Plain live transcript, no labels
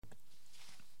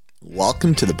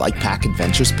Welcome to the Bike Pack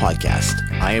Adventures podcast.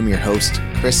 I am your host,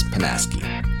 Chris Panaski.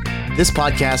 This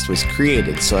podcast was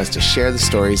created so as to share the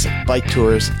stories of bike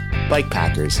tours, bike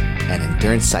packers, and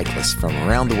endurance cyclists from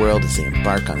around the world as they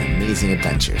embark on amazing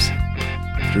adventures.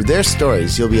 Through their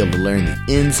stories, you'll be able to learn the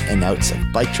ins and outs of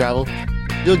bike travel.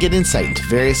 You'll get insight into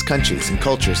various countries and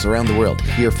cultures around the world,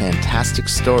 hear fantastic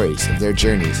stories of their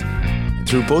journeys. And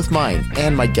through both mine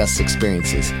and my guests'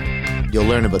 experiences, you'll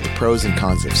learn about the pros and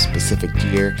cons of specific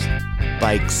gear,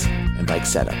 bikes, and bike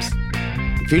setups.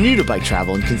 If you're new to bike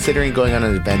travel and considering going on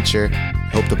an adventure, I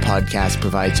hope the podcast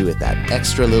provides you with that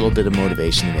extra little bit of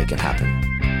motivation to make it happen.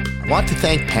 I want to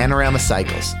thank Panorama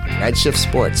Cycles, Redshift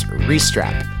Sports,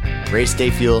 Restrap, Race Day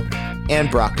Fuel, and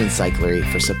Brockton Cyclery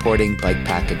for supporting Bike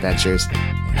Pack Adventures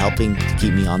and helping to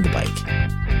keep me on the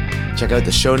bike. Check out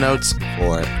the show notes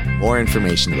for more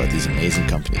information about these amazing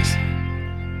companies.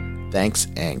 Thanks,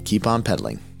 and keep on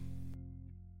pedaling.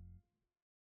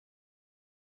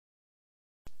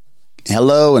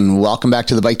 Hello, and welcome back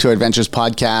to the Bike Tour Adventures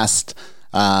podcast.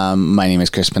 My name is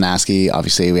Chris Panaski.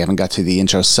 Obviously, we haven't got to the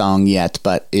intro song yet,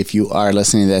 but if you are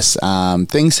listening to this,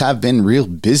 things have been real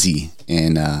busy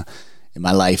in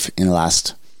my life in the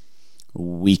last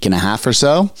week and a half or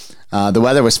so. The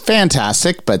weather was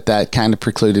fantastic, but that kind of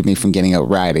precluded me from getting out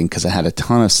riding because I had a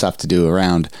ton of stuff to do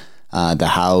around the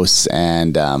house,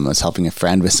 and I was helping a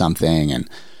friend with something, and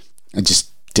I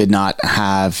just did not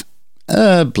have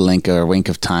a blink or a wink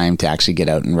of time to actually get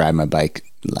out and ride my bike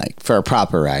like for a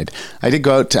proper ride. I did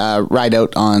go out, ride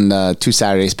out on 2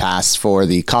 Saturdays past for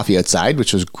the coffee outside,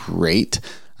 which was great.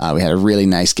 We had a really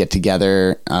nice get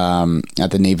together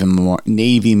at the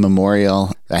Navy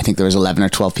Memorial. I think there was 11 or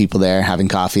 12 people there having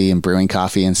coffee and brewing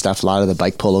coffee and stuff. A lot of the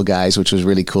bike polo guys, which was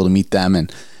really cool to meet them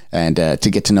and to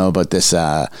get to know about this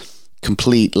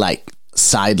complete like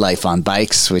side life on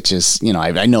bikes, which is, you know,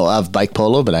 I know of bike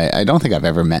polo, but I don't think I've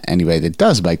ever met anybody that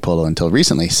does bike polo until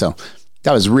recently. So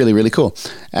that was really, really cool.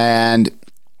 And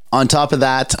on top of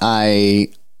that, I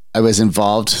was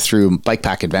involved through Bike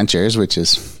Pack Adventures, which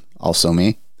is also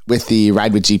me, with the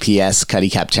Ride with GPS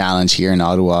Cuddy Cap Challenge here in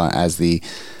Ottawa as the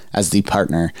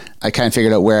partner. I kind of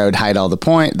figured out where I would hide all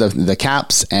the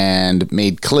caps and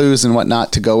made clues and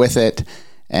whatnot to go with it.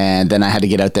 And then I had to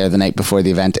get out there the night before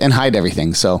the event and hide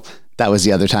everything. So that was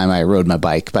the other time I rode my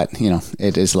bike. But, you know,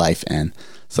 it is life. And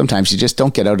sometimes you just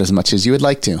don't get out as much as you would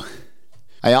like to.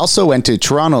 I also went to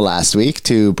Toronto last week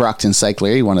to Brockton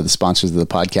Cyclery, one of the sponsors of the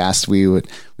podcast.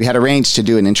 We had arranged to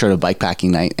do an intro to bikepacking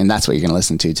night, and that's what you're going to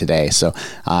listen to today. So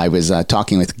I was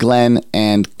talking with Glenn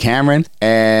and Cameron,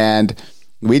 and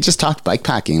we just talked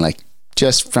bikepacking, like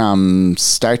just from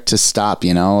start to stop,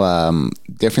 you know,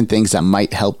 different things that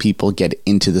might help people get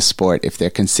into the sport if they're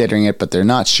considering it, but they're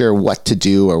not sure what to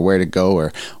do or where to go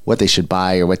or what they should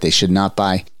buy or what they should not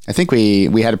buy. I think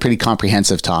we had a pretty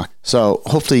comprehensive talk. So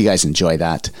hopefully you guys enjoy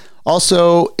that.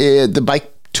 Also, the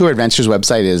Bike Tour Adventures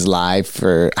website is live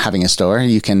for having a store.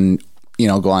 You can, you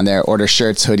know, go on there, order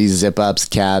shirts, hoodies, zip-ups,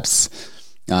 caps.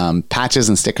 Patches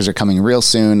and stickers are coming real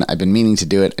soon. I've been meaning to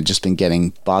do it. I've just been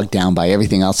getting bogged down by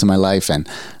everything else in my life, and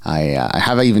I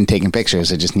haven't even taken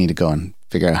pictures. I just need to go and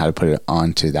figure out how to put it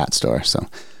onto that store. So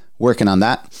working on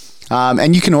that.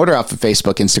 And you can order off of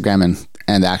Facebook, Instagram,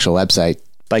 and the actual website,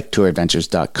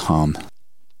 biketouradventures.com.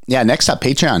 Yeah, next up,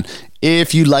 Patreon.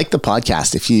 If you like the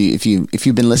podcast, if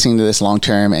you've been listening to this long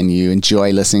term and you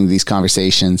enjoy listening to these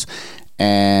conversations,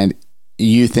 and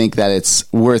you think that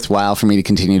it's worthwhile for me to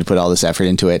continue to put all this effort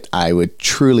into it, I would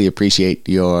truly appreciate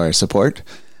your support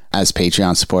as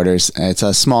Patreon supporters. It's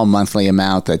a small monthly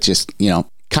amount that just, you know,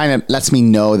 kind of lets me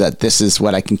know that this is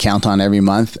what I can count on every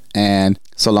month. And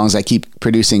so long as I keep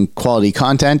producing quality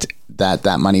content,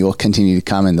 that money will continue to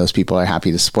come, and those people are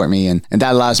happy to support me. And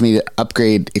that allows me to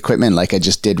upgrade equipment like I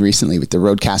just did recently with the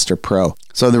Rodecaster Pro.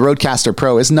 So the Rodecaster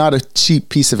Pro is not a cheap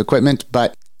piece of equipment,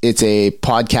 but it's a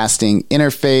podcasting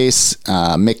interface,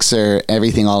 mixer,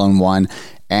 everything all in one.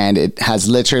 And it has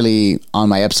literally, on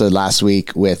my episode last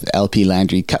week with LP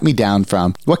Landry, cut me down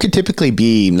from what could typically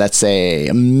be, let's say,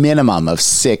 a minimum of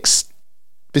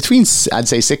between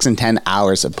 6 and 10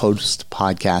 hours of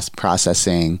post-podcast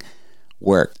processing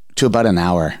work to about an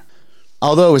hour.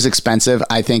 Although it was expensive,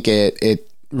 I think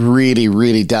it really,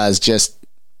 really does just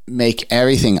make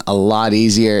everything a lot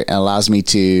easier. It allows me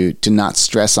to not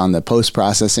stress on the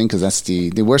post-processing, because that's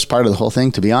the worst part of the whole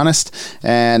thing, to be honest,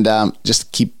 and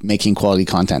just keep making quality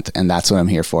content. And that's what I'm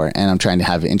here for. And I'm trying to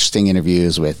have interesting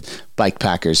interviews with bike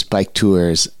packers, bike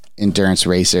tours, endurance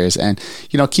racers, and,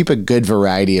 keep a good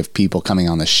variety of people coming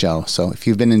on the show. So if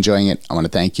you've been enjoying it, I want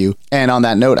to thank you. And on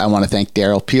that note, I want to thank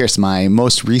Daryl Pierce, my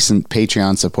most recent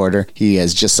Patreon supporter. He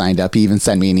has just signed up. He even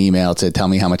sent me an email to tell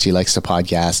me how much he likes the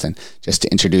podcast and just to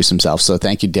introduce himself. So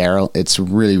thank you, Daryl. It's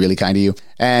really, really kind of you.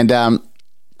 And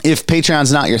if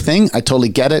Patreon's not your thing, I totally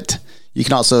get it. You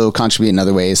can also contribute in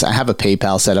other ways. I have a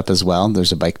PayPal set up as well.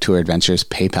 There's a Bike Tour Adventures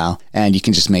PayPal, and you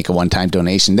can just make a one-time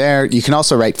donation there. You can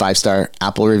also write 5-star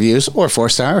Apple reviews, or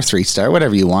 4-star or 3-star,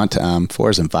 whatever you want.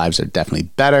 4s and 5s are definitely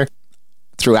better.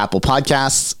 Through Apple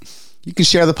Podcasts, you can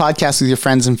share the podcast with your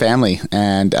friends and family.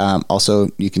 And also,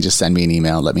 you can just send me an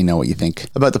email. Let me know what you think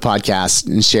about the podcast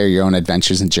and share your own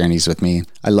adventures and journeys with me.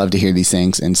 I love to hear these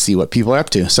things and see what people are up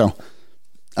to. So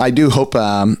I do hope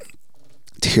to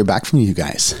hear back from you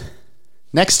guys.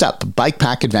 Next up, Bike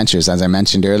Pack Adventures, as I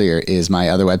mentioned earlier, is my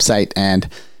other website, and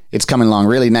it's coming along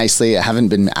really nicely. I haven't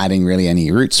been adding really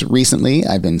any routes recently.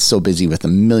 I've been so busy with a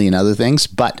million other things,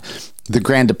 but the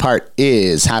Grand Depart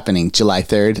is happening July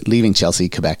 3rd, leaving Chelsea,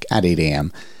 Quebec at 8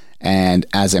 a.m. And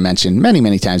as I mentioned many,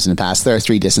 many times in the past, there are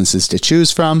 3 distances to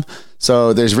choose from.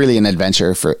 So there's really an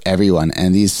adventure for everyone.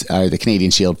 And these are the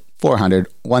Canadian Shield 400,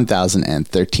 1000, and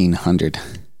 1300.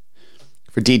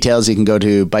 For details, you can go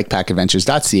to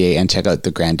bikepackadventures.ca and check out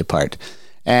the Grand Depart.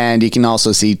 And you can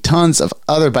also see tons of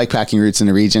other bikepacking routes in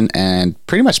the region and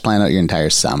pretty much plan out your entire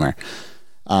summer.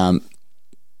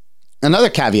 Another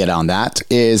caveat on that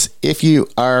is if you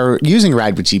are using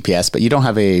Ride with GPS, but you don't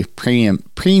have a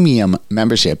premium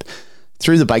membership,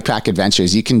 through the Bike Pack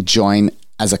Adventures, you can join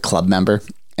as a club member,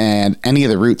 and any of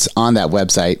the routes on that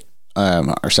website,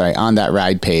 on that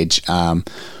ride page,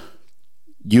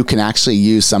 you can actually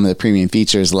use some of the premium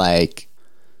features like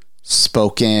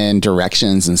spoken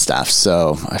directions and stuff.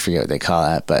 So I forget what they call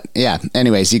that, but yeah,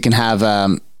 anyways, you can have,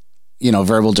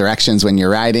 verbal directions when you're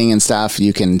riding and stuff.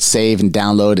 You can save and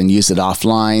download and use it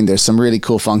offline. There's some really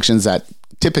cool functions that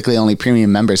typically only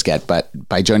premium members get, but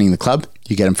by joining the club,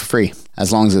 you get them for free,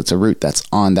 as long as it's a route that's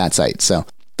on that site. So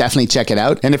definitely check it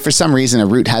out. And if for some reason a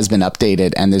route has been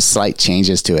updated and there's slight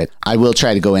changes to it, I will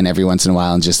try to go in every once in a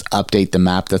while and just update the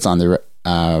map that's on the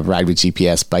Ride with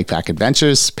GPS Bike Pack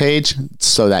Adventures page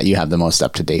so that you have the most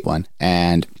up-to-date one.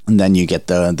 And then you get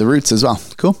the routes as well.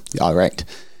 Cool. All right.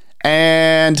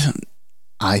 And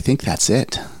I think that's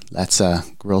it. Let's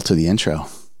roll to the intro.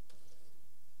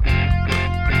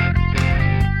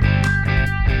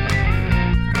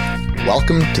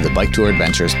 Welcome to the Bike Tour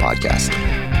Adventures podcast.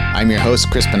 I'm your host,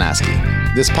 Chris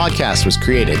Panaski. This podcast was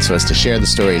created so as to share the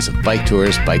stories of bike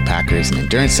tours, bike packers, and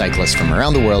endurance cyclists from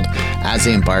around the world as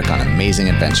they embark on amazing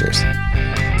adventures.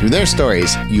 Through their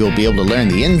stories, you will be able to learn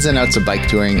the ins and outs of bike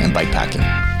touring and bike packing.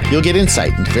 You'll get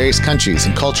insight into various countries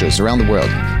and cultures around the world,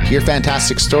 hear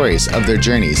fantastic stories of their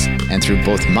journeys, and through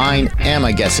both mine and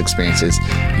my guests' experiences,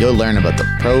 you'll learn about the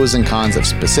pros and cons of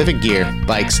specific gear,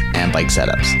 bikes, and bike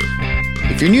setups.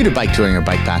 If you're new to bike touring or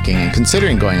bike packing and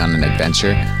considering going on an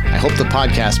adventure, I hope the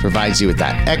podcast provides you with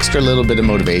that extra little bit of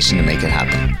motivation to make it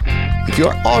happen. If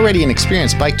you're already an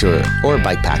experienced bike tourer or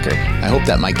bike packer, I hope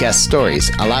that my guest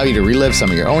stories allow you to relive some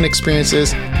of your own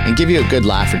experiences and give you a good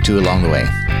laugh or two along the way.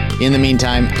 In the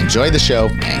meantime, enjoy the show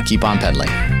and keep on pedaling.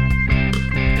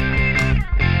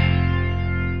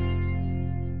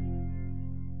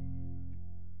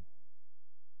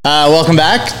 Welcome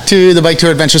back to the Bike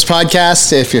Tour Adventures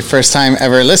podcast. If you're first time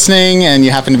ever listening and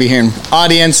you happen to be here in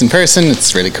audience in person,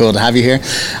 it's really cool to have you here.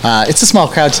 It's a small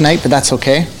crowd tonight, but that's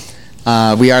okay.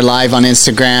 We are live on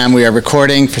Instagram. We are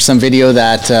recording for some video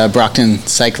that Brockton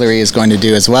Cyclery is going to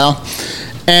do as well.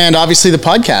 And obviously the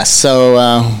podcast. So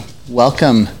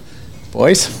welcome,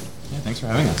 boys. Yeah, thanks for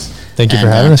having us. Thank you for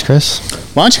having us, Chris.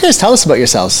 Why don't you guys tell us about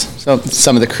yourselves? So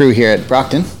some of the crew here at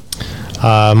Brockton.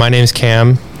 My name's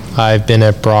Cam. I've been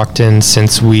at Brockton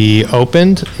since we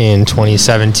opened in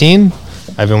 2017.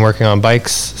 I've been working on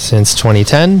bikes since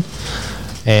 2010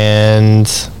 and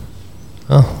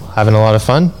having a lot of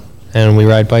fun. And we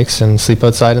ride bikes and sleep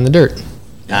outside in the dirt.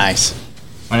 Nice.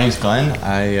 My name's Glenn.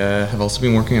 I have also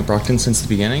been working at Brockton since the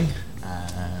beginning.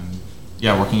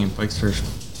 Working in bikes for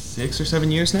 6 or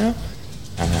 7 years now.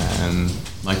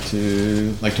 Like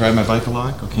to ride my bike a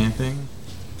lot, go camping.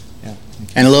 Yeah.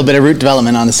 And a little bit of route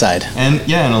development on the side. And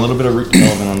a little bit of route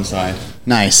development on the side.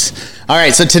 Nice. All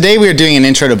right, so today we are doing an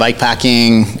intro to bike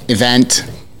packing event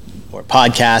or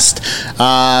podcast.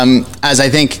 As I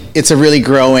think it's a really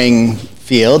growing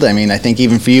field. I mean, I think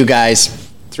even for you guys,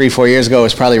 3-4 years ago, it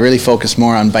was probably really focused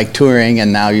more on bike touring,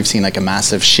 and now you've seen like a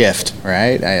massive shift,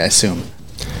 right? I assume.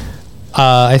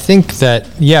 I think that,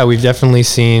 we've definitely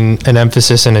seen an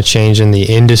emphasis and a change in the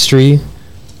industry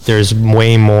there's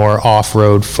way more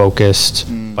off-road focused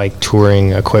bike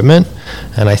touring equipment.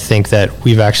 And I think that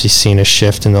we've actually seen a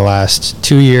shift in the last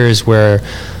 2 years where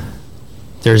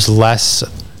there's less,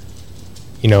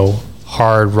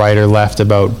 hard right or left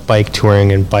about bike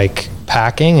touring and bike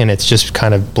packing, and it's just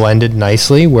kind of blended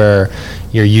nicely where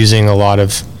you're using a lot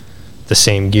of the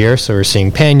same gear. So we're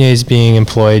seeing panniers being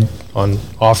employed on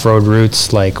off-road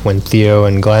routes, like when Theo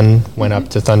and Glenn went up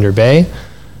to Thunder Bay.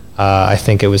 I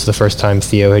think it was the first time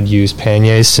Theo had used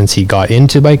panniers since he got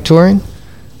into bike touring,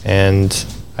 and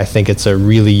I think it's a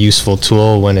really useful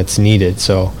tool when it's needed.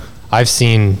 So I've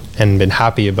seen and been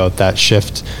happy about that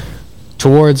shift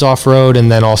towards off-road,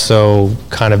 and then also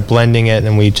kind of blending it,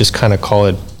 and we just kind of call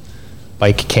it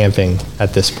bike camping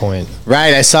at this point.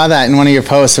 Right, I saw that in one of your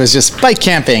posts. It was just bike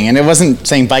camping, and it wasn't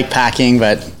saying bike packing,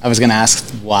 but I was going to ask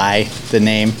why the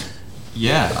name.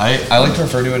 Yeah, I like to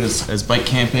refer to it as bike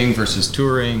camping versus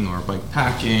touring or bike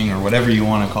packing or whatever you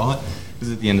want to call it,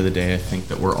 because at the end of the day, I think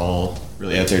that we're all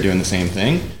really out there doing the same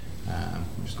thing.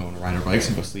 We're just going to ride our bikes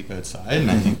and go sleep outside, and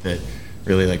I think that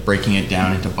really like breaking it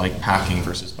down into bike packing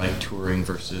versus bike touring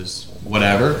versus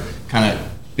whatever kind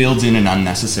of builds in an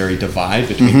unnecessary divide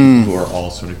between people who are all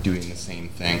sort of doing the same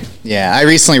thing. Yeah, I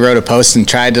recently wrote a post and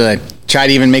tried to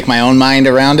even make my own mind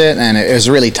around it, and it was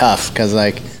really tough because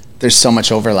like there's so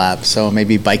much overlap. So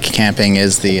maybe bike camping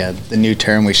is the new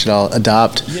term we should all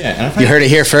adopt. Yeah, and you heard it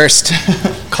here first.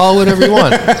 Call it whatever you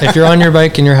want. If you're on your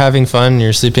bike and you're having fun,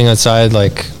 you're sleeping outside,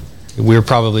 like we're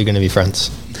probably going to be friends.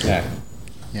 Yeah.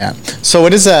 Yeah. So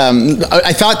what is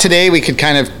I thought today we could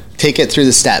kind of take it through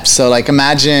the steps. So like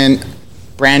imagine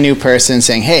brand new person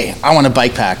saying, "Hey, I want to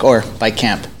bike pack or bike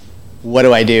camp. What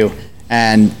do I do?"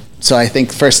 And so I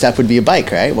think first step would be a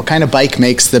bike, right? What kind of bike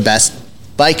makes the best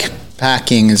bike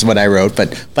packing is what I wrote,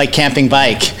 but bike camping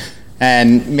bike,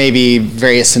 and maybe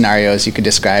various scenarios you could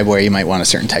describe where you might want a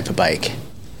certain type of bike.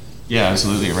 Yeah,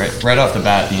 absolutely. Right off the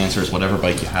bat, the answer is whatever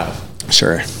bike you have.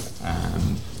 Sure.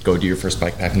 Go do your first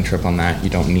bike packing trip on that. You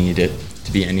don't need it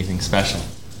to be anything special.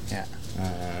 Yeah.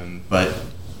 But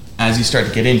as you start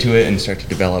to get into it and start to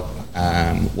develop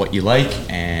what you like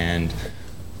and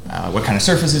what kind of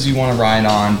surfaces you want to ride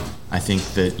on, I think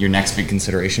that your next big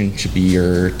consideration should be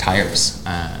your tires.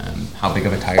 How big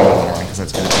of a tire you want to ride, because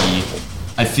that's going to be,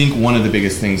 I think, one of the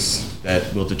biggest things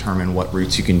that will determine what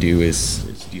routes you can do is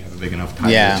do you have a big enough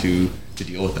tire to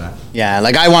deal with that. Yeah,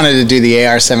 like I wanted to do the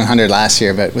AR 700 last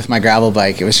year, but with my gravel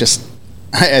bike, it was just,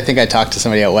 I think I talked to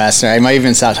somebody out west, or I might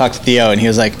even talk to Theo, and he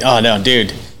was like, "Oh no,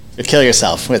 dude, you'd kill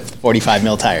yourself with 45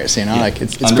 mil tires, like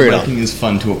it's brutal." Underbiking is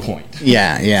fun to a point.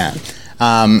 Yeah.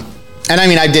 And I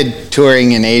mean, I did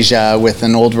touring in Asia with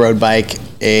an old road bike,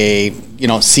 a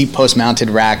seat post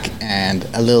mounted rack, and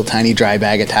a little tiny dry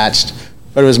bag attached.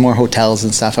 But it was more hotels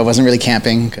and stuff. I wasn't really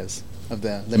camping because of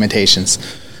the limitations.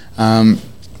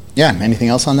 Yeah. Anything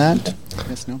else on that?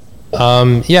 Yes. No.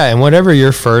 Yeah, and whatever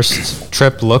your first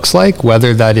trip looks like,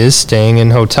 whether that is staying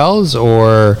in hotels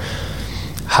or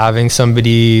having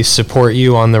somebody support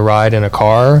you on the ride in a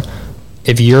car,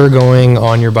 if you're going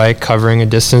on your bike covering a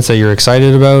distance that you're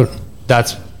excited about,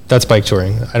 that's bike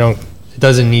touring. It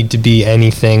doesn't need to be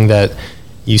anything that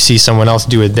you see someone else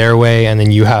do it their way and then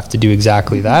you have to do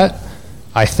exactly that.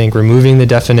 I think removing the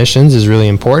definitions is really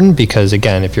important because,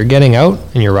 again, if you're getting out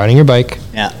and you're riding your bike,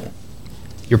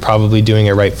 you're probably doing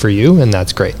it right for you, and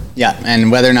that's great. Yeah,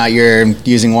 and whether or not you're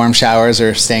using warm showers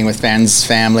or staying with friends,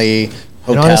 family, hotels,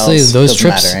 and honestly, those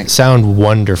trips sound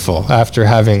wonderful after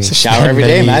having a shower every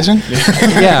day, imagine?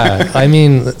 Yeah, I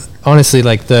mean, honestly,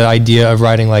 like the idea of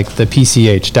riding like the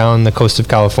PCH down the coast of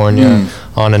California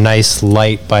on a nice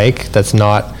light bike that's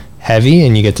not heavy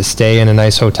and you get to stay in a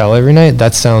nice hotel every night,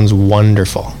 that sounds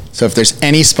wonderful. So if there's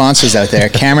any sponsors out there,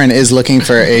 Cameron is looking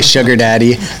for a sugar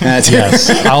daddy. Yes,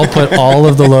 I'll put all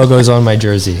of the logos on my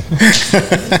jersey.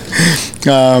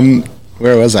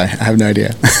 Where was I? I have no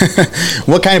idea.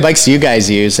 What kind of bikes do you guys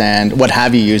use, and what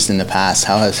have you used in the past?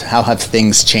 How have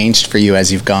things changed for you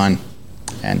as you've gone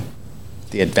and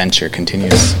the adventure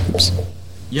continues? Oops.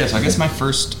 Yeah, so I guess my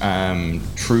first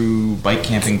true bike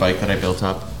camping bike that I built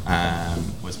up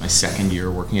was my second year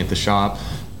working at the shop.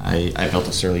 I built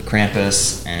a Surly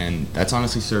Krampus, and that's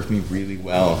honestly served me really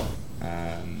well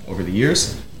over the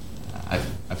years.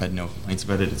 I've had no complaints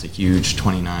about it. It's a huge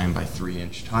 29 by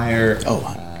 3-inch tire.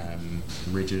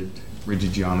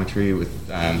 Rigid geometry with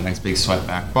nice big swept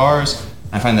back bars.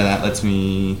 I find that lets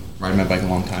me ride my bike a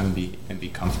long time and be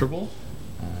comfortable.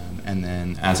 And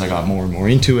then as I got more and more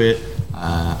into it,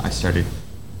 I started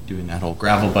doing that whole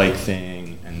gravel bike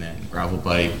thing, and then gravel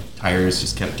bike tires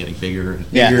just kept getting bigger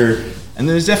and bigger. Yeah. And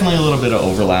there's definitely a little bit of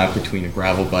overlap between a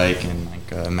gravel bike and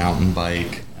like a mountain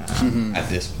bike at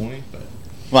this point. But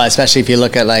Well, especially if you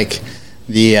look at like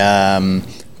the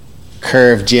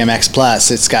Curve GMX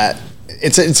Plus,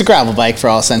 it's a gravel bike for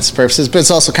all intents and purposes, but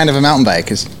it's also kind of a mountain bike,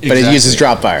 but it uses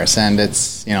drop bars, and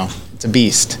it's a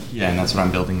beast. Yeah, and that's what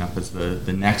I'm building up as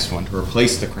the next one to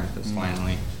replace the Krampus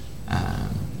finally.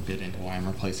 Bit into why I'm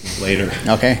replacing it later.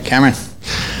 Okay, Cameron.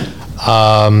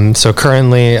 So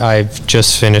currently I've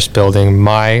just finished building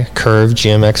my Curve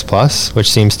GMX Plus, which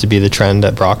seems to be the trend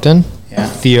at Brockton. Yeah.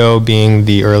 Theo being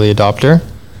the early adopter.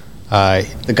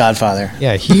 The Godfather.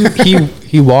 Yeah,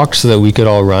 he walked so that we could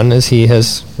all run, as he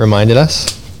has reminded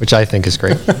us, which I think is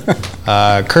great.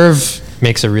 Curve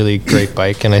makes a really great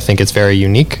bike, and I think it's very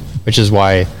unique, which is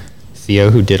why Theo,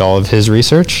 who did all of his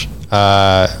research,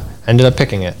 ended up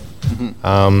picking it.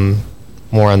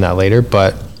 More on that later,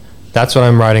 but that's what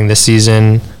I'm riding this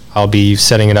season. I'll be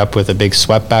setting it up with a big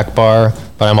swept back bar,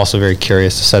 but I'm also very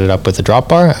curious to set it up with a drop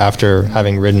bar after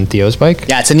having ridden Theo's bike.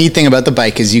 Yeah, it's a neat thing about the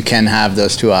bike is you can have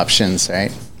those two options,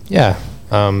 right? Yeah,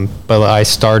 but I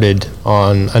started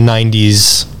on a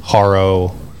 90s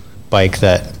Haro bike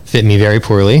that fit me very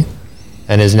poorly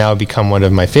and has now become one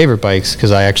of my favorite bikes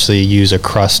because I actually use a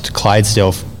Crust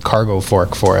Clydesdale cargo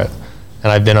fork for it.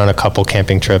 And I've been on a couple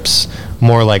camping trips,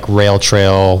 more like rail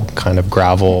trail, kind of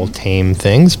gravel, tame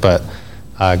things. But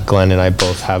Glenn and I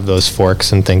both have those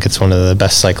forks and think it's one of the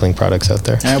best cycling products out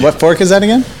there. What fork is that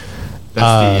again?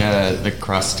 That's the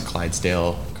Crust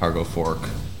Clydesdale cargo fork.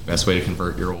 Best way to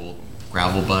convert your old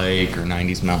gravel bike or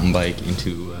 90s mountain bike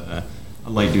into a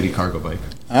light-duty cargo bike.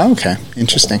 Oh, okay,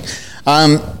 interesting.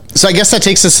 So I guess that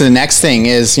takes us to the next thing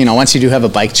is, once you do have a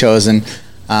bike chosen,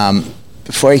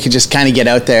 before you could just kind of get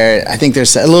out there, I think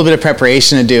there's a little bit of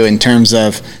preparation to do in terms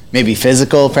of maybe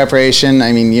physical preparation.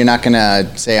 I mean, you're not going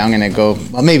to say, I'm going to go,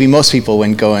 well, maybe most people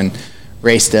wouldn't go and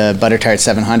race the Butter Tart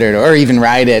 700 or even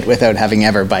ride it without having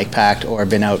ever bike packed or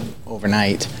been out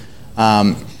overnight.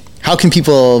 How can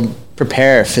people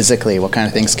prepare physically? What kind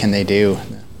of things can they do?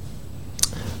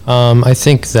 I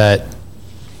think that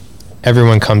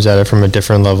everyone comes at it from a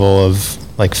different level of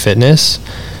like fitness.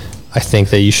 I think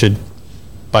that you should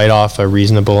bite off a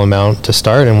reasonable amount to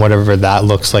start and whatever that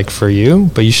looks like for you,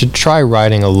 but you should try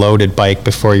riding a loaded bike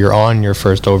before you're on your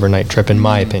first overnight trip, in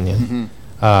my opinion.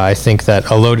 I think that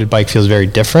a loaded bike feels very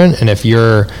different, and if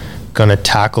you're going to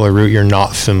tackle a route you're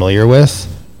not familiar with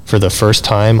for the first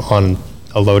time on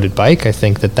a loaded bike, I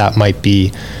think that might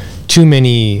be too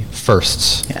many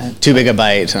firsts. Yeah, too big a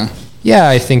bite, huh? Yeah,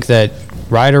 I think that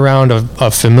ride around a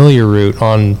familiar route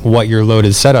on what your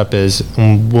loaded setup is,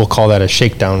 and we'll call that a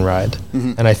shakedown ride.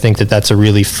 And I think that's a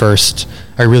really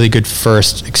good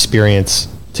first experience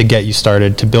to get you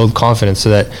started, to build confidence so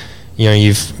that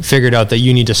you've figured out that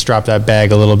you need to strap that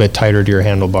bag a little bit tighter to your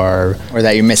handlebar. Or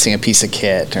that you're missing a piece of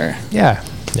kit. Or Yeah,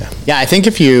 I think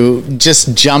if you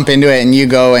just jump into it and you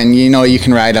go and you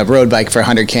can ride a road bike for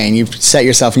 100K and you set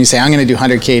yourself and you say, I'm going to do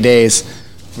 100K days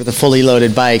with a fully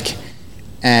loaded bike,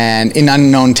 and in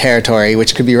unknown territory,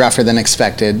 which could be rougher than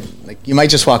expected, like you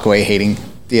might just walk away hating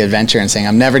the adventure and saying,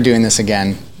 I'm never doing this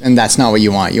again. And that's not what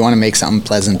you want. You want to make something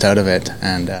pleasant out of it.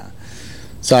 And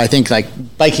so I think like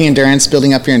biking endurance,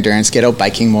 building up your endurance, get out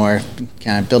biking more,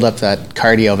 kind of build up that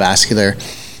cardiovascular.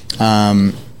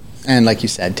 And like you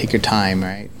said, take your time,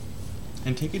 right?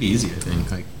 And take it easy, I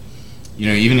think. Like,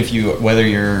 even if whether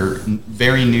you're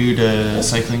very new to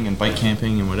cycling and bike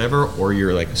camping and whatever, or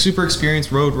you're like a super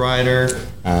experienced road rider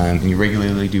and you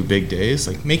regularly do big days,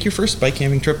 like make your first bike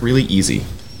camping trip really easy.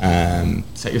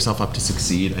 Set yourself up to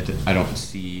succeed. I don't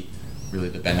see really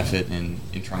the benefit in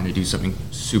trying to do something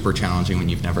super challenging when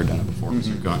you've never done it before, because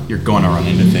you're going to run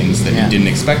into things that you didn't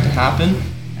expect to happen,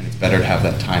 and it's better to have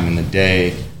that time in the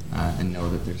day and know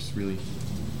that there's really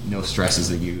no stresses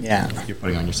that you're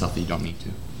putting on yourself that you don't need to.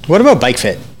 What about bike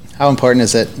fit? How important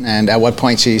is it? And at what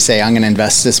point should you say, I'm going to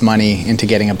invest this money into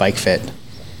getting a bike fit?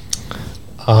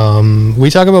 We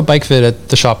talk about bike fit at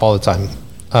the shop all the time.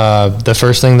 The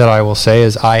first thing that I will say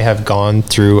is I have gone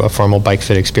through a formal bike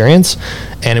fit experience,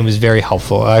 and it was very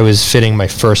helpful. I was fitting my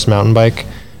first mountain bike,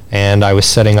 and I was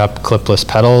setting up clipless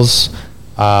pedals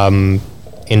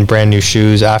in brand new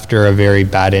shoes after a very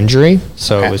bad injury.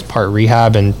 So It was part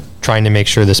rehab and trying to make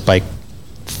sure this bike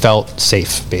felt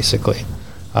safe, basically.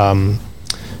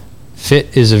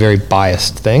 Fit is a very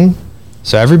biased thing.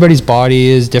 So everybody's body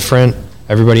is different.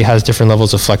 Everybody has different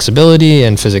levels of flexibility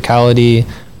and physicality.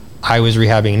 I was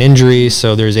rehabbing an injury,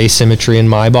 so there's asymmetry in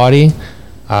my body.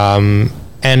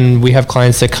 And we have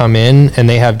clients that come in and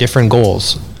they have different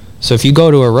goals. So if you go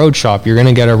to a road shop, you're going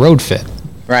to get a road fit.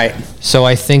 Right. So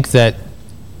I think that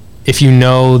if you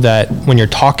know that when you're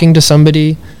talking to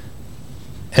somebody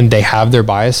and they have their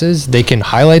biases, they can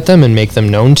highlight them and make them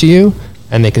known to you.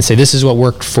 And they can say, this is what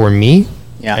worked for me.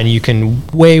 Yeah. And you can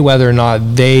weigh whether or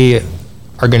not they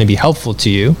are going to be helpful to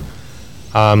you.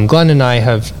 Glenn and I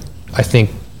have, I think,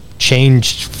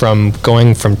 changed from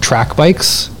going from track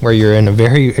bikes, where you're in a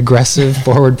very aggressive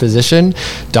forward position,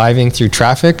 diving through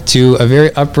traffic, to a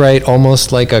very upright,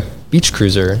 almost like a beach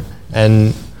cruiser.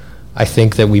 And I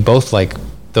think that we both like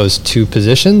those two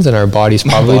positions, and our bodies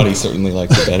probably... My body certainly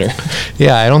likes it better.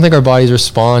 Yeah, I don't think our bodies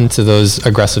respond to those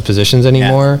aggressive positions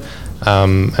anymore. Yeah.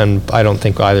 And I don't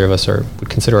think either of us would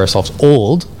consider ourselves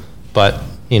old, but,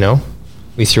 you know,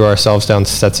 we threw ourselves down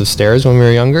sets of stairs when we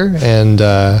were younger, and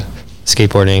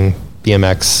skateboarding,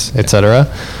 BMX, etc.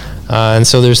 And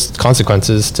so there's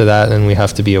consequences to that, and we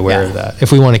have to be aware of that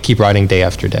if we want to keep riding day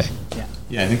after day.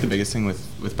 Yeah, I think the biggest thing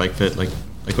with Bike Fit, like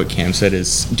what Cam said,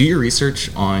 is do your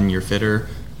research on your fitter.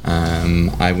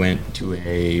 I went to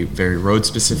a very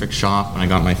road-specific shop when I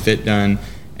got my fit done,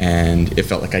 and it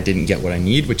felt like I didn't get what I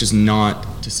need, which is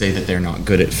not to say that they're not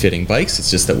good at fitting bikes. It's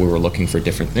just that we were looking for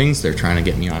different things. They're trying to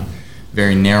get me on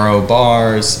very narrow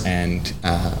bars and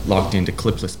locked into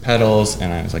clipless pedals,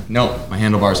 and I was like, no, my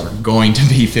handlebars are going to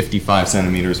be 55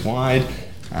 centimeters wide.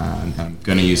 I'm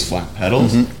going to use flat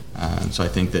pedals. So I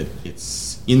think that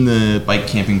it's in the bike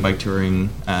camping, bike touring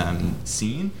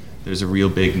scene, there's a real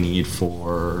big need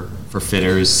for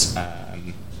fitters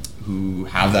who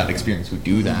have that experience, who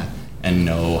do that and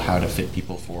know how to fit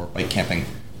people for bike camping,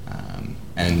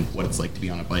 and what it's like to be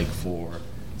on a bike for,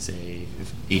 say,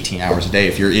 18 hours a day.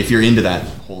 If you're into that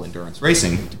whole endurance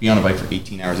racing, to be on a bike for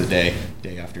 18 hours a day,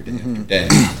 day after day after day.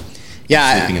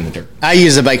 Yeah, sleeping in the dirt. I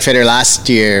used a bike fitter last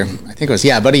year. I think it was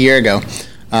about a year ago,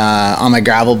 on my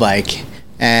gravel bike,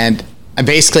 and I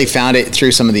basically found it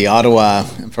through some of the Ottawa.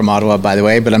 I'm from Ottawa, by the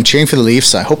way, but I'm cheering for the Leafs,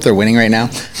 so I hope they're winning right now.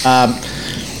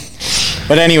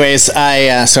 But anyways,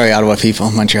 sorry, Ottawa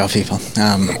people, Montreal people.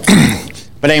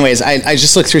 But anyways, I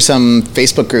just looked through some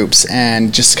Facebook groups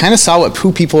and just kind of saw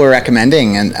who people were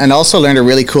recommending, and also learned a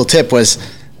really cool tip was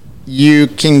you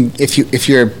can, if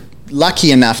you're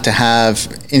lucky enough to have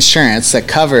insurance that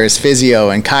covers physio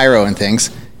and chiro and things,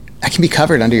 that can be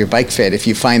covered under your bike fit if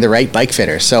you find the right bike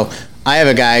fitter. So I have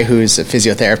a guy who's a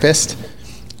physiotherapist,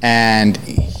 and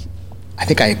I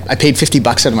think I paid $50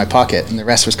 out of my pocket, and the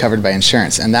rest was covered by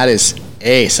insurance. And that is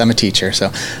ace. I'm a teacher, so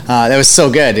that was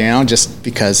so good, just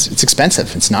because it's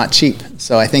expensive. It's not cheap.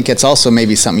 So I think it's also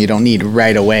maybe something you don't need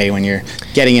right away when you're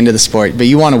getting into the sport, but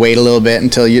you want to wait a little bit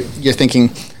until you're thinking,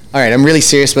 all right, I'm really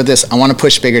serious about this. I want to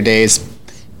push bigger days,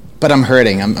 but I'm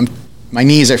hurting. My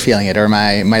knees are feeling it, or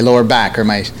my lower back, or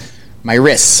my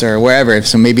wrists, or wherever.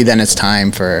 So maybe then it's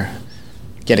time for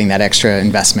getting that extra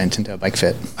investment into a bike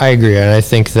fit. I agree, and I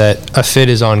think that a fit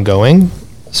is ongoing.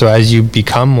 So as you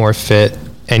become more fit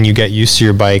and you get used to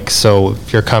your bike, so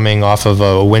if you're coming off of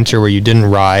a winter where you didn't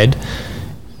ride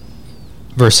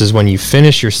versus when you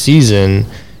finish your season,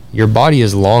 your body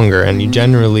is longer, and you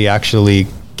generally actually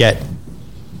get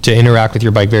to interact with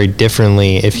your bike very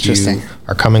differently if you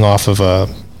are coming off of a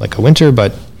winter.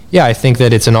 But yeah, I think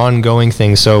that it's an ongoing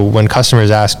thing. So when customers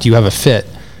ask, do you have a fit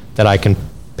that I can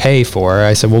pay for?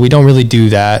 I said, well, we don't really do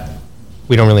that.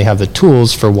 We don't really have the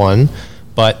tools, for one,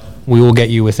 but we will get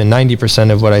you within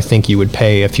 90% of what I think you would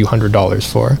pay a few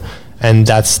 $100s for. And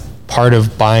that's part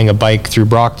of buying a bike through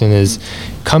Brockton, is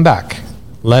come back.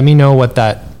 Let me know what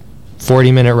that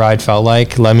 40-minute ride felt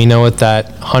like. Let me know what that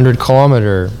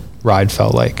 100-kilometer ride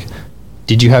felt like.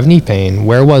 Did you have knee pain?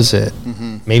 Where was it?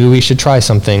 Maybe we should try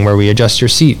something where we adjust your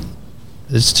seat.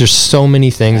 There's just so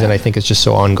many things, and I think it's just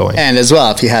so ongoing. And as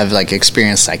well, if you have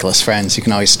experienced cyclist friends, you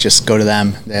can always just go to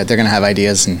them. They're going to have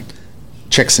ideas and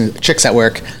tricks at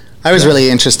work. I was really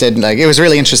interested. It was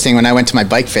really interesting when I went to my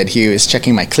bike fit. He was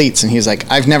checking my cleats, and he was like,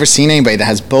 "I've never seen anybody that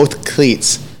has both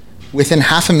cleats within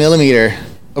half a millimeter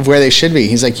of where they should be."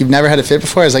 He's like, "You've never had a fit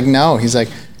before?" I was like, "No." He's like,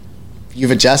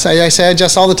 "You've adjusted?" I say I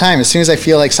adjust all the time. As soon as I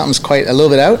feel like something's quite a little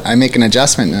bit out, I make an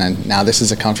adjustment, and now this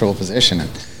is a comfortable position.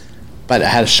 But I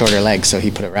had a shorter leg, so he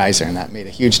put a riser, and that made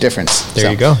a huge difference. There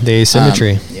you go, the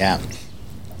asymmetry.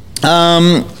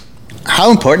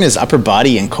 How important is upper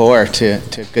body and core to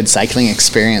good cycling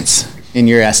experience in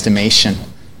your estimation?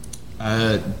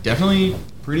 Definitely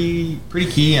pretty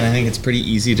key, and I think it's pretty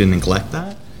easy to neglect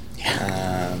that.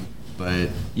 But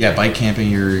yeah, bike camping,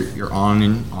 you're on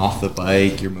and off the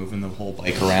bike, you're moving the whole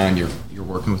bike around, you're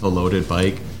working with a loaded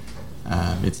bike.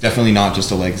 It's definitely not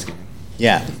just a legs game.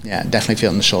 Yeah, definitely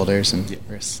feel it in the shoulders and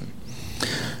wrists.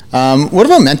 What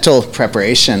about mental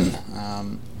preparation?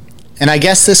 And I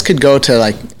guess this could go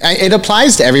to it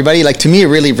applies to everybody. To me, it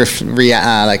really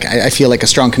I feel like a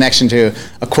strong connection to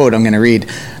a quote I'm going to read,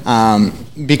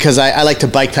 because I like to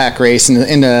bike pack race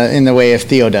in the way of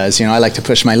Theo does. I like to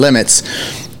push my limits.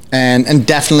 And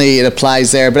definitely it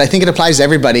applies there, but I think it applies to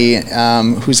everybody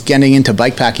who's getting into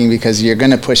bike packing, because you're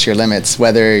going to push your limits,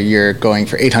 whether you're going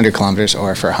for 800 kilometers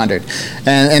or for 100.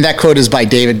 And that quote is by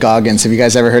David Goggins. Have you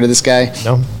guys ever heard of this guy?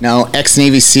 No,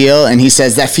 ex-Navy SEAL, and he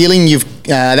says that feeling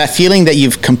that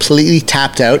you've completely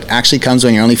tapped out actually comes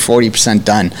when you're only 40%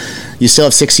 done. You still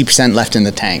have 60% left in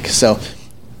the tank. So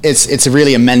it's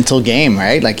really a mental game,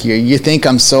 right? Like you think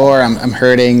I'm sore, I'm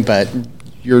hurting, but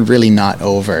you're really not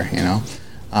over, you know.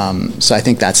 So I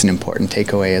think that's an important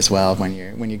takeaway as well when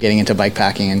you're getting into bike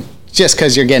packing. And just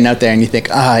because you're getting out there and you think,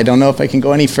 I don't know if I can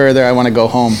go any further, I want to go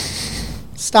home.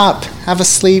 Stop, have a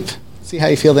sleep, see how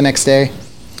you feel the next day.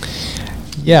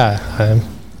 Yeah,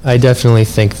 I definitely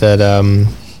think that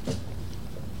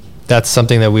that's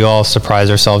something that we all surprise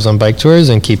ourselves on bike tours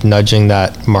and keep nudging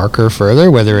that marker further,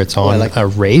 whether it's on a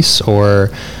race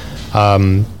or,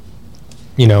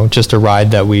 just a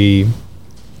ride that we,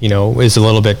 is a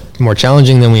little bit more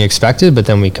challenging than we expected, but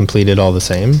then we completed all the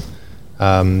same.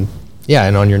 And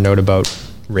on your note about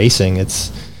racing,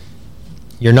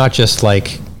 you're not just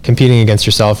like competing against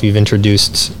yourself, you've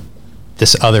introduced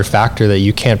this other factor that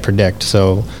you can't predict.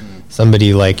 So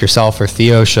somebody like yourself or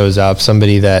Theo shows up,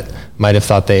 somebody that might have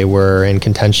thought they were in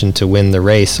contention to win the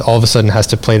race, all of a sudden has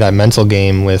to play that mental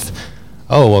game with,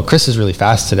 Chris is really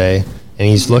fast today, and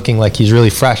he's looking like he's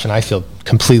really fresh, and I feel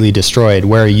completely destroyed,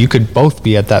 where you could both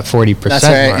be at that 40% That's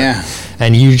right, mark, yeah.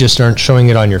 And you just aren't showing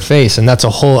it on your face. And that's a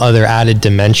whole other added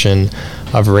dimension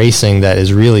of racing that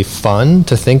is really fun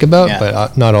to think about,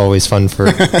 but not always fun for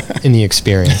in the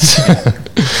experience.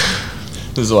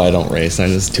 This is why I don't race. I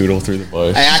just tootle through the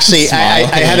bush. I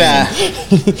had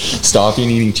stop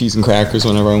eating cheese and crackers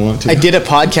whenever I want to. I did a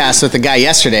podcast with a guy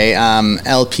yesterday,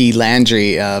 LP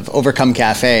Landry of Overcome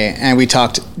Cafe, and we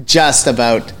talked just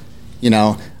about,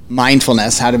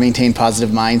 mindfulness, how to maintain positive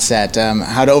mindset,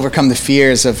 how to overcome the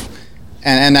fears of,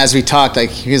 and as we talked, like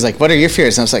he was like, "What are your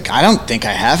fears?" And I was like, "I don't think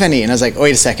I have any." And I was like,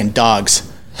 "Wait a second, dogs,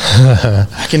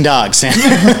 fucking dogs."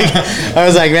 I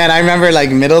was like, man, I remember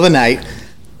like middle of the night,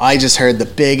 I just heard the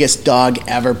biggest dog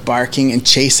ever barking and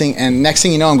chasing, and next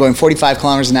thing you know, I'm going 45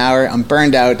 kilometers an hour. I'm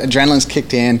burned out, adrenaline's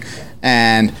kicked in,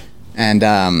 and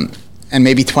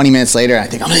maybe 20 minutes later, I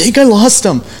think I lost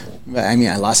him. I mean,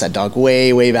 I lost that dog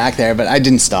way back there, but I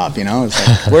didn't stop. It was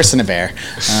like worse than a bear.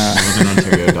 In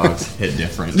Ontario, dogs hit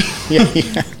different. Yeah.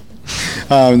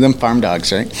 Them farm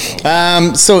dogs, right?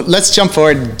 So let's jump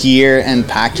forward, gear and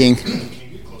packing.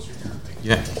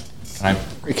 Yeah.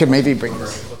 We could maybe bring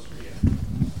this.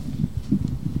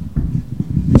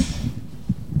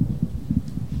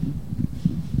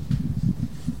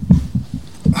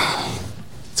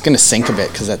 It's going to sink a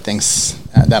bit because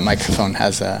that microphone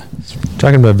has a...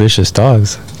 Talking about vicious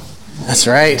dogs. That's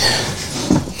right.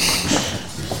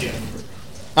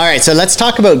 All right, so let's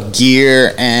talk about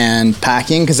gear and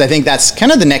packing, because I think that's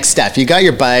kind of the next step. You got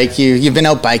your bike, you've been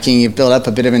out biking, you've built up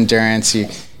a bit of endurance, you're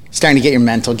starting to get your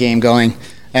mental game going.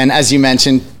 And as you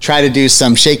mentioned, try to do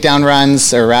some shakedown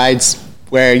runs or rides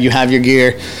where you have your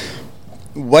gear.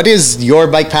 What is your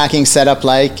bike packing setup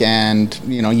like? And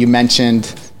you mentioned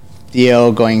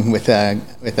Theo going with a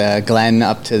Glen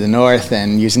up to the north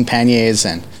and using panniers,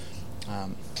 and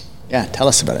tell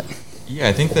us about it. Yeah,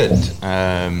 I think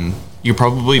that you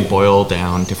probably boil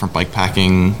down different bike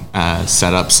packing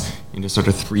setups into sort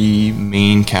of three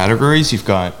main categories. You've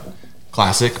got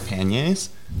classic panniers,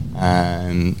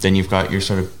 then you've got your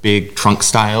sort of big trunk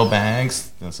style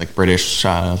bags, that's like British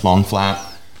long flap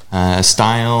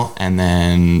style, and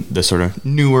then the sort of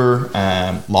newer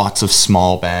lots of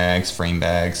small bags, frame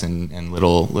bags, and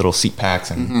little seat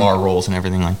packs and bar rolls and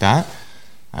everything like that.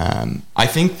 I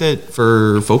think that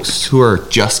for folks who are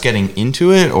just getting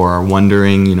into it or are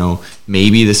wondering,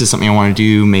 maybe this is something I want to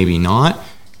do, maybe not,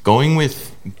 going with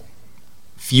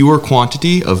fewer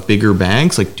quantity of bigger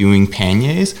bags, like doing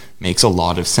panniers, makes a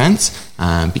lot of sense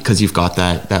because you've got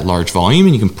that large volume,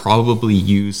 and you can probably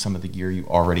use some of the gear you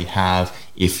already have.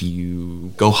 If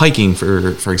you go hiking,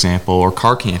 for example, or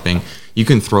car camping, you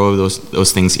can throw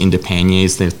those things into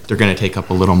panniers. They're going to take up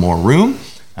a little more room.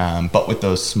 But with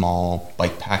those small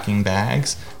bike packing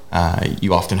bags,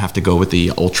 you often have to go with the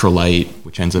ultralight,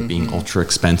 which ends up being ultra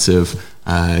expensive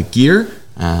gear,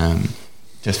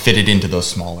 to fit it into those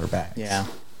smaller bags. Yeah.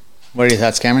 What are your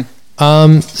thoughts, Cameron?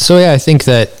 I think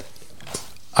that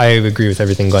I agree with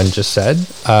everything Glenn just said.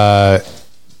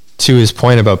 To his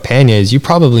point about panniers, you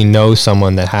probably know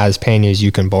someone that has panniers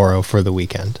you can borrow for the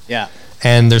weekend. Yeah.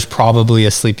 And there's probably a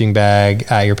sleeping bag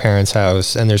at your parents'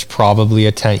 house, and there's probably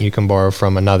a tent you can borrow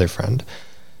from another friend.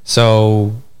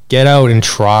 So get out and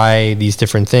try these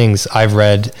different things. I've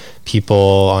read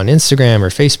people on Instagram or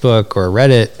Facebook or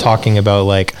Reddit talking about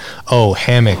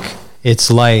hammock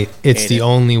It's light. It's the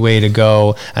only way to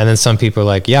go. And then some people are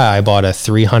like, yeah, I bought a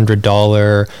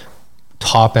 $300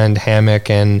 top end hammock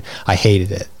and I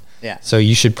hated it. Yeah. So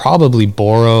you should probably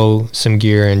borrow some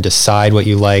gear and decide what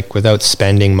you like without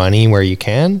spending money where you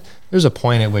can. There's a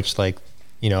point at which, like,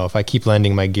 you know, if I keep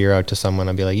lending my gear out to someone,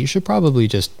 I'll be like, you should probably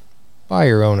just buy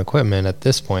your own equipment at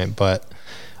this point. But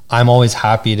I'm always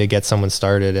happy to get someone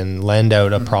started and lend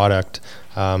out a product.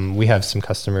 We have some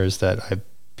customers that I've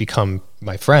become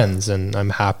my friends, and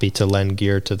I'm happy to lend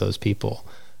gear to those people.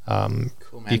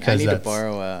 Cool, man. Because I need to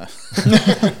borrow a...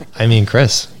 I mean,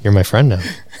 Chris, you're my friend now.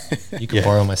 You can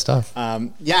borrow my stuff.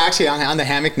 Yeah, actually, on the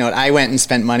hammock note, I went and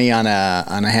spent money on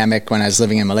a hammock when I was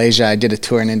living in Malaysia. I did a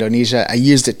tour in Indonesia. I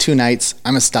used it 2 nights.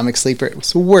 I'm a stomach sleeper. It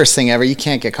was the worst thing ever. You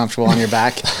can't get comfortable on your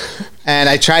back. And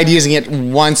I tried using it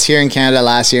once here in Canada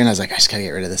last year, and I was like, I just gotta get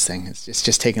rid of this thing. It's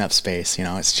just taking up space. You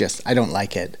know, it's just, I don't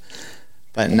like it.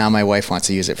 But now my wife wants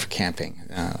to use it for camping.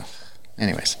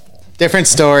 Anyways, different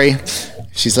story.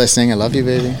 She's listening. I love you,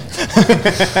 baby.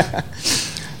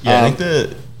 Yeah, I think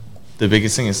the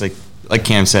biggest thing is like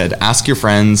Cam said, ask your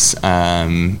friends,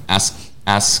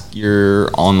 ask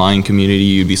your online community.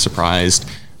 You'd be surprised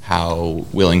how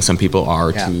willing some people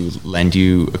are to lend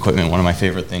you equipment. One of my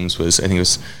favorite things was, I think it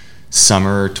was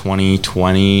summer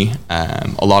 2020.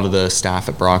 A lot of the staff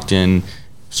at Brockton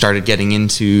started getting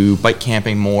into bike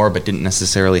camping more, but didn't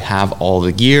necessarily have all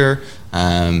the gear.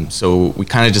 So we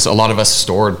kind of just, a lot of us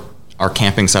stored our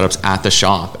camping setups at the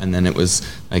shop, and then it was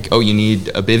like, oh, you need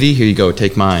a bivvy? Here you go,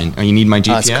 take mine. Oh, you need my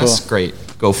GPS? Cool. Great,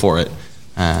 go for it.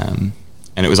 And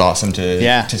it was awesome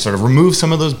to sort of remove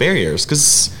some of those barriers,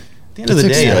 because at the end of the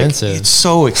day, like, it's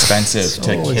so expensive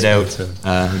to kit out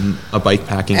a bike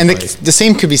packing and bike. the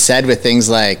same could be said with things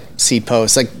like seat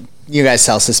posts. Like, you guys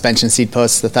sell suspension seat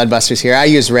posts, the Thudbusters here. I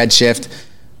use Redshift,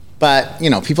 but you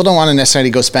know, people don't want to necessarily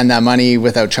go spend that money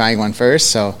without trying one first.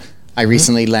 So I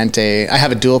recently lent I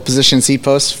have a dual position seat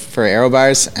post for aero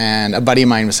bars, and a buddy of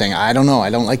mine was saying, I don't know, I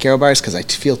don't like aero bars because I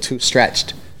feel too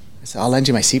stretched. I said, I'll lend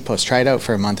you my seat post. Try it out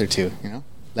for a month or two. You know,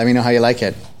 let me know how you like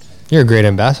it. You're a great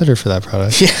ambassador for that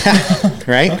product.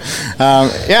 Yeah, right.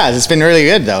 Yeah, it's been really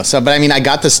good though. So, but I mean, I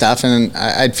got the stuff, and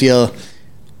I'd feel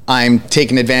I'm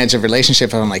taking advantage of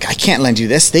relationship. I'm like, I can't lend you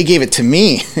this. They gave it to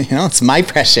me. You know, it's my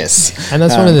precious. And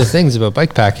that's one of the things about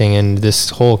bike packing and this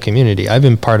whole community. I've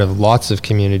been part of lots of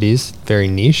communities, very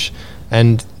niche,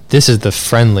 and this is the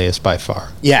friendliest by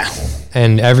far. Yeah.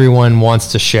 And everyone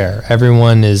wants to share.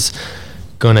 Everyone is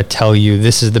going to tell you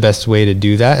this is the best way to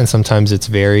do that. And sometimes it's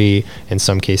very, in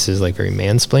some cases, like very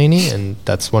mansplaining. And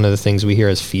that's one of the things we hear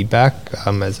as feedback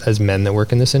as men that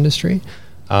work in this industry.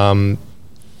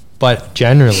 But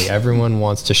generally, everyone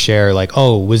wants to share, like,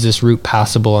 oh, was this route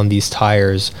passable on these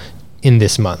tires in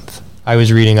this month? I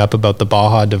was reading up about the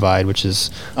Baja Divide, which is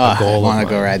a goal. I want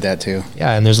to go ride that too.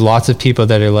 Yeah, and there's lots of people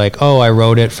that are like, oh, I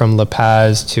rode it from La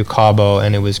Paz to Cabo,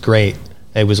 and it was great.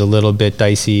 It was a little bit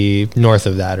dicey north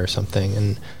of that or something.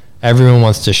 And everyone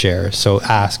wants to share, so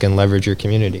ask and leverage your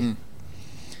community. Mm.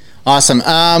 Awesome.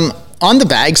 On the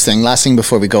bags thing, last thing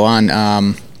before we go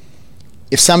on,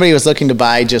 if somebody was looking to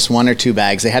buy just 1 or 2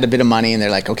 bags, they had a bit of money and they're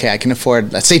like, okay, I can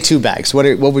afford, let's say 2 bags. What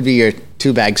would be your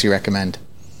 2 bags you recommend?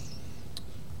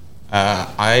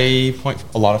 I point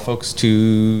a lot of folks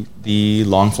to the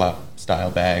long flap style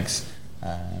bags.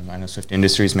 I know Swift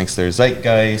Industries makes their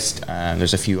Zeitgeist.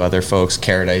 There's a few other folks,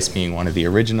 Caradice being one of the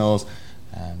originals.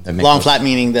 Long flat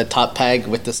meaning the top peg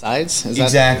with the sides?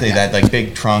 That like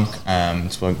big trunk.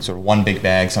 It's sort of one big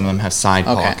bag. Some of them have side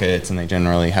pockets, and they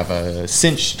generally have a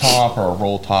cinch top or a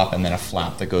roll top, and then a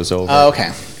flap that goes over. Oh,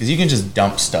 okay. Because you can just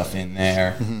dump stuff in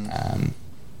there. Mm-hmm.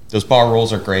 Those bar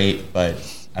rolls are great, but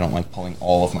I don't like pulling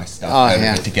all of my stuff out of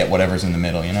it to get whatever's in the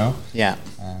middle, you know? Yeah.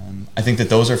 I think that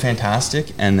those are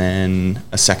fantastic. And then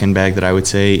a second bag that I would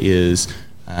say is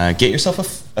get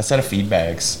yourself a set of feed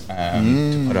bags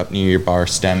to put up near your bar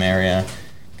stem area,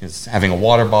 because having a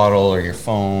water bottle or your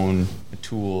phone, a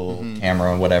tool,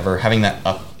 camera, whatever, having that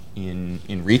up in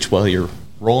reach while you're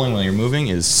rolling, while you're moving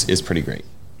is pretty great.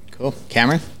 Cool.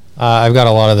 Cameron? I've got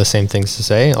a lot of the same things to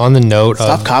say. On the note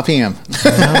Stop copying him.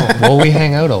 Well, we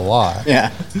hang out a lot.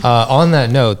 Yeah. On that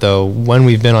note, though, when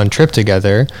we've been on trip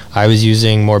together, I was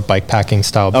using more bike packing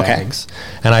style bags.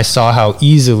 And I saw how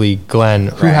easily Glenn,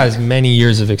 who has many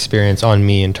years of experience on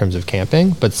me in terms of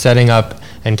camping, but setting up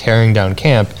and tearing down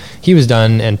camp, he was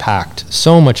done and packed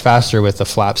so much faster with the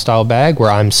flap style bag where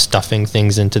I'm stuffing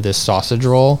things into this sausage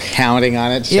roll. Counting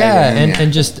on it.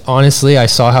 And just honestly, I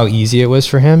saw how easy it was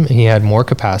for him. He had more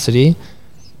capacity.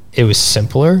 It was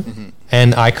simpler. Mm-hmm.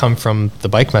 And I come from the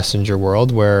bike messenger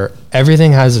world where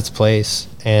everything has its place.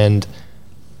 And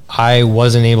I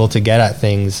wasn't able to get at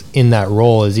things in that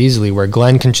role as easily, where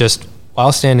Glenn can just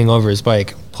while standing over his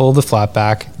bike, pull the flap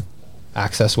back,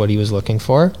 access what he was looking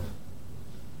for,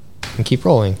 and keep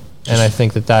rolling. And I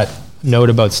think that note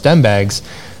about stem bags,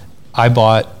 I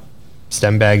bought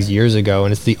stem bags years ago,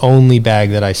 and it's the only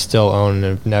bag that I still own and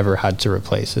have never had to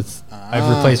replace.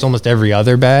 I've replaced almost every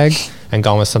other bag and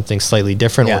gone with something slightly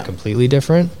different or completely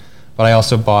different. But I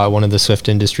also bought one of the Swift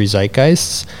Industry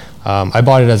Zeitgeists. I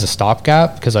bought it as a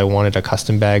stopgap because I wanted a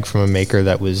custom bag from a maker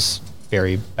that was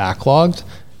very backlogged,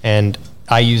 and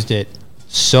I used it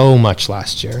so much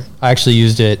last year. I actually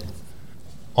used it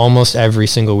almost every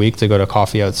single week to go to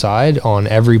coffee outside on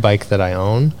every bike that I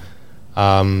own.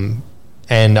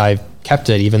 And I've kept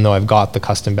it even though I've got the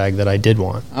custom bag that I did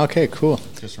want. Okay, cool.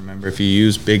 Just remember, if you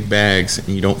use big bags and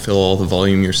you don't fill all the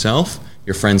volume yourself,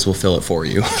 your friends will fill it for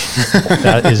you.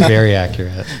 That is very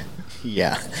accurate.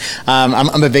 Yeah.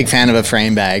 I'm a big fan of a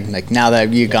frame bag. Like now that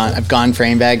I've gone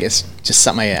frame bag, it's just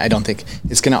something I don't think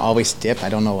it's going to always dip. I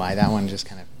don't know why. That one just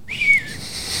kind of...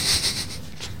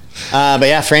 but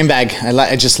yeah, frame bag.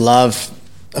 I just love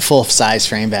a full size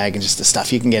frame bag and just the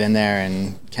stuff you can get in there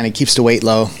and kind of keeps the weight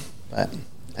low. But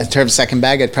in terms of second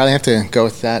bag, I'd probably have to go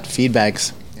with that feed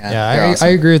bags. Yeah, I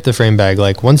agree with the frame bag.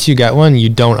 Like once you get one, you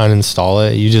don't uninstall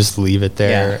it. You just leave it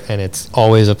there, and it's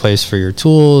always a place for your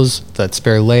tools, that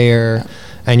spare layer,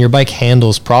 and your bike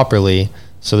handles properly.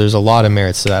 So there's a lot of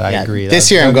merits to that. I agree.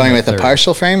 This year I'm going with a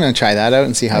partial frame and try that out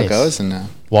and see how it goes. And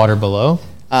water below.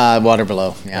 Water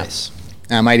below. Yeah. Nice.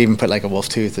 I might even put like a wolf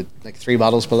tooth, like 3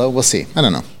 bottles below. We'll see. I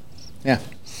don't know. Yeah.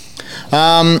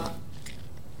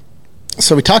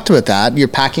 So we talked about that, your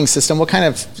packing system. What kind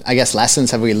of, I guess,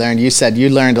 lessons have we learned? You said you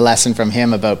learned a lesson from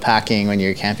him about packing when you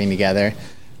were camping together.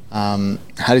 How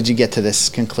did you get to this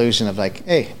conclusion of like,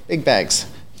 hey, big bags?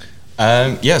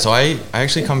 So I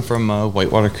actually come from a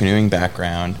whitewater canoeing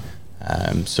background.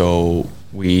 So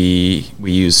we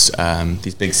use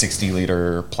these big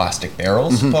 60-liter plastic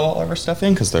barrels to put all of our stuff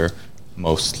in because they're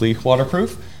mostly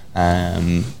waterproof.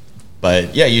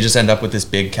 But yeah, you just end up with this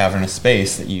big cavernous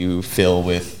space that you fill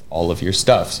with all of your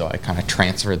stuff. So I kind of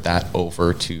transferred that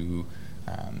over to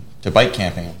bike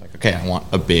camping. I was like, okay, I want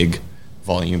a big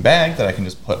volume bag that I can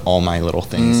just put all my little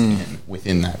things in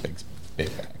within that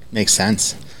big bag. Makes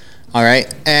sense. All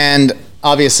right. And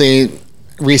obviously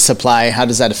resupply, how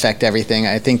does that affect everything?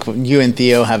 I think you and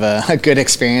Theo have a good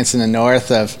experience in the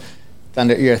north of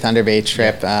your Thunder Bay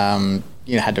trip.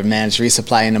 You had to manage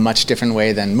resupply in a much different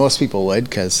way than most people would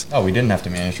because... Oh, we didn't have to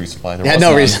manage resupply. There was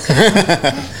no reason.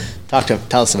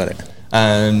 Tell us about it.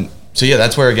 So yeah,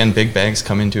 that's where again big bags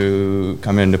come into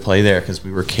play there because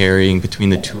we were carrying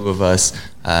between the two of us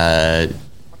 10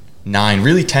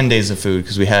 days of food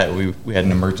because we had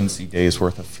an emergency day's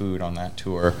worth of food on that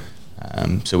tour.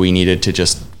 So we needed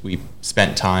to we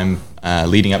spent time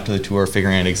leading up to the tour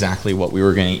figuring out exactly what we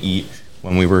were going to eat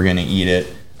when we were going to eat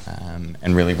it.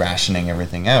 And really rationing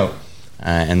everything out,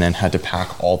 and then had to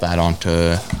pack all that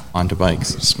onto bikes.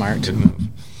 Smart. Good move.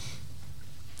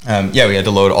 We had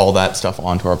to load all that stuff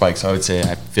onto our bikes. So I would say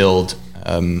I filled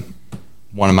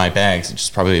one of my bags, which is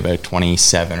probably about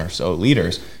 27 or so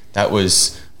liters. That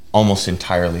was almost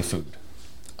entirely food.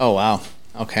 Oh, wow.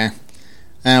 Okay.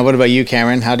 What about you,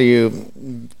 Cameron? How do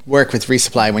you work with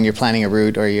resupply when you're planning a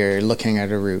route or you're looking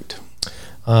at a route?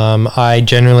 I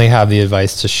generally have the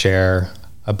advice to share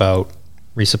about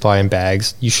resupply in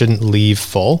bags. You shouldn't leave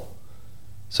full.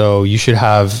 So you should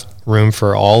have room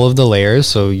for all of the layers.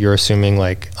 So you're assuming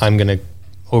like I'm going to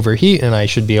overheat and I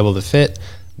should be able to fit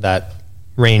that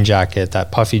rain jacket,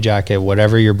 that puffy jacket,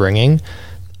 whatever you're bringing,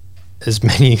 as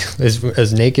many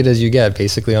as naked as you get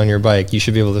basically on your bike. You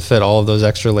should be able to fit all of those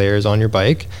extra layers on your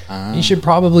bike. You should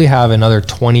probably have another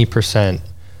 20%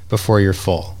 before you're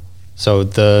full. So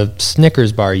the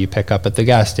Snickers bar you pick up at the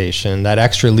gas station, that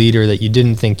extra liter that you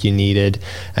didn't think you needed,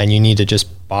 and you need to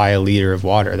just buy a liter of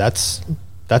water. That's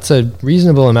a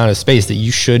reasonable amount of space that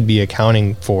you should be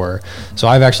accounting for. So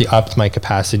I've actually upped my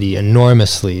capacity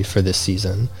enormously for this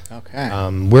season. Okay.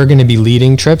 We're going to be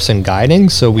leading trips and guiding,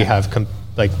 so we have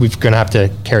we're going to have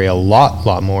to carry a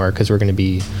lot more because we're going to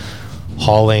be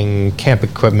hauling camp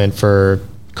equipment for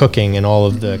cooking and all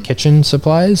of the kitchen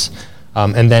supplies.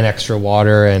 And then extra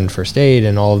water and first aid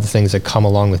and all of the things that come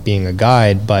along with being a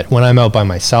guide. But when I'm out by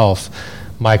myself,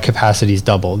 my capacity's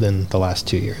doubled in the last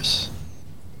 2 years.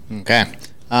 Okay.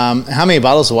 How many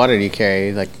bottles of water do you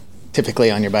carry, like,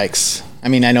 typically on your bikes? I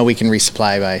mean, I know we can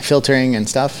resupply by filtering and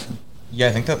stuff. Yeah,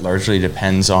 I think that largely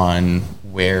depends on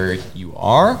where you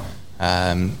are.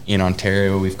 In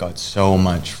Ontario, we've got so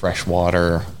much fresh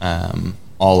water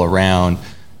all around.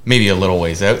 Maybe a little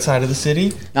ways outside of the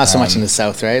city. Not so much in the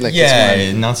south, right? Like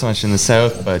not so much in the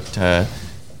south, but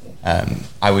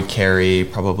I would carry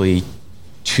probably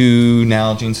 2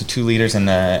 Nalgene, so 2 liters, and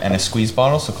a squeeze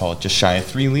bottle, so call it just shy of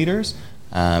 3 liters.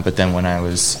 But then when I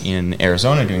was in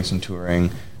Arizona doing some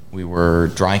touring, we were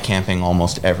dry camping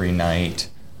almost every night.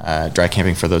 Dry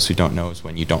camping, for those who don't know, is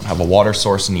when you don't have a water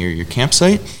source near your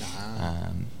campsite.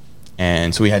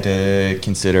 And so we had to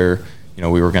consider,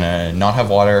 we were going to not have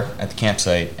water at the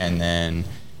campsite, and then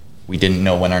we didn't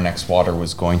know when our next water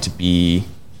was going to be.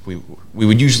 We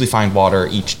would usually find water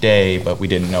each day, but we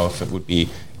didn't know if it would be,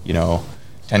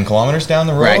 10 kilometers down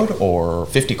the road, right, or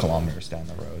 50 kilometers down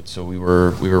the road. So we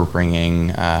were bringing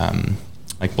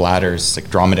like bladders, like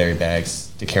dromedary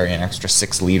bags, to carry an extra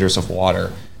 6 liters of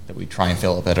water that we'd try and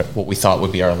fill up at what we thought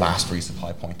would be our last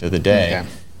resupply point of the day.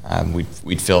 Okay.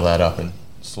 We'd fill that up and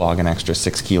slog an extra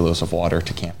 6 kilos of water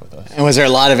to camp with us. And was there a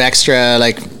lot of extra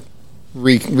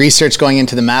research going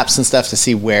into the maps and stuff to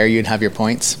see where you'd have your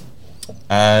points?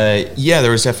 Yeah,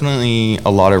 there was definitely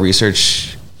a lot of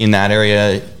research in that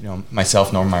area.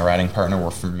 Myself nor my riding partner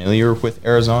were familiar with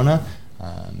Arizona,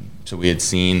 so we had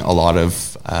seen a lot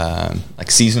of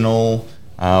seasonal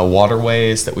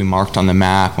waterways that we marked on the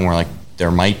map, and we're like,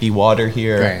 there might be water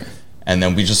here. Right. And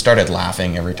then we just started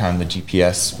laughing every time the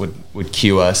GPS would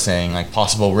cue us saying like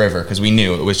possible river, because we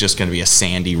knew it was just going to be a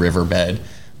sandy riverbed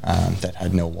that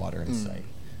had no water in sight.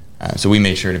 So we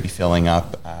made sure to be filling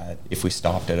up. If we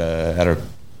stopped at a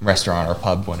restaurant or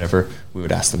pub, whatever, we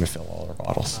would ask them to fill all our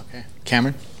bottles. Okay.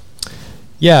 Cameron?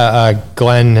 Yeah,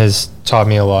 Glenn has taught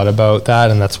me a lot about that,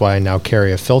 and that's why I now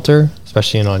carry a filter,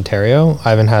 especially in Ontario.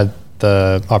 I haven't had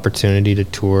the opportunity to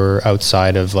tour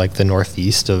outside of the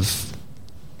northeast of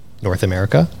North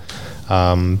America,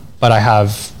 but I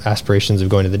have aspirations of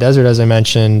going to the desert, as I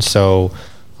mentioned, so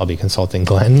I'll be consulting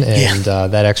Glenn, and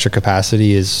that extra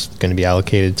capacity is going to be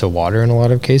allocated to water in a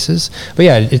lot of cases. But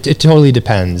yeah, it totally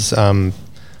depends.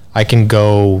 I can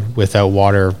go without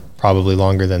water probably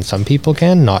longer than some people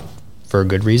can, not for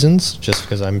good reasons, just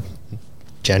because I'm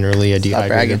generally a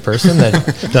dehydrated person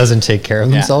that doesn't take care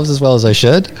of themselves as well as I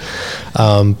should.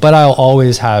 But I'll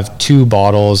always have 2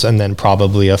 bottles and then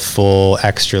probably a full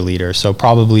extra liter. So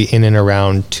probably in and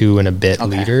around 2 and a bit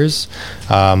liters.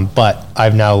 But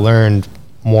I've now learned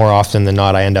more often than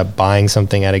not, I end up buying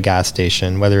something at a gas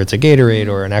station, whether it's a Gatorade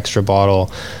or an extra bottle,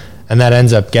 and that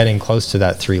ends up getting close to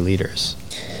that 3 liters.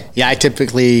 Yeah, I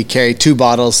typically carry 2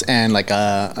 bottles and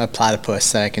a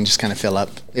platypus that I can just kind of fill up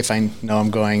if I know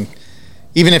I'm going,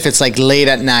 even if it's late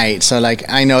at night. So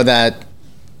I know that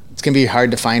it's going to be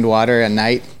hard to find water at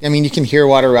night. I mean, you can hear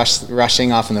water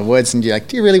rushing off in the woods, and you're like,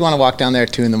 do you really want to walk down there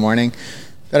at 2 a.m?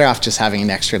 Better off just having an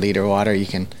extra liter of water. You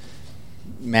can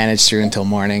manage through until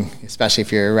morning, especially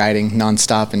if you're riding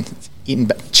nonstop and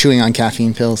chewing on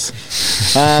caffeine pills.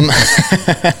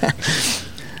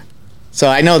 So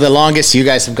I know the longest you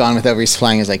guys have gone without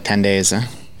resupplying is 10 days,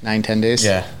 9-10 days.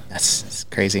 Yeah, that's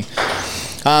crazy.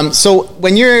 So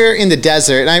when you're in the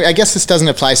desert, and I guess this doesn't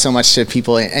apply so much to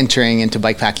people entering into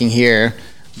bikepacking here,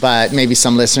 but maybe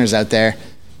some listeners out there,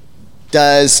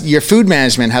 does your food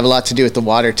management have a lot to do with the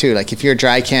water too? If you're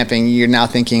dry camping, you're now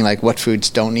thinking what foods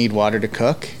don't need water to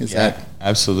cook?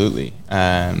 Absolutely.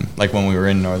 When we were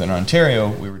in Northern Ontario,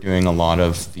 we were doing a lot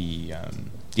of the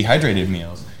dehydrated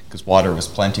meals because water was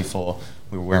plentiful.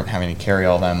 We weren't having to carry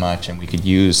all that much, and we could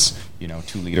use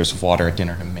 2 liters of water at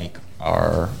dinner to make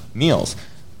our meals.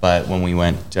 But when we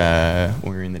went, when we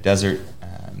were in the desert,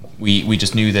 we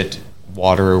just knew that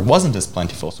water wasn't as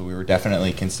plentiful. So we were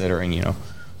definitely considering,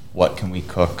 what can we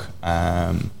cook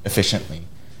efficiently.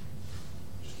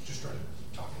 Just try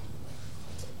to talk.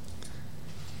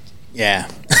 Yeah.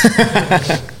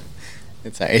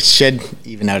 It should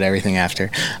even out everything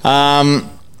after.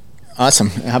 Awesome.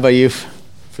 How about you,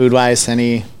 food-wise?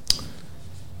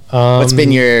 What's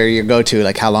been your go-to?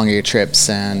 How long are your trips?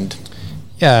 And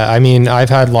yeah, I mean, I've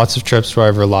had lots of trips where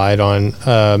I've relied on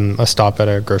a stop at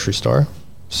a grocery store.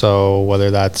 So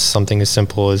whether that's something as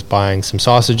simple as buying some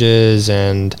sausages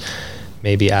and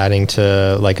maybe adding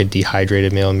to a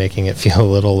dehydrated meal and making it feel a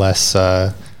little less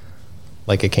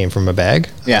like it came from a bag.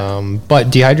 Yeah.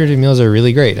 But dehydrated meals are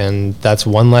really great, and that's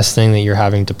one less thing that you're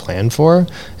having to plan for.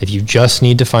 If you just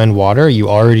need to find water, you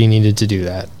already needed to do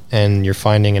that, and you're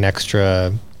finding an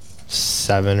extra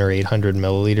 700 or 800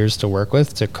 milliliters to work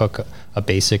with to cook a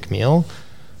basic meal.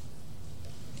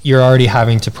 You're already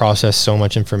having to process so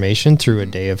much information through a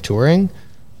day of touring.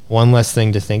 One less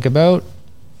thing to think about.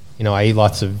 I eat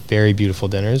lots of very beautiful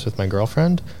dinners with my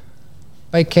girlfriend.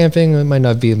 Bike camping, it might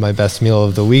not be my best meal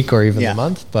of the week or even the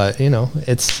month, but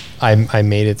I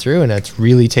made it through, and it's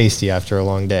really tasty after a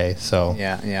long day. So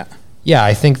yeah,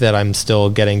 I think that I'm still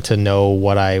getting to know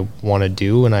what I want to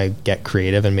do when I get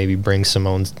creative and maybe bring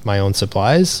my own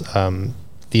supplies.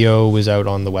 Theo was out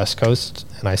on the West Coast,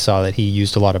 and I saw that he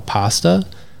used a lot of pasta.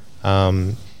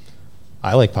 I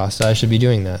like pasta. I should be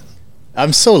doing that.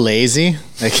 I'm so lazy.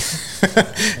 Like,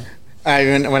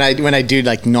 when I do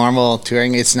like normal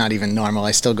touring, it's not even normal.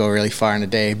 I still go really far in a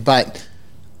day, but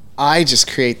I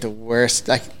just create the worst,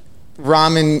 like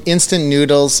ramen, instant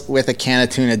noodles with a can of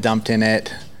tuna dumped in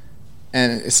it.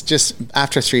 And it's just,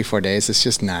 after 3-4 days, it's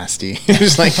just nasty.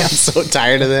 It's like, I'm so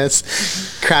tired of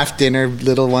this. Craft dinner,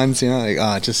 little ones, like,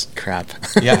 oh, just crap.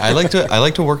 Yeah, I like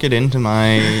to work it into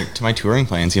my touring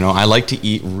plans. I like to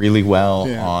eat really well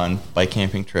on bike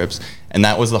camping trips, and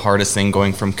that was the hardest thing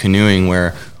going from canoeing,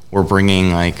 where we're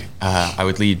bringing I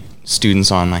would lead students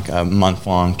on like a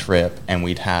month-long trip, and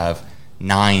we'd have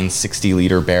 9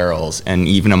 60-liter barrels, and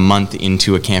even a month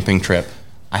into a camping trip,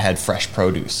 I had fresh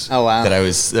produce. Oh wow! That I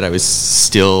was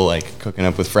still like cooking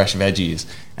up with fresh veggies,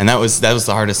 and that was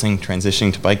the hardest thing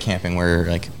transitioning to bike camping, where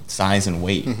like size and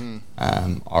weight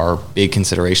are big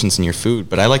considerations in your food.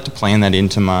 But I like to plan that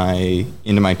into my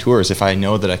tours. If I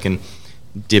know that I can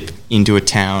dip into a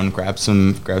town, grab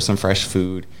some fresh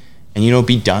food, and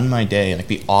be done my day, like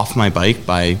be off my bike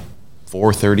by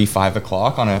 4:30, 5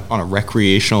 o'clock on a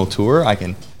recreational tour, I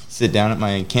can sit down at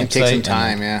my campsite.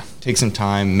 Take some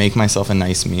time, make myself a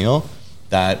nice meal.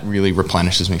 That really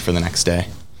replenishes me for the next day.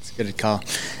 It's a good call.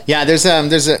 Yeah, there's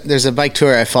a bike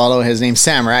tour I follow. His name's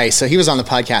Sam Rice. So he was on the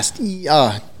podcast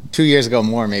 2 years ago,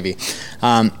 more maybe.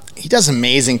 He does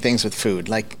amazing things with food.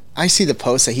 Like, I see the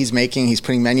posts that he's making. He's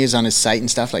putting menus on his site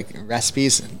and stuff, like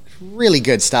recipes, really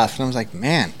good stuff. And I was like,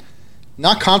 man,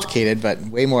 not complicated, but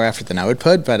way more effort than I would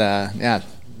put. But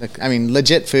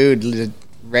legit food,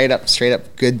 straight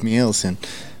up good meals, and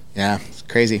it's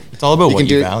crazy. It's all about what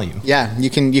you value. Yeah, you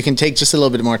can take just a little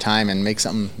bit more time and make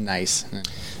something nice.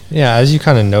 Yeah, as you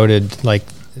kind of noted, like,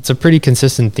 it's a pretty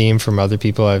consistent theme from other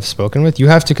people I've spoken with. You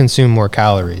have to consume more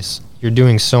calories. You're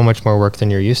doing so much more work than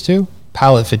you're used to.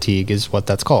 Palate fatigue is what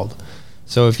that's called.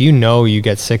 So if you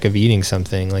get sick of eating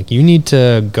something, like, you need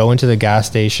to go into the gas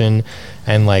station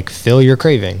and like fill your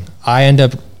craving. I end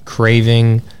up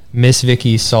craving Miss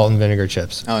Vicky's salt and vinegar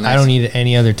chips. Oh, nice. I don't eat it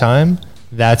any other time.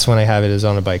 That's when I have it, is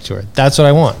on a bike tour. That's what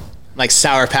I want. Like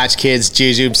Sour Patch Kids,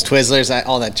 Jujubes, Twizzlers,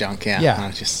 all that junk.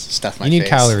 Yeah. Just stuff my face. You need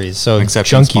calories. So except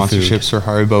junky sponsorships food. for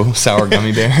Haribo sour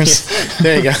gummy bears.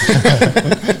 There you go.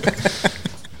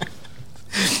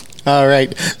 All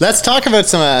right. Let's talk about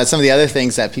some of the other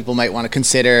things that people might want to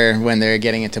consider when they're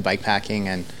getting into bike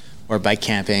packing or bike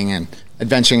camping and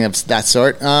adventuring of that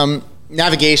sort.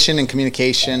 Navigation and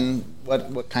communication.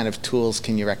 What kind of tools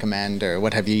can you recommend, or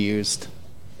what have you used?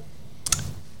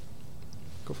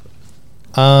 Go for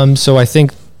it. So I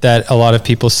think that a lot of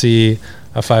people see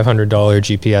a $500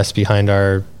 GPS behind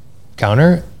our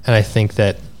counter, and I think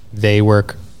that they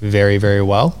work very, very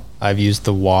well. I've used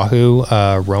the Wahoo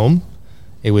Roam.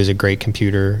 It was a great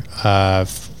computer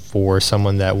for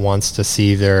someone that wants to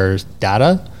see their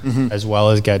data as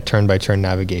well as get turn-by-turn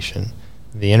navigation.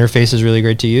 The interface is really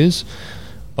great to use,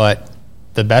 but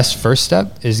the best first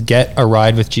step is get a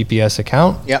Ride with GPS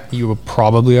account. Yep. You will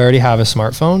probably already have a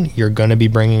smartphone. You're going to be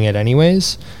bringing it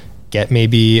anyways. Get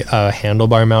maybe a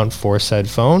handlebar mount for said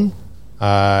phone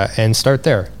and start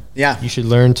there. Yeah. You should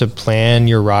learn to plan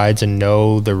your rides and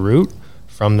know the route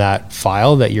from that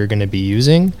file that you're going to be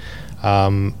using.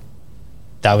 That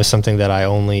was something that I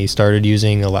only started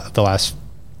using the last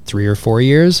 3 or 4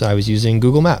 years. I was using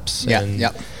Google Maps. Yeah. And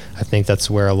I think that's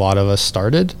where a lot of us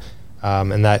started.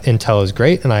 And that intel is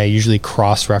great. And I usually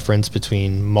cross-reference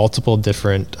between multiple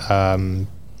different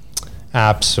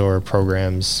apps or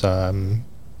programs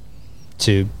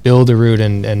to build a route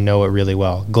and know it really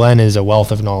well. Glenn is a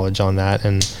wealth of knowledge on that,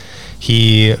 and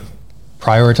he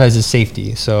prioritizes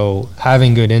safety. So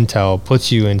having good intel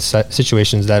puts you in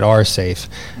situations that are safe.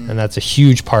 And that's a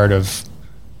huge part of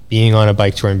being on a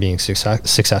bike tour and being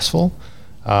successful.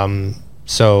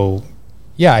 So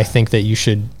yeah, I think that you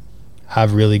should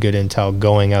have really good intel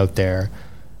going out there.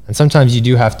 And sometimes you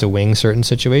do have to wing certain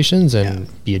situations and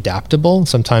be adaptable.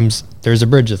 Sometimes there's a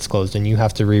bridge that's closed and you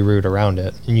have to reroute around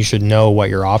it. And you should know what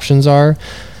your options are.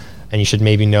 And you should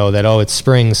maybe know that, it's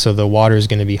spring, so the water is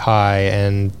going to be high,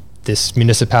 and this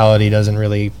municipality doesn't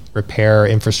really repair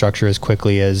infrastructure as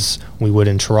quickly as we would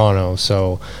in Toronto.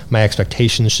 So my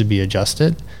expectations should be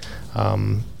adjusted.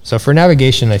 So for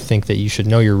navigation, I think that you should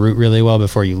know your route really well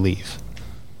before you leave.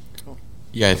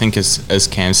 Yeah, I think as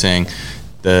Cam's saying,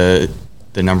 the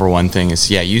number one thing is,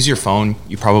 use your phone.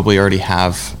 You probably already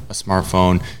have a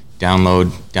smartphone.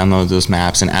 Download those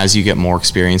maps, and as you get more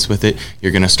experience with it,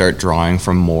 you're going to start drawing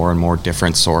from more and more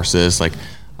different sources. Like,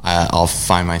 I'll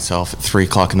find myself at 3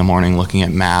 o'clock in the morning looking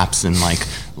at maps and like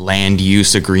land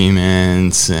use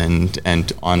agreements and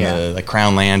on the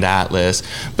Crown Land Atlas.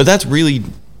 But that's really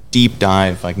deep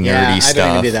dive, like nerdy stuff. I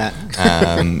don't even do that.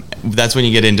 That's when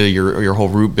you get into your whole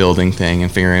route building thing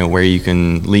and figuring out where you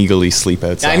can legally sleep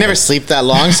outside. Yeah, I never sleep that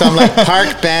long, so I'm like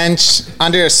park bench,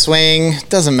 under a swing,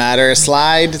 doesn't matter. A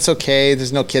slide, it's okay.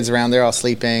 There's no kids around, they're all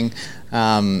sleeping.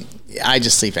 I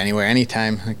just sleep anywhere,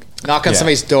 anytime. Like, knock on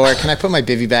somebody's door. Can I put my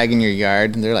bivy bag in your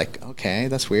yard? And they're like, okay,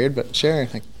 that's weird, but sure.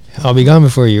 Like, I'll be gone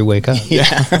before you wake up.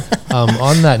 yeah.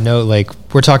 On that note, like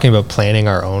we're talking about planning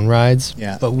our own rides,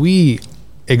 but we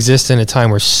exist in a time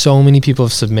where so many people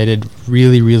have submitted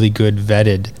really, really good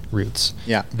vetted routes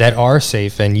that are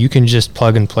safe and you can just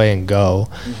plug and play and go.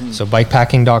 So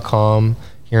bikepacking.com.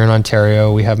 Here in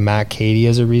Ontario, we have Matt Cady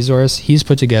as a resource. He's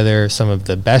put together some of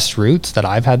the best routes that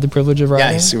I've had the privilege of riding.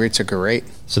 Yeah, his routes are great.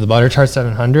 So the Buttertart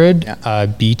 700,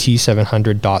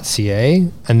 bt700.ca,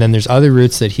 and then there's other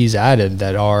routes that he's added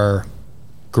that are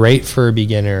great for a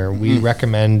beginner. We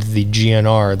recommend the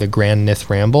GNR, the Grand Nith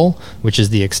Ramble, which is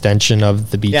the extension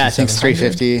of the BT700. Yeah, I think it's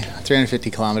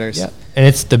 350 kilometers. Yeah. And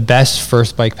it's the best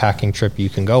first bike packing trip you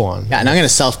can go on. Yeah, and I'm going to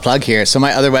self-plug here. So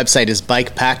my other website is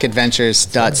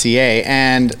bikepackadventures.ca.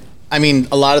 And, I mean,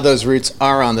 a lot of those routes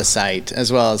are on the site, as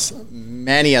well as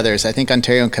many others. I think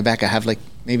Ontario and Quebec, I have like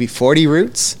maybe 40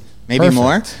 routes, maybe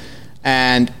more.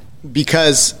 And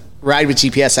because Ride with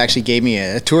GPS actually gave me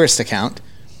a tourist account,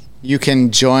 you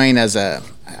can join as I'm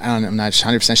not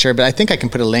 100% sure, but I think I can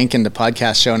put a link in the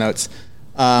podcast show notes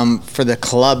for the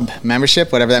club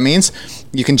membership, whatever that means.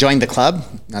 You can join the club.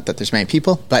 Not that there's many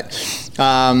people, but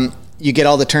you get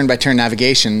all the turn-by-turn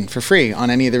navigation for free on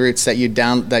any of the routes that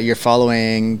you're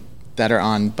following that are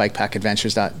on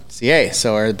bikepackadventures.ca,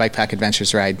 or Bikepack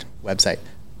Adventures Ride website,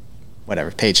 whatever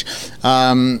page.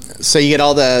 So you get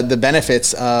all the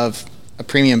benefits of a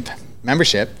premium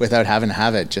membership without having to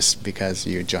have it just because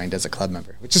you joined as a club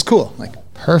member, which is cool. Like,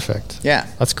 perfect. Yeah,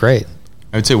 that's great.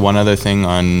 I would say one other thing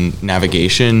on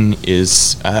navigation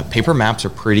is paper maps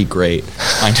are pretty great.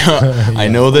 I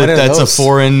know that that's a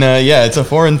foreign, it's a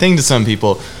foreign thing to some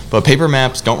people, but paper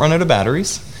maps don't run out of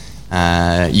batteries.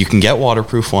 You can get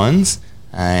waterproof ones,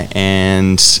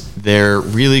 and they're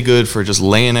really good for just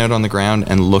laying out on the ground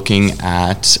and looking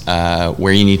at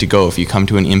where you need to go. If you come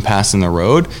to an impasse in the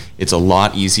road, it's a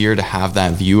lot easier to have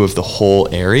that view of the whole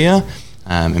area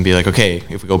and be like, okay,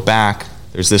 if we go back,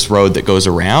 there's this road that goes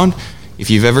around. If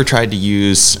you've ever tried to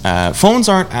use, phones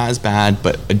aren't as bad,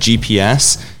 but a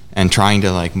GPS and trying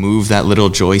to like move that little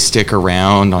joystick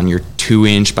around on your 2"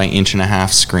 by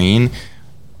 1.5" screen,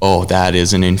 oh, that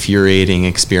is an infuriating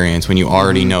experience when you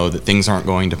already know that things aren't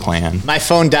going to plan. My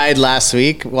phone died last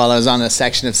week while I was on a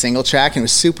section of single track, and it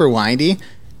was super windy.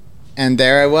 And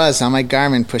there I was on my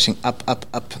Garmin pushing up,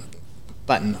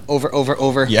 button, over,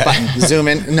 button, zoom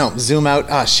in, no, zoom out.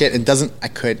 Oh shit,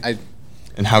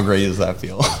 And how great does that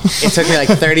feel? It took me like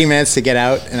 30 minutes to get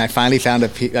out, and I finally found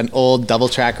an old double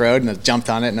track road, and I jumped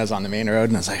on it, and I was on the main road,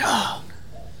 and I was like, oh,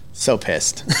 so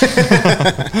pissed.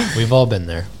 We've all been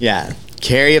there. Yeah.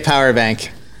 Carry a power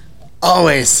bank.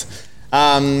 Always.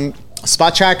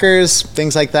 Spot trackers,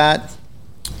 things like that.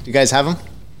 Do you guys have them?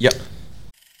 Yep.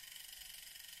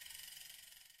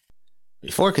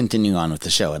 Before continuing on with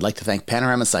the show, I'd like to thank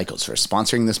Panorama Cycles for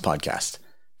sponsoring this podcast.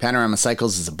 Panorama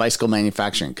Cycles is a bicycle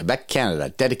manufacturer in Quebec, Canada,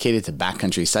 dedicated to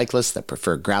backcountry cyclists that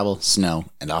prefer gravel, snow,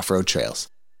 and off-road trails.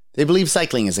 They believe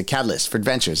cycling is a catalyst for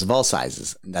adventures of all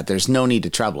sizes, and that there's no need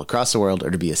to travel across the world or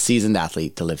to be a seasoned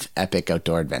athlete to live epic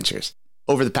outdoor adventures.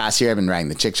 Over the past year, I've been riding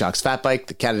the Chick Shocks Fat Bike,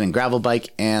 the Cadogan Gravel Bike,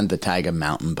 and the Taiga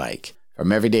Mountain Bike.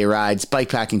 From everyday rides,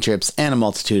 bikepacking trips, and a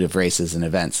multitude of races and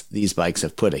events, these bikes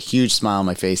have put a huge smile on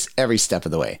my face every step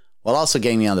of the way, while also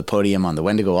getting me on the podium on the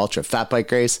Wendigo Ultra Fat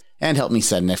Bike Race and helped me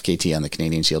set an FKT on the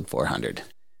Canadian Shield 400.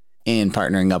 In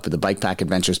partnering up with the Bikepack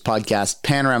Adventures podcast,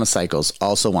 Panorama Cycles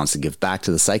also wants to give back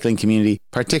to the cycling community,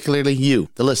 particularly you,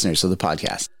 the listeners of the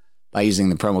podcast. By using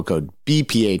the promo code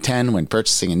BPA10 when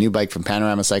purchasing a new bike from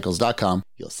panoramacycles.com,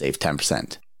 you'll save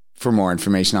 10%. For more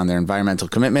information on their environmental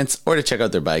commitments or to check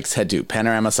out their bikes, head to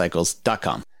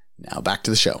panoramacycles.com. Now back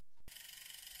to the show.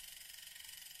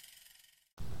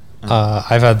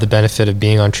 I've had the benefit of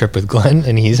being on trip with Glenn,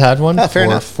 and he's had one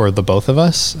for the both of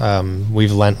us.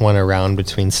 We've lent one around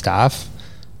between staff.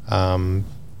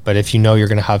 But if you know you're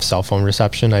going to have cell phone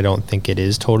reception, I don't think it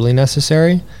is totally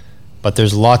necessary. But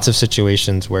there's lots of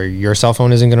situations where your cell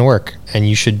phone isn't going to work, and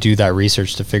you should do that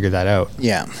research to figure that out.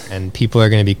 Yeah. And people are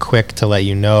going to be quick to let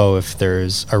you know if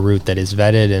there's a route that is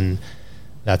vetted, and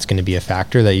that's going to be a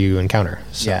factor that you encounter.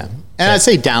 So, yeah. And I'd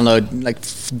say get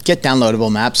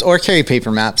downloadable maps or carry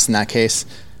paper maps in that case.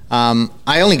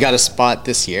 I only got a spot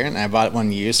this year, and I bought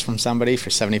one used from somebody for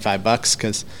 $75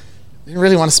 because I didn't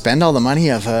really want to spend all the money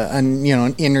of an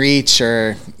InReach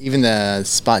or even the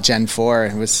Spot Gen 4.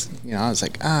 It was, I was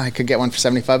like, I could get one for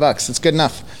 $75. It's good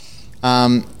enough.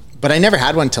 But I never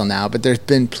had one till now. But there's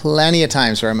been plenty of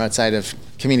times where I'm outside of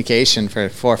communication for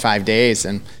 4 or 5 days,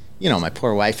 and my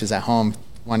poor wife is at home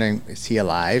wondering, is he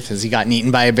alive? Has he gotten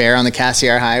eaten by a bear on the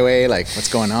Cassiar Highway? Like,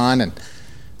 what's going on? And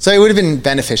so it would have been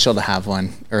beneficial to have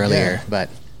one earlier, but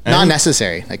not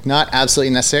necessary. Like, not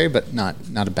absolutely necessary, but not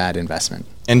a bad investment.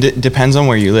 And it depends on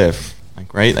where you live,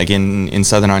 right? Like in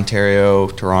Southern Ontario,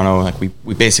 Toronto, like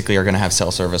we basically are going to have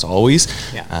cell service always,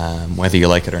 whether you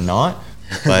like it or not.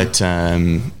 But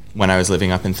when I was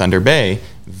living up in Thunder Bay,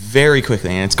 very quickly,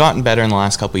 and it's gotten better in the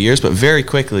last couple of years, but very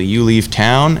quickly you leave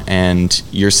town and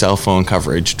your cell phone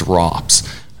coverage drops.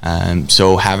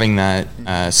 So having that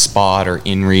Spot or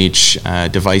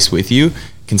InReach device with you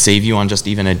can save you on just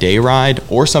even a day ride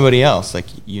or somebody else. Like,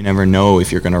 you never know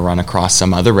if you're going to run across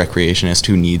some other recreationist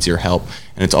who needs your help,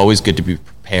 and it's always good to be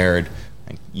prepared.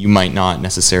 Like, you might not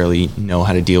necessarily know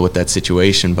how to deal with that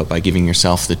situation, but by giving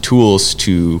yourself the tools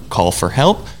to call for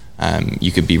help,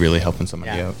 you could be really helping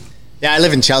somebody out. Yeah, I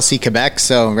live in Chelsea, Quebec,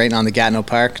 so right on the Gatineau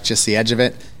Park, just the edge of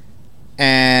it.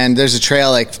 And there's a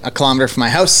trail like a kilometer from my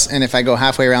house, and if I go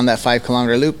halfway around that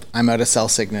 5-kilometer loop, I'm out of cell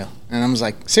signal. And I was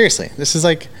like, seriously, this is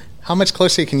like, how much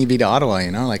closer can you be to Ottawa,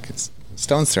 Like, it's a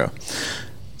stone's throw.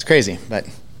 It's crazy, but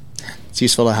it's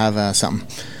useful to have something.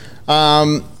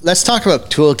 Let's talk about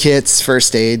toolkits,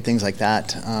 first aid, things like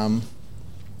that.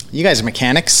 You guys are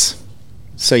mechanics,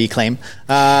 so you claim.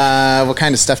 What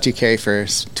kind of stuff do you carry for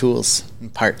tools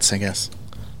and parts, I guess?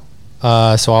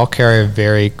 So I'll carry a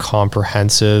very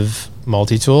comprehensive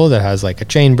multi-tool that has like a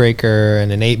chain breaker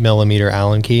and an 8mm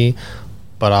Allen key,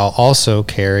 but I'll also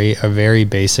carry a very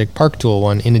basic park tool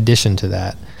one in addition to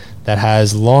that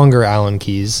has longer Allen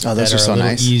keys those that are so a little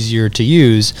nice. easier to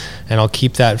use, and I'll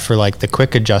keep that for like the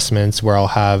quick adjustments where I'll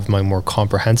have my more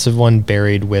comprehensive one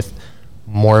buried with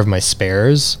more of my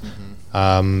spares.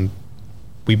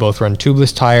 We both run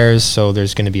tubeless tires, so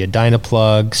there's going to be a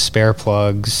Dynaplug, spare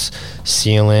plugs,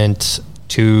 sealant,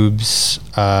 tubes.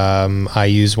 I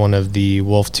use one of the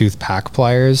Wolf Tooth pack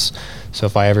pliers, so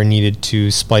if I ever needed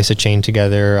to splice a chain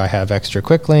together, I have extra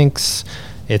quick links.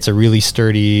 It's a really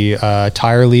sturdy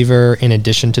tire lever in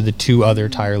addition to the 2 other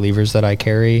tire levers that I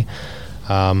carry.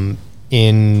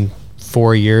 In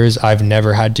 4 years, I've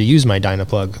never had to use my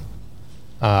Dynaplug.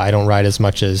 I don't ride as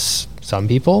much as some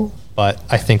people, but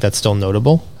I think that's still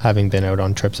notable, having been out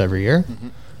on trips every year.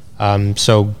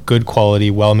 So good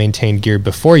quality, well-maintained gear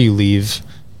before you leave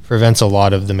prevents a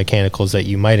lot of the mechanicals that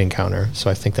you might encounter. So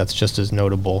I think that's just as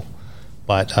notable.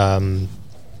 But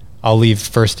I'll leave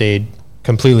first aid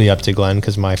completely up to Glenn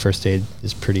because my first aid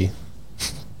is pretty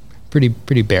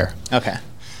bare. Okay.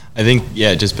 I think,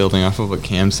 just building off of what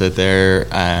Cam said there,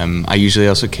 I usually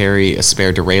also carry a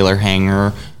spare derailleur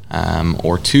hanger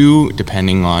or 2,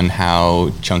 depending on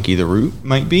how chunky the route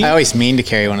might be. I always mean to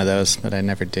carry one of those, but I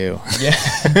never do. Yeah.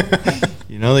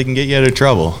 They can get you out of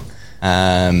trouble.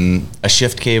 A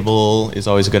shift cable is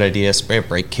always a good idea. Spare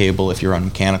brake cable if you're on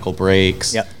mechanical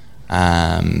brakes. Yep.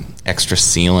 Extra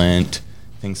sealant,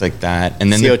 things like that.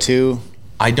 And then CO2.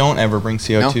 I don't ever bring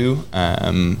CO2.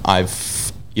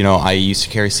 No? I used to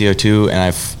carry CO2, and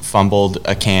I've fumbled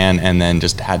a can and then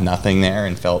just had nothing there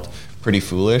and felt pretty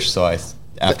foolish. So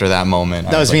after that moment,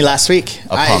 that was me last week.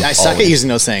 I suck at using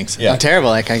those things. Yeah. I'm terrible.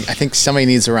 Like I think somebody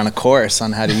needs to run a course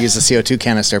on how to use a CO2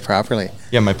 canister properly.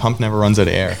 Yeah, my pump never runs out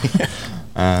of air.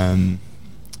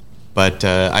 But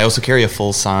I also carry a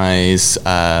full-size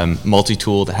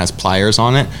multi-tool that has pliers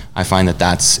on it. I find that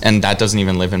that doesn't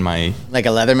even live in my... Like a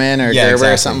Leatherman or Gerber exactly.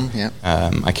 Or something?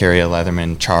 Yeah. I carry a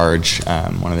Leatherman Charge,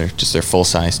 one of their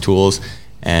full-size tools.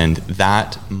 And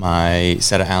my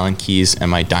set of Allen keys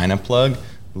and my Dynaplug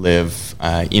live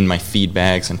in my feed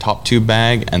bags and top tube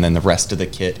bag, and then the rest of the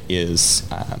kit is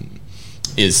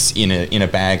in a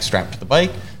bag strapped to the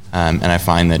bike. And I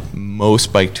find that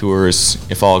most bike tours,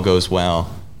 if all goes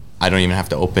well, I don't even have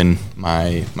to open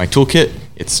my toolkit.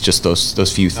 It's just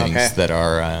those few things that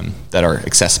are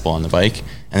accessible on the bike,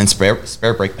 and then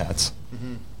spare brake pads.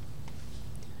 Mm-hmm.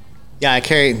 Yeah,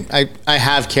 I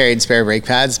have carried spare brake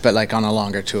pads, but like on a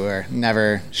longer tour,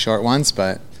 never short ones.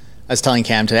 But I was telling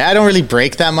Cam today, I don't really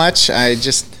brake that much. I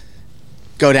just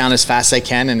go down as fast as I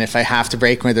can, and if I have to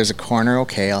brake when there's a corner,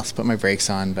 okay, I'll put my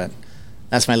brakes on. But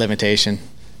that's my limitation.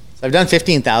 So I've done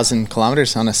 15,000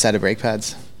 kilometers on a set of brake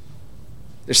pads.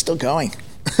 They're still going.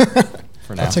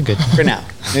 For now. That's a good. For now.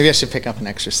 Maybe I should pick up an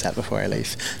extra set before I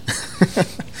leave.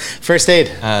 First aid.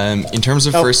 In terms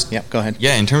of Yep, go ahead.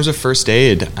 Yeah, in terms of first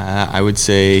aid, I would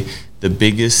say the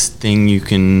biggest thing you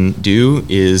can do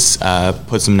is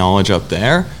put some knowledge up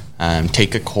there.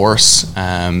 Take a course,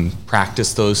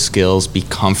 practice those skills, be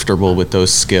comfortable with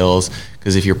those skills,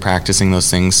 because if you're practicing those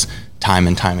things time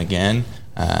and time again,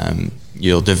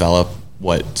 you'll develop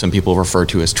what some people refer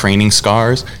to as training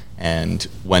scars, and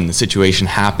when the situation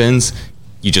happens,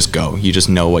 you just go. You just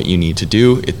know what you need to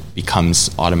do. It becomes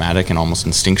automatic and almost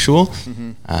instinctual.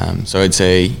 So I'd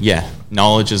say, yeah,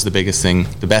 knowledge is the biggest thing,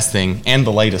 the best thing, and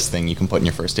the lightest thing you can put in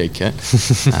your first aid kit.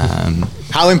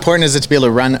 How important is it to be able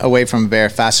to run away from a bear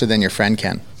faster than your friend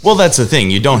can? Well, that's the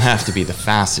thing. You don't have to be the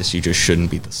fastest. You just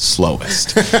shouldn't be the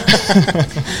slowest.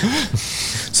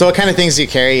 So what kind of things do you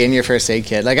carry in your first aid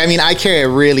kit? Like, I mean, I carry a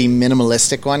really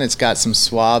minimalistic one. It's got some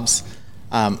swabs.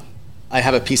 I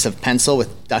have a piece of pencil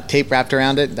with duct tape wrapped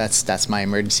around it. That's my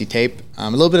emergency tape. A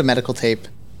little bit of medical tape,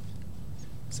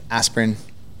 aspirin,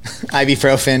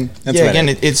 ibuprofen. That's yeah, again,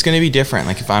 it's going to be different.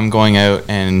 Like if I'm going out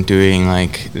and doing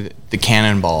like the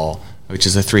Cannonball, which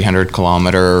is a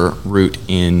 300-kilometer route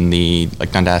in the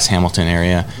like Dundas Hamilton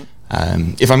area.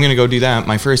 If I'm going to go do that,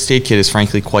 my first aid kit is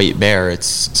frankly quite bare. It's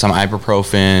some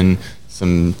ibuprofen,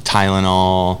 some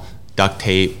Tylenol, duct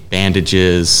tape,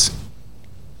 bandages.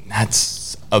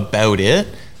 That's about it,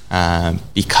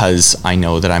 because I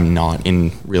know that I'm not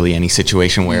in really any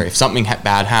situation where if something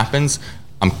bad happens,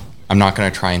 I'm not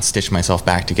going to try and stitch myself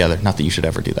back together. Not that you should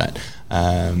ever do that.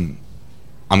 I'm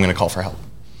going to call for help.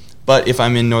 But if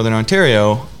I'm in Northern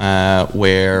Ontario,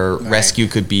 where rescue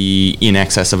could be in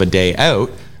excess of a day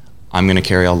out, I'm going to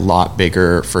carry a lot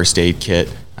bigger first aid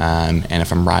kit. And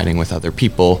if I'm riding with other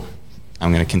people,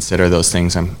 I'm going to consider those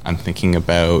things. I'm thinking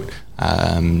about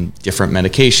different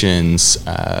medications,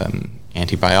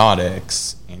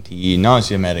 antibiotics,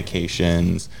 anti-nausea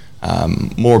medications,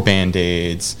 more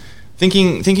Band-Aids.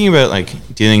 Thinking about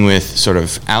like dealing with sort of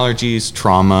allergies,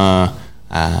 trauma.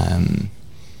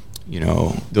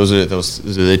 Those are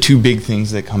the two big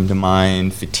things that come to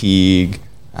mind. Fatigue.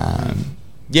 A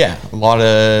lot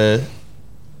of,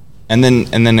 and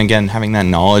then again having that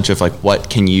knowledge of like what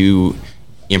can you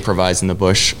improvise in the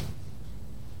bush.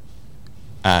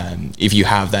 If you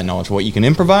have that knowledge of what you can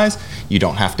improvise, you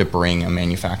don't have to bring a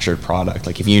manufactured product.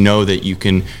 Like if you know that you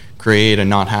can create a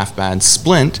not half bad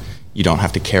splint, you don't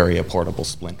have to carry a portable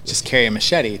splint. Just carry a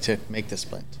machete to make the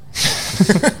splint.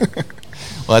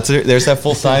 Well, there's that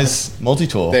full size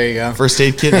multi-tool. There you go. First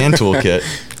aid kit and toolkit.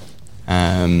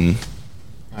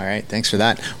 All right, thanks for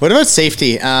that. What about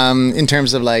safety? In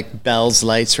terms of like bells,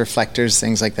 lights, reflectors,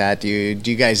 things like that. Do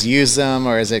you guys use them,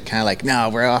 or is it kind of like, no,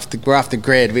 we're off the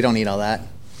grid. We don't need all that.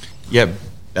 Yeah,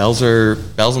 bells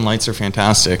and lights are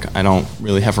fantastic. I don't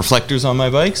really have reflectors on my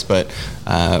bikes, but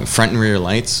front and rear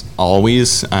lights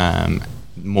always.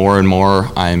 More and more,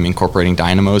 I'm incorporating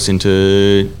dynamos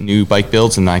into new bike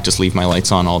builds, and I just leave my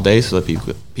lights on all day so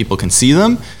that people can see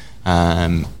them.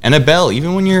 And a bell,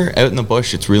 even when you're out in the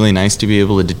bush, it's really nice to be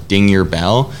able to ding your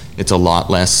bell. It's a lot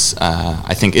less,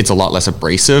 I think it's a lot less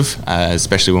abrasive,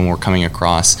 especially when we're coming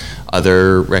across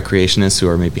other recreationists who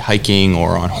are maybe hiking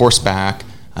or on horseback,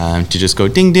 to just go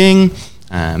ding ding,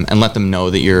 and let them know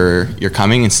that you're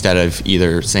coming, instead of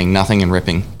either saying nothing and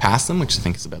ripping past them, which I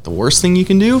think is about the worst thing you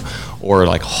can do, or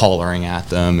like hollering at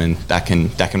them, and that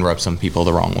can rub some people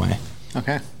the wrong way.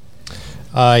 Okay.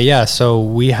 So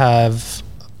we have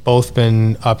both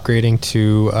been upgrading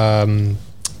to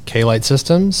K-Light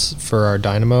systems for our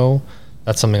dynamo.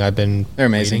 That's something I've been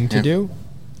waiting to do.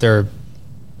 They're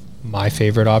my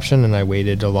favorite option, and I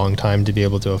waited a long time to be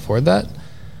able to afford that.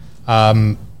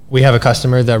 We have a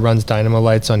customer that runs dynamo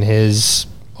lights on his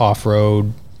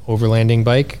off-road overlanding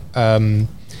bike.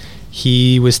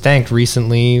 He was thanked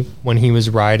recently when he was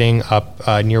riding up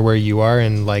near where you are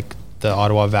in like the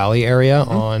Ottawa Valley area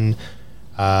on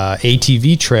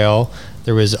ATV trail.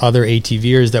 There was other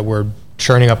ATVers that were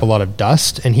churning up a lot of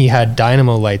dust, and he had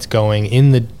dynamo lights going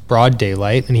in the broad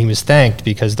daylight, and he was thanked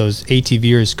because those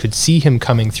ATVers could see him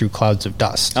coming through clouds of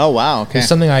dust. Oh, wow. Okay. It's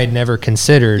something I had never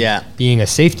considered being a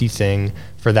safety thing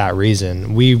for that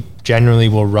reason. We generally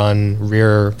will run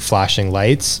rear flashing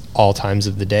lights all times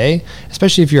of the day,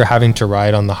 especially if you're having to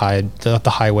ride on the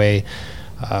highway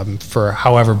for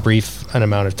however brief an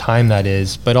amount of time that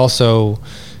is. But also,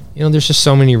 there's just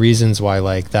so many reasons why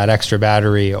like that extra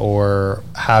battery or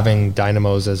having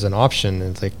dynamos as an option,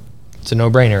 it's a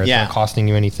no-brainer. It's not costing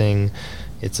you anything.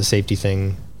 It's a safety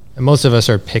thing. And most of us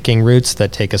are picking routes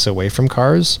that take us away from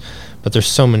cars, but there's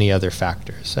so many other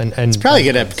factors. And it's probably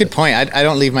a good point. I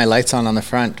don't leave my lights on the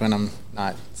front when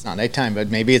it's not nighttime, but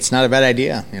maybe it's not a bad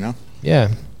idea,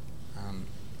 Yeah.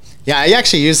 I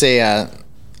actually use a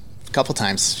couple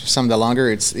times for some of the longer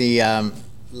routes. The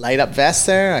light up vest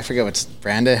there, I forget what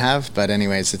brand I have, but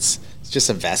anyways, it's just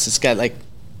a vest. It's got like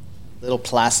little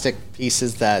plastic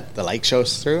pieces that the light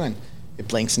shows through, and it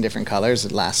blinks in different colors.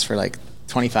 It lasts for like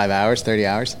 25 hours, 30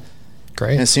 hours.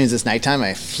 Great. And as soon as it's nighttime,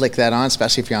 I flick that on,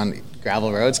 especially if you're on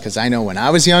gravel roads, because I know when I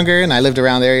was younger and I lived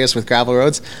around areas with gravel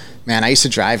roads, man, I used to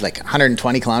drive like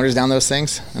 120 kilometers down those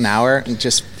things an hour and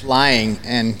just flying,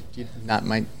 and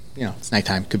it's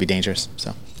nighttime, could be dangerous.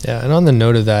 So Yeah, and on the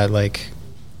note of that, like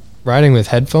riding with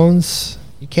headphones,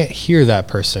 you can't hear that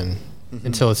person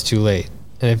until it's too late.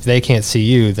 And if they can't see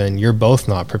you, then you're both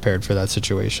not prepared for that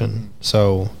situation.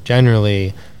 So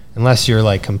generally, unless you're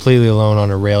like completely alone on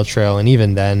a rail trail, and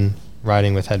even then,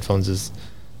 riding with headphones is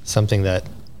something that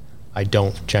I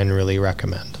don't generally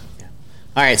recommend.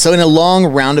 all right, so in a long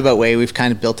roundabout way, we've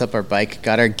kind of built up our bike,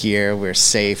 got our gear, we're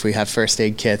safe, we have first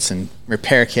aid kits and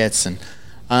repair kits, and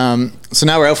so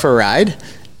now we're out for a ride.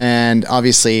 And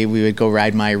obviously, we would go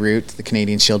ride my route, the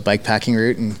Canadian Shield bikepacking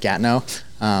route in Gatineau,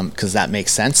 because that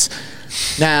makes sense.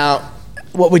 Now,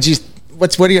 what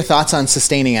are your thoughts on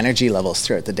sustaining energy levels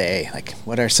throughout the day? Like,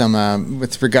 what are some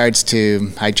with regards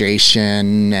to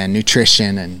hydration and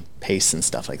nutrition and pace and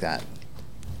stuff like that?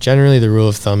 Generally, the rule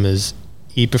of thumb is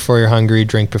eat before you're hungry,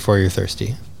 drink before you're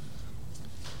thirsty.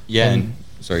 Yeah. And,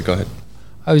 sorry, go ahead.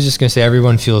 I was just going to say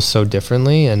everyone feels so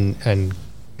differently, and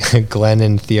Glenn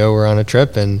and Theo were on a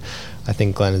trip, and I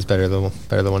think Glenn is better the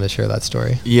one to share that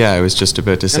story. Yeah, I was just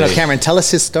about to say. No, Cameron, tell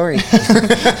us his story.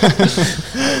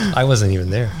 I wasn't even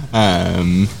there.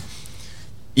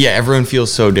 Yeah, everyone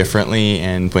feels so differently,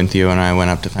 and when Theo and I went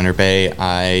up to Thunder Bay,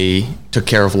 I took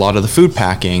care of a lot of the food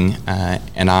packing,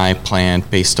 and I planned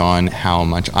based on how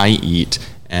much I eat,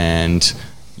 and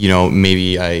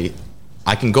maybe I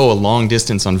can go a long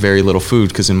distance on very little food,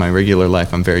 because in my regular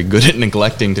life I'm very good at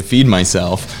neglecting to feed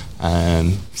myself.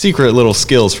 Secret little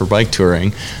skills for bike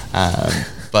touring,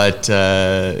 but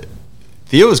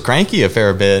Theo was cranky a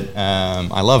fair bit.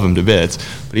 I love him to bits,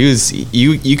 but he was.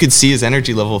 You could see his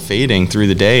energy level fading through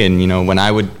the day, and when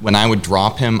I would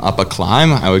drop him up a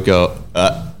climb, I would go,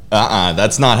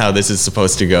 that's not how this is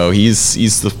supposed to go. He's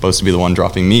supposed to be the one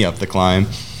dropping me up the climb.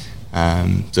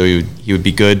 So he would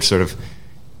be good, sort of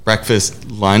breakfast,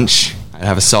 lunch. We'd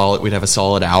have a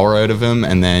solid hour out of him,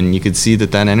 and then you could see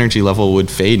that energy level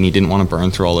would fade, and he didn't want to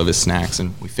burn through all of his snacks.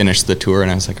 And we finished the tour,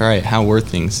 and I was like, all right, how were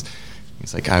things?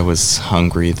 He's like, I was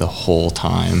hungry the whole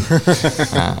time.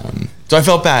 So I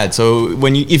felt bad. So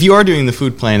if you are doing the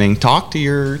food planning, talk to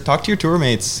your tour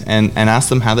mates and ask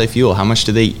them how they feel. How much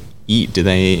do they eat? Do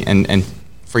they, and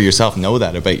for yourself, know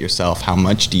that about yourself. How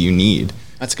much do you need?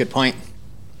 That's a good point.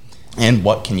 And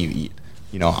what can you eat?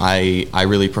 I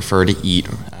really prefer to eat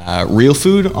real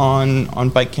food on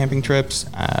bike camping trips,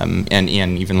 and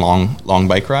even long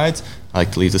bike rides. I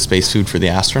like to leave the space food for the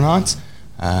astronauts.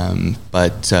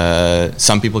 But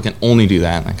some people can only do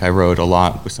that. Like, I rode a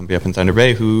lot with somebody up in Thunder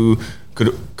Bay who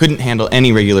couldn't handle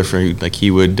any regular food. Like,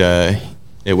 it would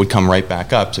come right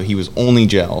back up. So he was only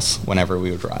gels whenever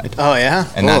we would ride. Oh yeah,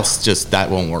 and that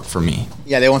won't work for me.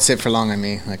 Yeah, they won't sit for long on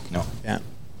me. Like, no. Yeah.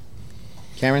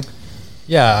 Cameron?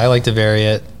 Yeah, I like to vary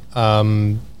it.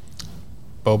 Bobo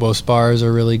spars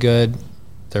are really good.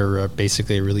 They're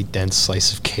basically a really dense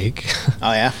slice of cake.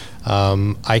 Oh yeah.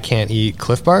 I can't eat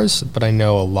Cliff Bars, but I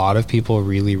know a lot of people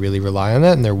really, really rely on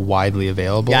that, and they're widely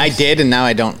available. Yeah, I did, and now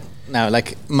I don't. Now,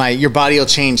 like, your body will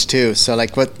change too. So,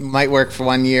 like, what might work for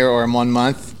 1 year or 1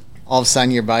 month, all of a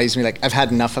sudden your body's gonna be like, I've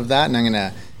had enough of that,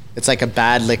 and it's like a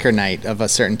bad liquor night of a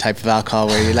certain type of alcohol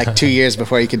where you're like 2 years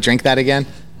before you could drink that again.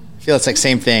 I feel it's like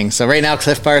same thing. So right now,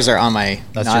 Cliff Bars are on my.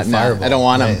 That's your Fireball. I don't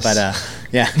want Nice. them, but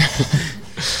yeah.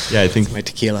 Yeah, I think My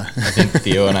tequila. I think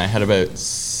Theo and I had about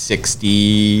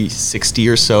 60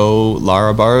 or so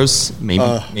Lara bars,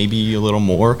 maybe a little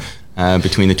more,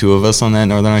 between the two of us on that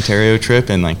Northern Ontario trip,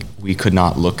 and like, we could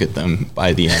not look at them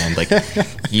by the end. Like,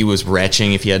 he was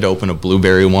retching if he had to open a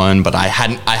blueberry one, but I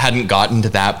hadn't gotten to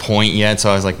that point yet, so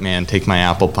I was like, man, take my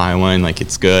apple pie one, like,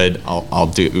 it's good. I'll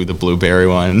do the blueberry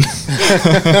one.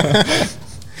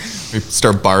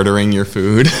 Start bartering your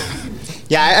food.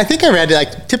 Yeah, I think I read,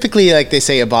 like, typically, like, they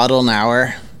say a bottle an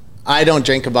hour. I don't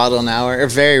drink a bottle an hour, or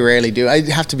very rarely do. I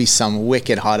have to be some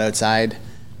wicked hot outside,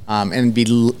 and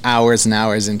be hours and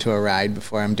hours into a ride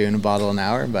before I'm doing a bottle an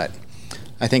hour. But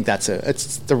I think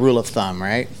it's the rule of thumb,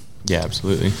 right? Yeah,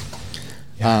 absolutely.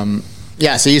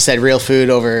 Yeah, so you said real food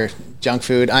over junk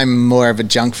food. I'm more of a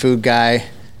junk food guy.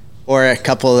 Or a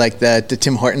couple, like the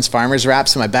Tim Hortons Farmers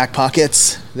Wraps in my back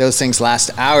pockets. Those things last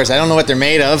hours. I don't know what they're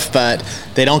made of, but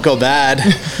they don't go bad.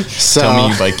 So Tell me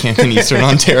you bike camp in Eastern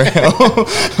Ontario.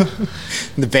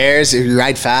 The bears, if you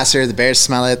ride faster, the bears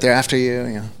smell it. They're after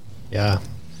you. Yeah.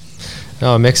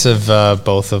 No, a mix of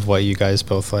both of what you guys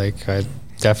both like. I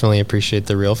definitely appreciate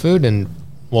the real food, and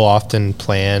we'll often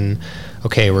plan,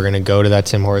 okay, we're going to go to that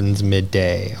Tim Hortons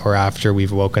midday or after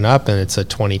we've woken up and it's a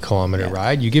 20-kilometer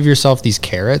ride. You give yourself these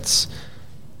carrots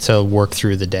to work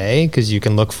through the day because you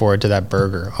can look forward to that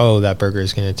burger. Oh, that burger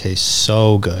is going to taste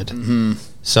so good. Mm-hmm.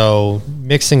 So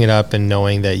mixing it up and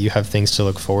knowing that you have things to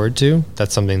look forward to,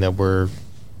 that's something that we're,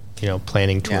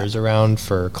 planning tours around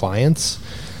for clients.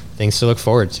 Things to look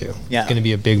forward to. Yeah. It's going to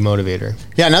be a big motivator.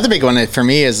 Yeah, another big one for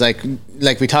me is like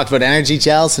we talked about energy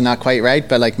gels and not quite right,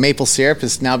 but like maple syrup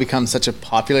has now become such a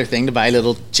popular thing to buy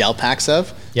little gel packs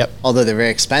of. Yep. Although they're very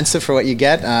expensive for what you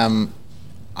get.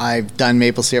 I've done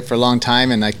maple syrup for a long time,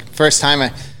 and like first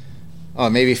time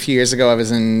maybe a few years ago I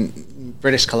was in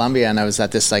British Columbia and I was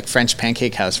at this like French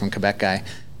pancake house from Quebec guy.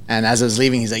 And as I was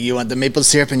leaving, he's like, "You want the maple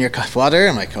syrup in your water?"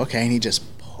 I'm like, "Okay." And he just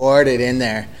poured it in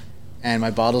there. And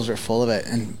my bottles were full of it.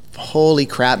 And holy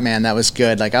crap, man, that was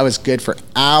good. Like I was good for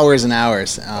hours and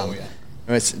hours. It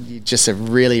was just a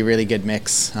really, really good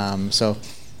mix. So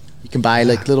you can buy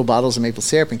like little bottles of maple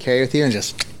syrup and carry with you and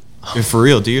just... For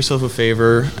real, do yourself a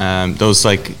favor. Those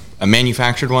like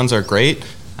manufactured ones are great.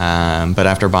 But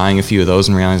after buying a few of those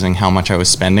and realizing how much I was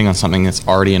spending on something that's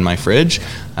already in my fridge,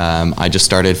 I just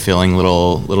started filling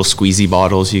little squeezy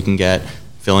bottles you can get,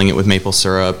 filling it with maple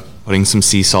syrup, putting some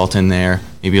sea salt in there,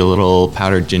 maybe a little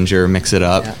powdered ginger, mix it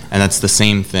up, and that's the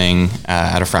same thing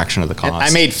at a fraction of the cost.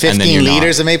 I made 15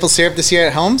 liters of maple syrup this year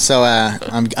at home, so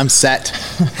I'm set.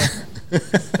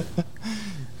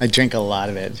 I drink a lot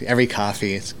of it. Every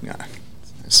coffee, I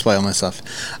spoil myself.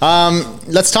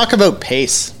 Let's talk about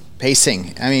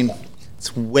pacing. I mean,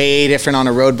 it's way different on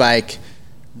a road bike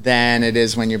than it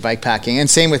is when you're bike packing, and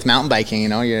same with mountain biking.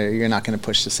 You're not going to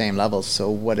push the same levels.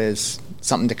 So what is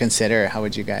something to consider? How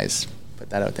would you guys put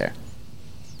that out there?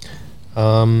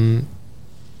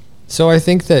 So I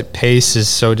think that pace is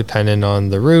so dependent on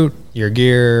the route, your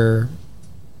gear,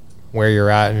 where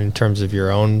you're at in terms of your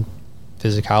own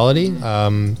physicality.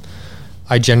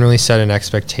 I generally set an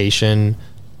expectation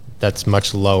that's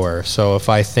much lower. So if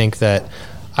I think that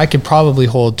I could probably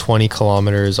hold 20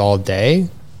 kilometers all day,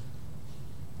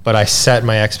 but I set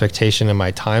my expectation and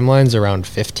my timelines around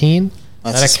 15,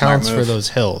 that accounts for those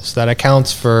hills. That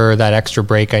accounts for that extra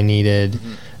break I needed.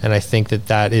 Mm-hmm. And I think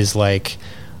that is like,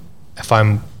 if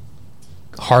I'm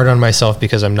hard on myself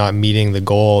because I'm not meeting the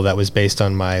goal that was based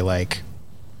on my like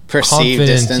perceived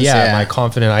distance. My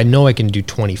confident, I know I can do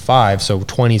 25, so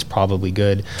 20 is probably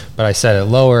good, but I set it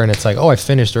lower and it's like, oh, I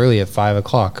finished early at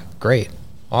 5:00. Great.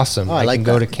 Awesome. I can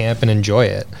go to camp and enjoy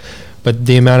it. But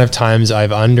the amount of times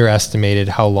I've underestimated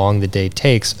how long the day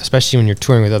takes, especially when you're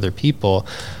touring with other people,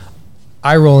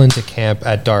 I roll into camp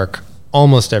at dark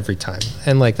almost every time.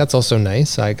 And like, that's also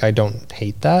nice. I don't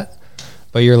hate that,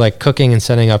 but you're like cooking and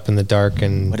setting up in the dark.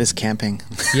 And what is camping?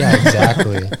 Yeah,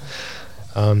 exactly.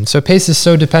 So pace is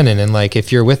so dependent. And like,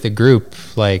 if you're with a group,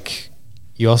 like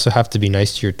you also have to be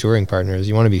nice to your touring partners.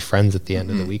 You want to be friends at the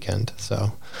end of the weekend.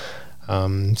 So,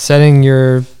 setting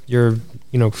your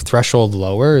threshold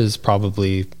lower is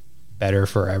probably better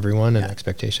for everyone and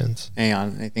expectations.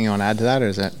 Anything you want to add to that, or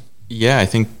is that? Yeah, I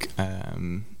think,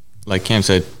 like Cam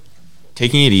said,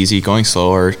 taking it easy, going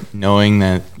slower, knowing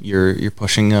that you're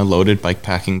pushing a loaded bike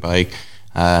packing bike,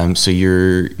 so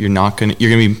you're gonna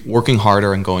be working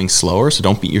harder and going slower. So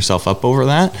don't beat yourself up over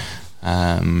that,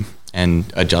 and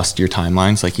adjust your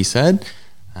timelines, like he said,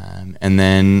 and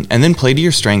then play to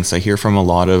your strengths. I hear from a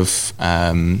lot of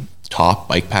top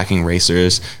bike packing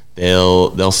racers,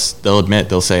 they'll admit,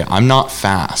 they'll say, I'm not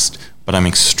fast, but I'm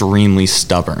extremely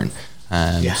stubborn.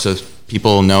 So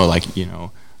people know, like,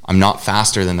 I'm not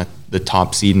faster than the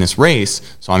top seed in this race,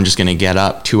 so I'm just going to get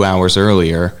up 2 hours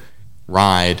earlier,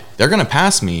 ride. They're going to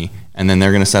pass me, and then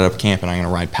they're going to set up camp, and I'm going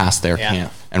to ride past their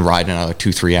camp and ride another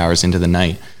 2-3 hours into the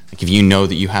night. Like, if you know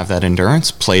that you have that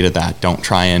endurance, play to that. Don't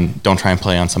try and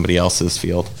play on somebody else's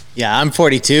field. Yeah, I'm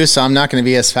 42, so I'm not going to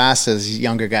be as fast as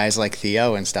younger guys like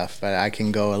Theo and stuff, but I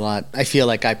can go a lot. I feel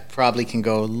like I probably can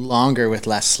go longer with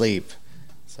less sleep.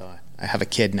 So I have a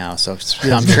kid now, so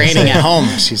I'm training at home.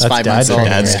 She's 5 months old.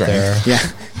 Dad strength. Yeah,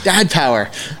 dad power.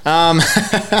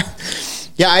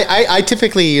 I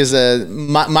typically use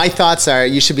my thoughts are,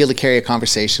 you should be able to carry a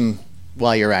conversation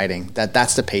while you're riding.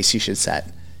 That's the pace you should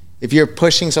set. If you're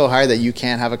pushing so hard that you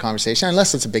can't have a conversation,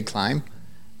 unless it's a big climb,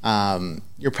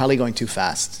 you're probably going too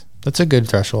fast. That's a good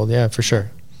threshold, yeah, for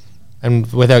sure.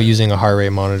 And without using a heart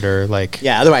rate monitor, like...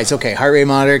 Yeah, otherwise, okay, heart rate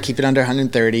monitor, keep it under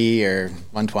 130 or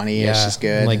 120 is just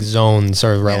good. Like zones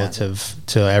are relative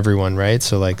to everyone, right?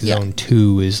 So like zone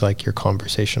 2 is like your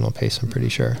conversational pace, I'm pretty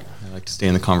sure. I like to stay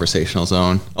in the conversational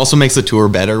zone. Also makes the tour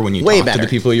better when you talk to the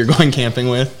people you're going camping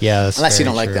with. Yeah, that's unless you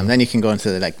don't like them, then you can go into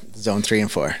like zone 3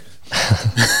 and 4.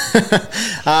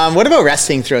 What about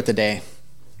resting throughout the day?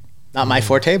 Not my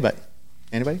forte, but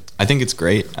anybody? I think it's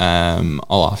great. I'll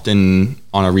often,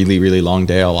 on a really, really long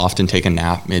day, I'll often take a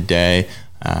nap midday.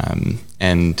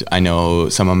 And I know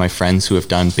some of my friends who have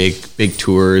done big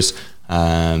tours,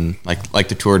 like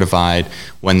the Tour Divide,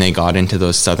 when they got into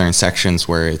those southern sections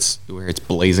where it's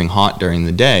blazing hot during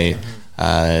the day,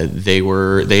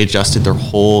 they adjusted their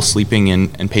whole sleeping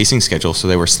and pacing schedule. So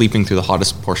they were sleeping through the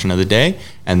hottest portion of the day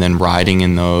and then riding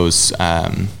in those,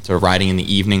 sort of riding in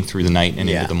the evening through the night and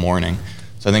into the morning.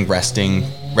 So I think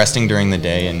resting during the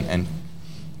day and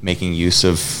making use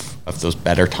of those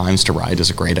better times to ride is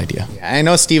a great idea. Yeah, I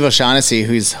know Steve O'Shaughnessy,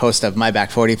 who's host of My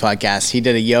Back 40 podcast. He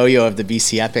did a yo-yo of the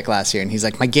BC Epic last year, and he's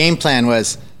like, my game plan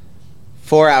was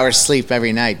 4 hours sleep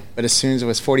every night, but as soon as it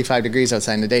was 45 degrees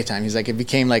outside in the daytime, he's like, it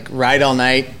became like ride all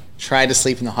night, try to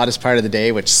sleep in the hottest part of the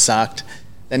day, which sucked,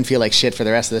 then feel like shit for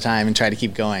the rest of the time and try to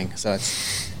keep going. So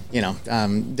it's,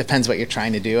 depends what you're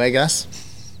trying to do, I guess.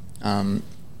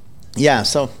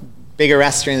 So bigger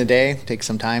rest during the day, take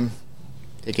some time,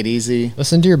 take it easy.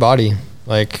 Listen to your body.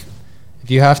 Like, if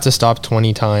you have to stop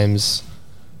 20 times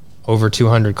over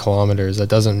 200 kilometers, that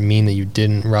doesn't mean that you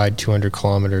didn't ride 200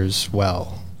 kilometers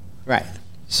well. Right.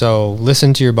 So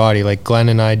listen to your body. Like Glenn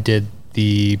and I did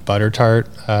the Butter Tart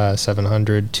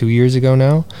 700 2 years ago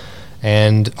now.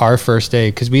 And our first day,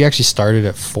 because we actually started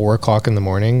at 4 o'clock in the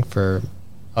morning for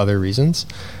other reasons,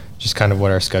 just kind of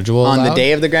what our schedule on allowed. The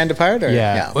day of the Grand Depart? Or?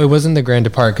 Yeah. Well, it wasn't the Grand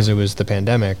Depart because it was the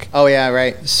pandemic. Oh, yeah,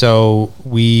 right. So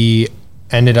we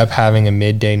ended up having a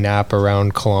midday nap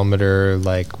around kilometer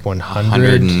like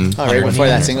 100. Right before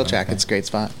that single track. It's a great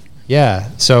spot. Yeah.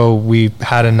 So we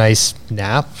had a nice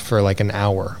nap for like an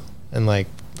hour. And like,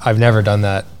 I've never done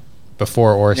that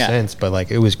before or since, but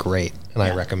like, it was great. And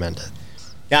I recommend it.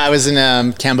 Yeah, I was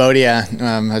in Cambodia.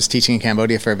 I was teaching in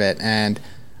Cambodia for a bit, and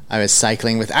I was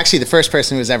cycling with actually the first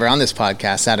person who was ever on this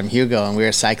podcast, Adam Hugo, and we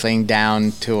were cycling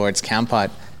down towards Kampot.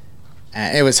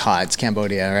 It was hot. It's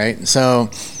Cambodia, right? So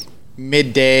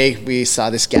midday, we saw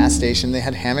this gas station. They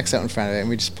had hammocks out in front of it, and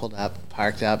we just pulled up,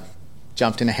 parked up,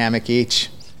 jumped in a hammock each,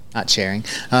 not sharing,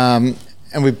 and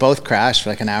we both crashed for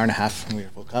like an hour and a half. And we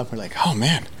woke up. We're like, oh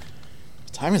man,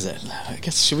 what time is it? I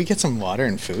guess should we get some water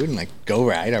and food and like go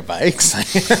ride our bikes?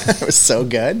 It was so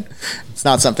good. It's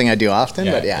not something I do often,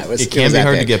 but yeah, it was. It can be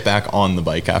hard to get back on the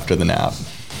bike after the nap.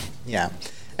 Yeah.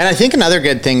 And I think another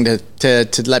good thing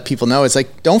to let people know is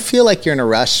like, don't feel like you're in a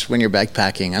rush when you're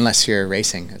bikepacking unless you're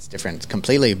racing. It's different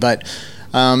completely. But,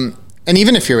 and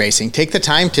even if you're racing, take the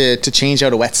time to change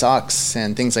out of wet socks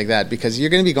and things like that, because you're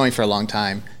going to be going for a long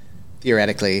time,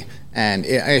 theoretically. And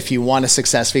if you want to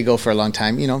successfully go for a long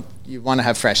time, you want to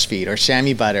have fresh feet or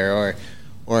chamois butter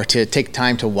or to take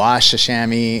time to wash a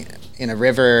chamois in a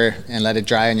river and let it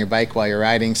dry on your bike while you're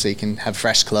riding so you can have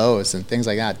fresh clothes and things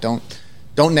like that.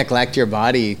 Don't neglect your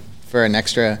body for an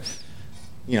extra,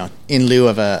 in lieu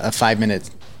of a 5-minute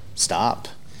stop.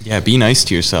 Yeah, be nice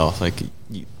to yourself. Like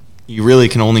you really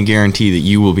can only guarantee that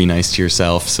you will be nice to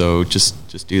yourself. So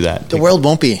just do that. The world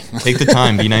won't be. Take the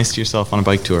time. Be nice to yourself on a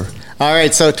bike tour. All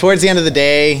right. So towards the end of the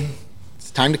day,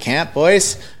 it's time to camp,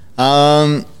 boys.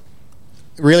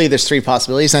 Really, there's 3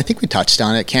 possibilities. And I think we touched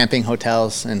on it: camping,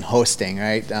 hotels, and hosting.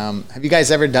 Right? Have you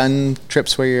guys ever done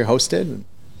trips where you're hosted?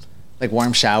 Like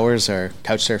warm showers or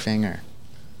couch surfing or?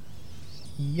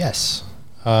 Yes.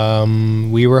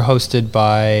 We were hosted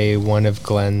by one of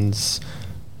Glenn's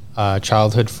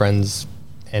childhood friends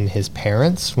and his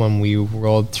parents when we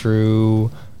rolled through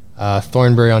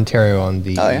Thornbury, Ontario on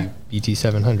the BT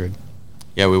 700.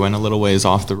 Yeah, we went a little ways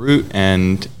off the route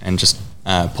and just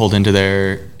pulled into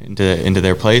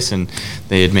their place, and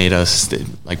they had made us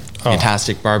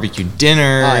fantastic barbecue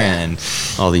dinner and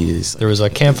all these. There was a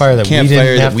campfire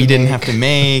that we didn't have to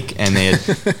make, and they had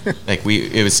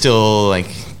it was still like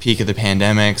peak of the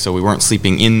pandemic, so we weren't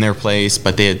sleeping in their place,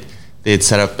 but they had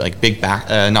set up like big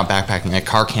not backpacking, like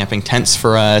car camping tents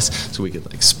for us, so we could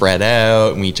like spread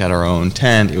out, and we each had our own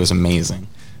tent. It was amazing.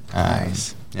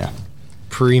 Nice. Yeah.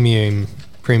 Premium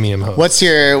host. What's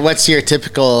your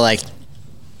typical like?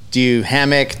 Do you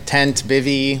hammock, tent,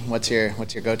 bivvy? What's your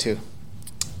go-to?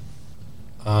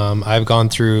 I've gone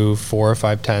through 4 or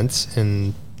 5 tents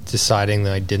and deciding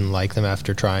that I didn't like them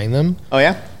after trying them. Oh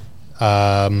yeah.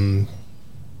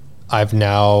 I've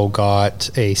now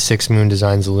got a 6 Moon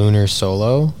Designs Lunar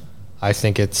Solo. I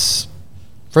think it's,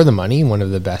 for the money, one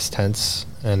of the best tents,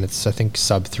 and it's I think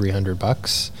sub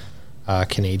 $300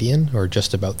 Canadian, or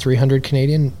just about 300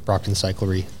 Canadian. Brockton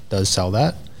Cyclery does sell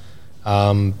that.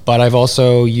 But I've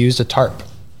also used a tarp,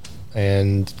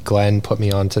 and Glenn put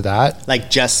me onto that. Like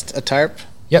just a tarp?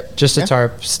 Yep, just a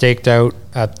tarp staked out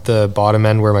at the bottom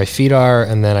end where my feet are,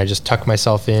 and then I just tuck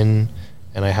myself in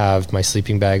and I have my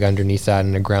sleeping bag underneath that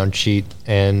and a ground sheet.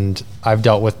 And I've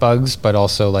dealt with bugs, but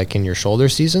also like in your shoulder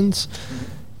seasons,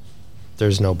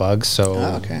 there's no bugs.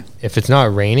 So if it's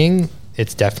not raining,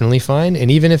 it's definitely fine.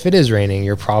 And even if it is raining,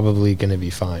 you're probably going to be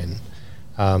fine.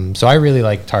 So I really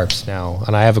like tarps now,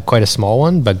 and I have quite a small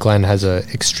one, but Glenn has a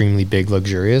extremely big,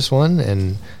 luxurious one,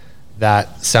 and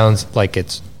that sounds like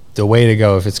it's the way to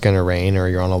go if it's going to rain or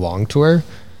you're on a long tour.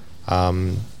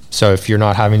 So if you're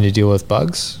not having to deal with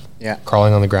bugs,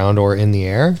 crawling on the ground or in the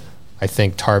air, I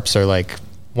think tarps are like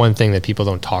one thing that people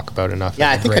don't talk about enough.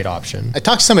 Yeah, a great option. I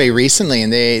talked to somebody recently,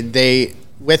 and they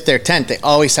with their tent, they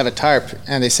always have a tarp,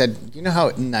 and they said, you know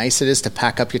how nice it is to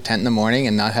pack up your tent in the morning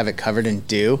and not have it covered in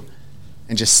dew,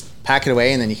 and just pack it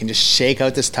away, and then you can just shake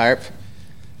out this tarp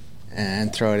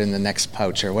and throw it in the next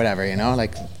pouch or whatever, you know,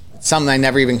 like something I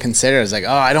never even considered. I was like,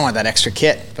 oh, I don't want that extra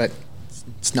kit, but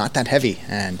it's not that heavy.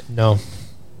 And no.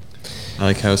 I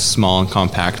like how small and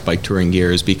compact bike touring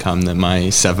gear has become that my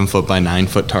 7 foot by 9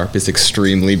 foot tarp is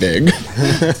extremely big.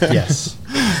 Yes.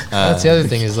 That's the other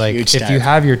thing is like, if tarp. you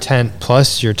have your tent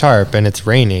plus your tarp and it's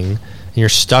raining and you're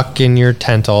stuck in your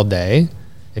tent all day,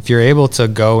 if you're able to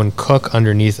go and cook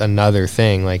underneath another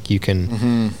thing, like you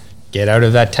can get out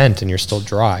of that tent and you're still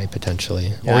dry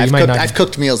potentially. Yeah, I've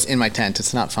cooked meals in my tent.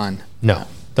 It's not fun. No,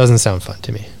 doesn't sound fun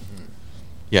to me.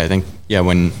 Yeah, I think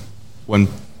when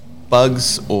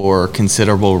bugs or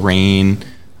considerable rain,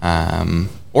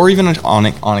 or even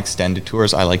on extended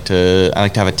tours, I like to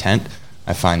have a tent.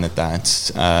 I find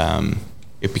that's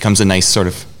it becomes a nice sort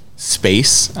of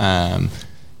space.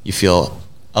 You feel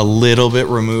a little bit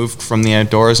removed from the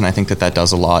outdoors, and I think that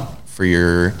does a lot for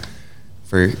your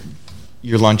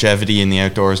longevity in the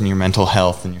outdoors and your mental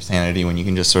health and your sanity when you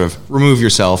can just sort of remove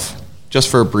yourself just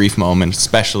for a brief moment,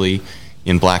 especially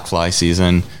in black fly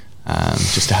season,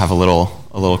 just to have a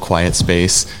little quiet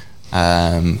space.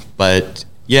 But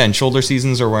yeah, in shoulder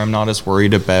seasons or where I'm not as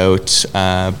worried about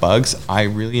bugs, I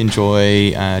really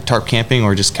enjoy tarp camping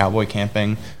or just cowboy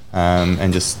camping,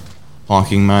 and just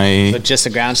plonking So just a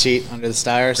ground sheet under the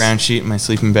stars? Ground sheet, my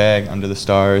sleeping bag under the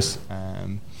stars.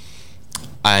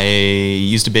 I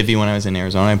used a bivy when I was in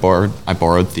Arizona. I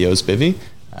borrowed Theo's bivy,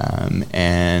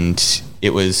 and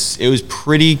it was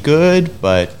pretty good.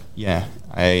 But yeah,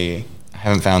 I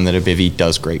haven't found that a bivy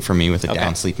does great for me with a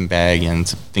down sleeping bag, and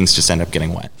things just end up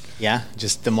getting wet. Yeah,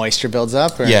 just the moisture builds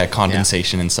up? Or? Yeah,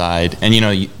 condensation inside.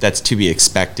 And, that's to be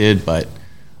expected, but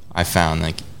I found,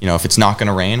 if it's not going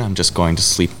to rain, I'm just going to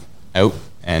sleep out.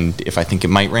 And if I think it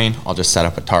might rain, I'll just set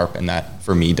up a tarp, and that,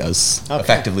 for me, does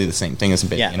effectively the same thing as a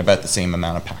bivy and about the same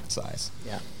amount of pack size.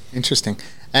 Yeah, interesting.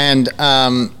 And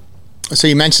so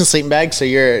you mentioned sleeping bags. So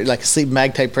you're like a sleeping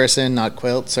bag type person, not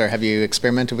quilts, or have you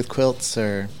experimented with quilts?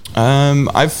 Or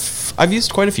I've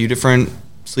used quite a few different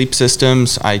sleep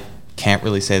systems. I can't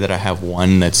really say that I have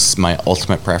one that's my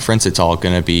ultimate preference. It's all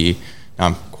going to be,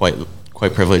 I'm quite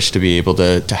privileged to be able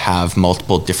to have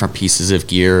multiple different pieces of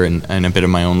gear and a bit of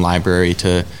my own library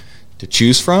to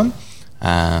choose from.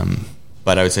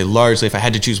 But I would say largely, if I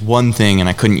had to choose one thing and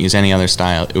I couldn't use any other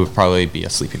style, it would probably be a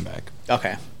sleeping bag.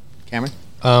 Okay. Cameron?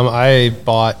 I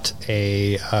bought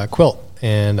a quilt,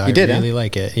 and I really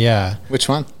like it. Yeah. Which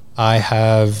one? I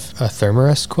have a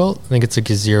Thermarest quilt. I think it's like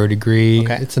a 0 degree.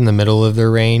 Okay. It's in the middle of their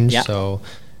range. Yeah. So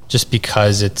just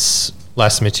because it's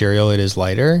less material, it is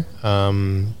lighter.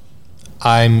 I'm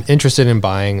interested in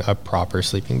buying a proper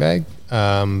sleeping bag.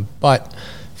 But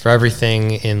for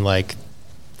everything in like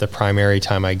the primary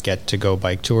time I get to go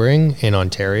bike touring in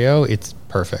Ontario, it's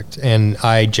perfect. And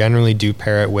I generally do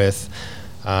pair it with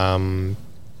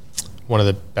one of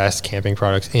the best camping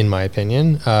products, in my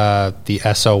opinion, the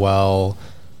SOL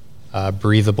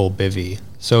breathable bivy.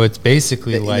 So it's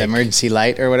basically the emergency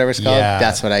light or whatever it's called. Yeah.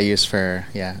 That's what I use for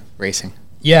racing.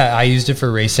 Yeah, I used it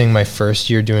for racing my first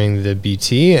year doing the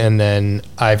BT, and then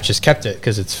I've just kept it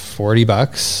because it's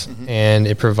 $40 and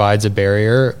it provides a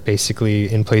barrier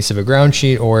basically in place of a ground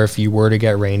sheet, or if you were to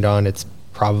get rained on, it's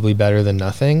probably better than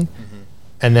nothing.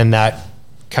 And then that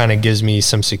kind of gives me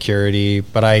some security,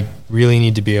 but I really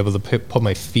need to be able to put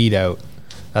my feet out.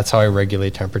 That's how I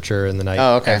regulate temperature in the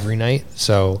night every night.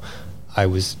 So I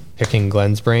was picking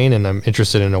Glenn's brain, and I'm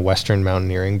interested in a Western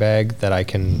mountaineering bag that I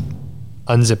can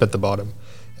unzip at the bottom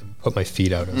and put my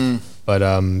feet out of. But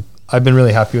I've been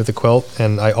really happy with the quilt,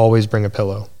 and I always bring a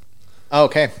pillow. Oh,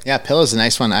 okay. Yeah, pillow's a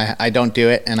nice one. I don't do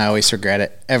it, and I always regret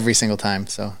it every single time.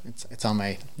 So it's on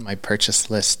my purchase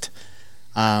list.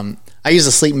 I use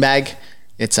a sleeping bag.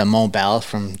 It's a Mobile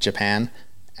from Japan,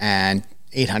 and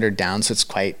 800 down, so it's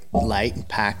quite light and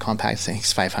compact. I think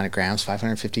it's 500 grams,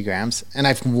 550 grams. And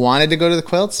I've wanted to go to the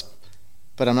quilts,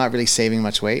 but I'm not really saving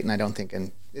much weight, and I don't think,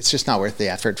 and it's just not worth the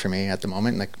effort for me at the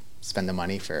moment. Like spend the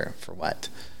money for what.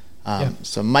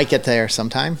 So might get there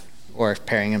sometime, or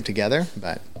pairing them together,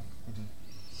 but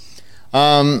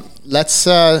let's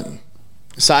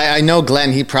so I know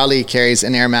Glenn, he probably carries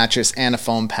an air mattress and a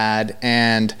foam pad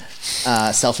and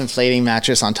self-inflating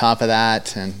mattress on top of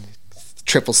that, and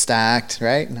triple stacked,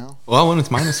 right? No, Well, when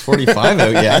it's minus 45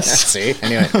 out, yes. see,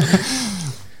 anyway.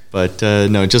 But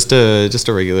no, just a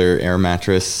regular air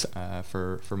mattress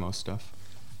for most stuff.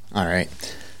 All right.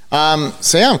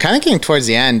 So yeah, I'm kind of getting towards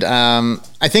the end.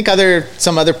 I think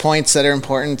some other points that are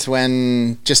important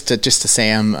when just to say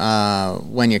them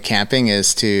when you're camping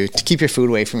is to keep your food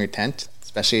away from your tent,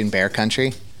 especially in bear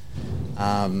country.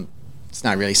 It's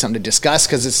not really something to discuss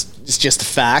because it's just a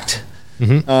fact.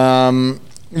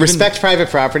 Respect private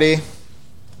property.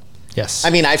 Yes. I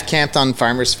mean, I've camped on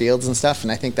farmers' fields and stuff,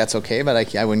 and I think that's okay.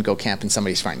 But I wouldn't go camp in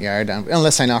somebody's front yard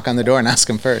unless I knock on the door and ask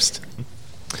them first.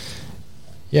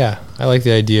 Yeah, I like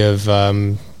the idea of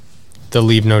the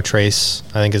leave no trace.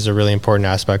 I think is a really important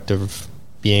aspect of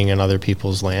being in other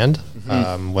people's land,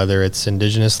 whether it's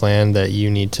indigenous land that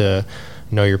you need to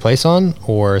know your place on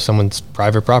or someone's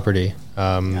private property.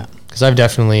 Because I've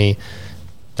definitely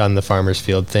done the farmer's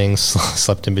field thing,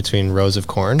 slept in between rows of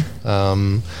corn.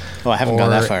 I haven't gone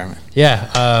that far.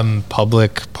 Yeah,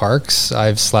 public parks.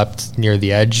 I've slept near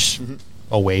the edge,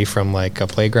 away from like a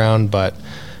playground, but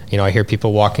I hear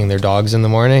people walking their dogs in the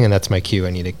morning, and that's my cue. I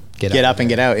need to get up and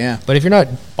get out. Yeah. But if you're not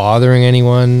bothering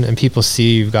anyone, and people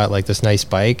see you've got like this nice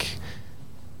bike,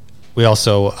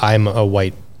 I'm a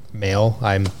white male.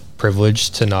 I'm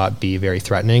privileged to not be very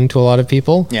threatening to a lot of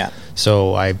people. Yeah.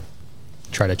 So I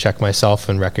try to check myself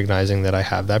and recognizing that I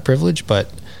have that privilege. But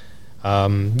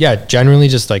generally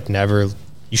just like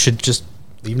you should just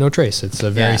leave no trace. It's a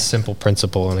very simple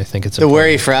principle, and I think it's important.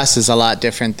 Worry for us is a lot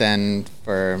different than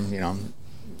for,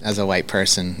 as a white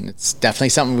person. It's definitely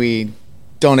something we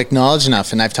don't acknowledge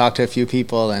enough. And I've talked to a few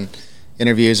people and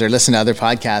interviews or listened to other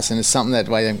podcasts, and it's something that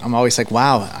I'm always like,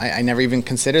 wow, I never even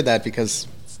considered that, because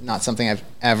it's not something I've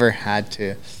ever had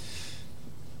to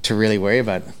really worry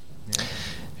about.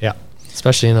 Yeah,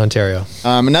 especially in Ontario.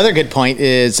 Another good point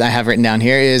is I have written down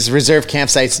here is reserve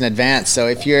campsites in advance. So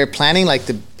if you're planning like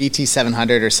the BT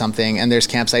 700 or something, and there's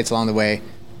campsites along the way,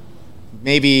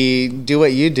 maybe do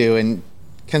what you do and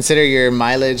consider your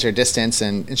mileage or distance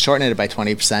and shorten it by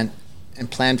 20%, and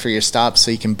plan for your stops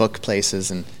so you can book places.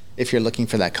 And if you're looking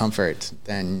for that comfort,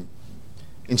 then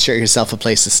ensure yourself a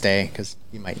place to stay, because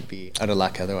you might be out of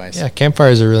luck otherwise. Yeah,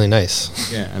 campfires are really nice.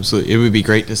 Yeah, absolutely. It would be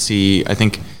great to see. I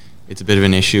think it's a bit of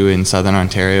an issue in Southern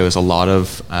Ontario is a lot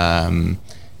of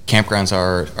campgrounds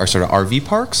are sort of RV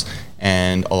parks,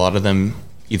 and a lot of them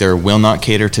either will not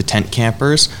cater to tent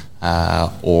campers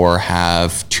or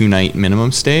have 2-night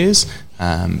minimum stays.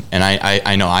 And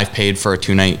I know I've paid for a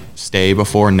 2-night stay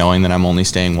before, knowing that I'm only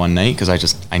staying 1 night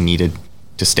because I needed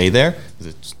to stay there because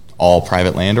it's all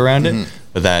private land around it.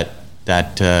 But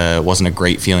that wasn't a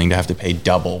great feeling to have to pay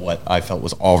double what I felt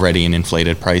was already an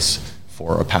inflated price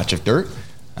for a patch of dirt.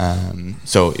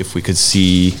 So if we could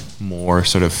see more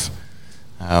sort of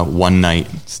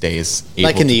 1-night stays,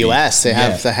 like in the U.S., they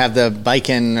have the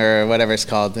bike-in or whatever it's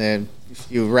called. If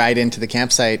you ride into the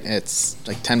campsite, it's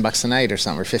like $10 a night or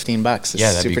something, or $15. It's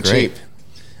that'd super be great. cheap.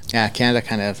 Yeah,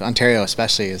 Canada Ontario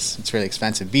especially it's really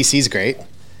expensive. BC's great.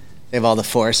 They have all the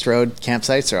forest road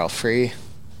campsites; they're all free.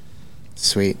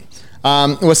 Sweet.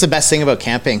 What's the best thing about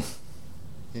camping,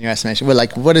 in your estimation?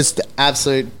 What is the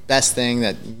absolute best thing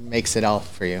that makes it all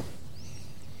for you?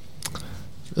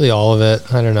 Really all of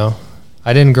it. I don't know.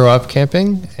 I didn't grow up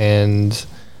camping, and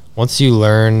once you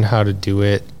learn how to do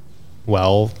it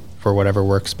well for whatever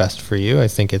works best for you, I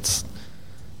think it's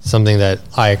something that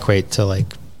I equate to like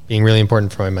being really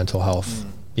important for my mental health.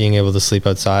 Being able to sleep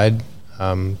outside.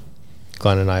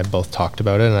 Glenn and I both talked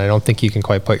about it, and I don't think you can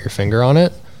quite put your finger on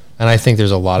it. And I think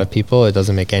there's a lot of people, it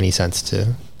doesn't make any sense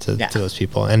to those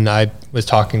people. And I was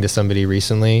talking to somebody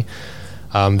recently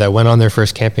that went on their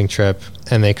first camping trip,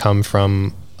 and they come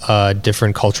from a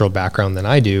different cultural background than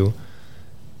I do.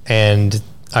 And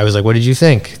I was like, what did you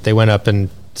think? They went up and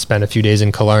spent a few days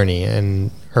in Killarney,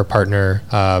 and her partner,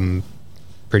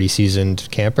 pretty seasoned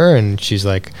camper, and she's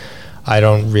like, I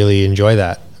don't really enjoy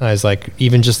that. And I was like,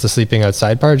 even just the sleeping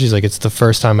outside part? She's like, it's the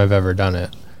first time I've ever done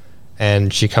it.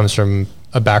 And she comes from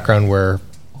a background where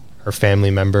her family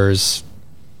members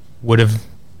would have,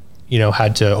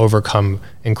 had to overcome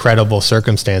incredible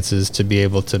circumstances to be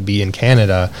able to be in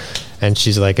Canada. And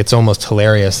she's like, it's almost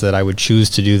hilarious that I would choose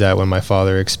to do that when my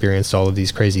father experienced all of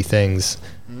these crazy things.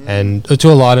 And to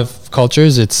a lot of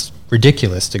cultures, it's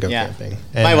ridiculous to go camping.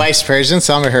 And my wife's Persian.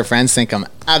 Some of her friends think I'm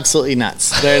absolutely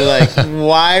nuts. They're like,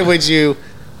 why would you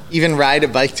even ride a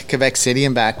bike to Quebec City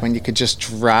and back when you could just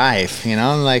drive, you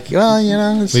know? I'm like, well, you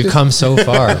know. We've come so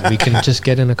far. We can just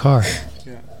get in a car.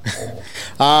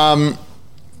 All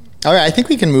right, I think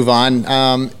we can move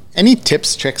on. Any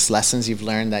tips, tricks, lessons you've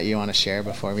learned that you want to share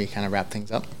before we kind of wrap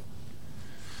things up?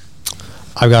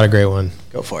 I've got a great one.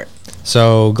 Go for it.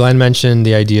 So Glenn mentioned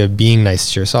the idea of being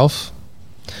nice to yourself.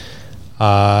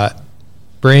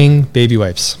 Bring baby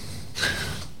wipes.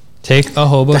 Take a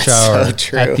hobo That's shower so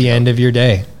true. at the end of your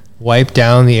day. Wipe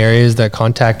down the areas that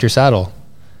contact your saddle.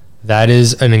 That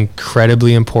is an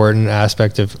incredibly important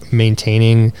aspect of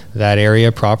maintaining that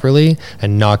area properly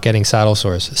and not getting saddle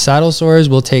sores. Saddle sores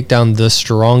will take down the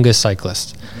strongest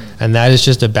cyclist. And that is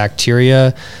just a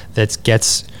bacteria that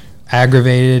gets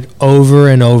aggravated over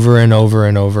and over and over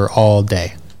and over all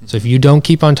day. So if you don't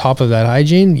keep on top of that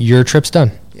hygiene, your trip's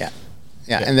done.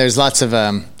 Yeah, and there's lots of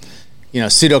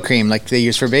pseudo cream like they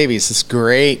use for babies. It's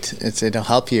great. It'll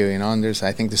help you, you know. And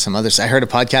I think there's some others. I heard a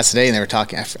podcast today and they were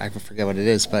talking. I forget what it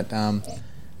is, but a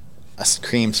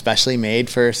cream specially made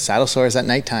for saddle sores at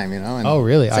nighttime, you know. And oh,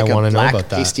 really? it's I like want to know black, about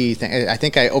that. Pasty thing. I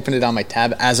think I opened it on my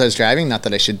tab as I was driving. Not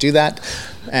that I should do that,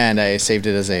 and I saved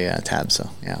it as a tab. So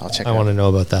yeah, I'll check. I want to know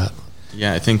about that.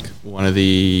 Yeah, I think one of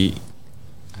the,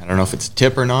 I don't know if it's a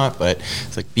tip or not, but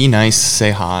it's like, be nice,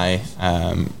 say hi.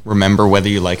 Remember, whether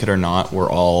you like it or not, we're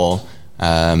all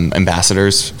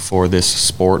ambassadors for this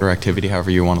sport or activity,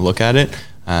 however you want to look at it.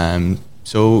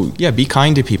 So yeah, be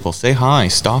kind to people, say hi,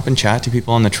 stop and chat to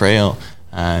people on the trail.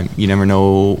 You never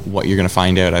know what you're going to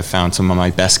find out. I've found some of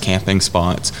my best camping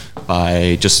spots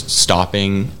by just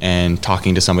stopping and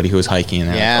talking to somebody who was hiking.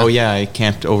 And Yeah. like, oh yeah, I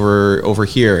camped over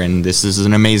here, and this is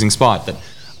an amazing spot that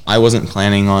I wasn't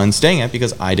planning on staying at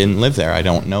because I didn't live there. I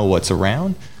don't know what's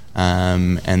around.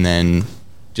 And then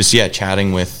just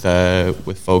chatting with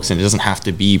folks, and it doesn't have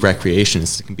to be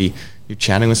recreationists. It can be you're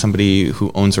chatting with somebody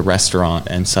who owns a restaurant,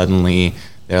 and suddenly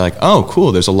they're like, oh,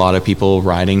 cool, there's a lot of people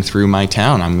riding through my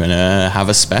town. I'm going to have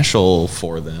a special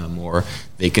for them, or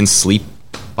they can sleep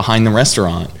behind the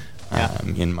restaurant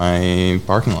in my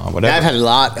parking lot, whatever. Yeah, I've had a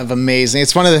lot of amazing.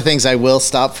 It's one of the things I will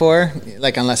stop for,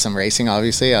 like unless I'm racing,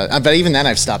 obviously. But even then,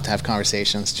 I've stopped to have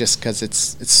conversations just because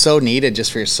it's so needed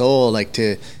just for your soul, like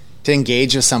to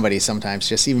engage with somebody sometimes,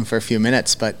 just even for a few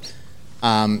minutes. But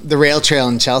the rail trail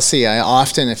in Chelsea, I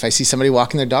often, if I see somebody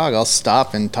walking their dog, I'll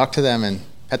stop and talk to them and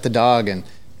pet the dog, and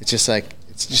it's just like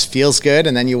it just feels good.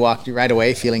 And then you ride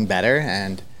away feeling better,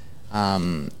 and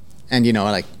you know,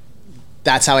 like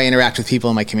that's how I interact with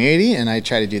people in my community, and I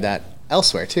try to do that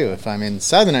elsewhere too. If I'm in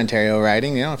Southern Ontario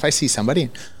riding, you know, if I see somebody,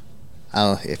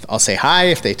 I'll say hi.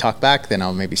 If they talk back, then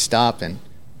I'll maybe stop and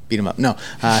beat them up. No,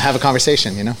 have a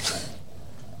conversation, you know.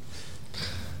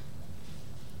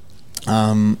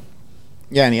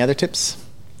 Yeah, any other tips,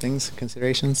 things,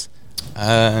 considerations?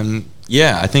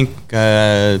 I think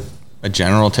a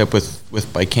general tip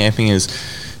with bike camping is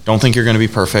don't think you're going to be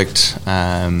perfect.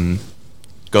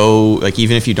 Go, like,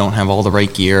 even if you don't have all the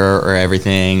right gear or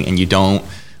everything, and you don't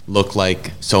look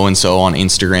like so-and-so on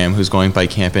Instagram who's going bike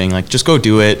camping, like, just go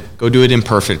do it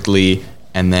imperfectly,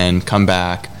 and then come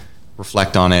back,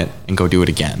 reflect on it, and go do it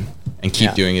again, and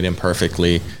keep doing it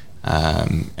imperfectly.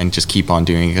 And just keep on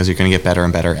doing it, because you're going to get better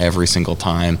and better every single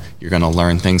time. You're going to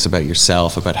learn things about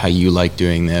yourself, about how you like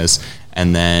doing this,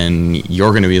 and then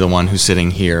you're going to be the one who's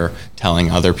sitting here telling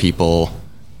other people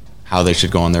how they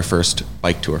should go on their first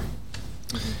bike tour.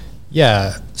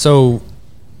 Yeah, so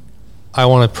I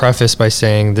want to preface by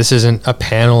saying this isn't a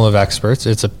panel of experts.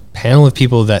 It's a panel of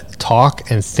people that talk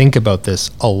and think about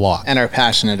this a lot. And are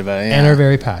passionate about it. Yeah. And are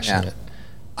very passionate.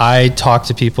 I talk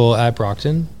to people at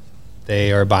Brockton.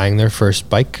 They are buying their first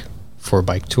bike for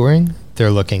bike touring.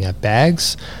 They're looking at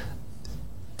bags.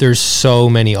 There's so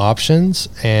many options,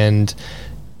 and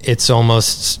it's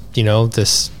almost, you know,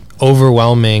 this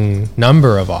overwhelming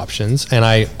number of options. And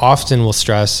I often will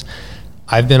stress,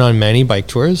 I've been on many bike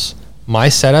tours. My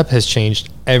setup has changed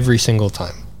every single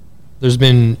time. There's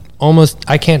been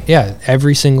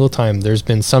every single time there's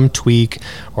been some tweak,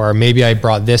 or maybe I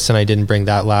brought this and I didn't bring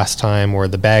that last time, or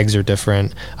the bags are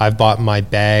different. I've bought my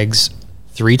bags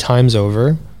 3 times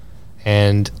over,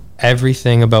 and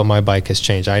everything about my bike has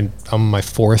changed. I'm on my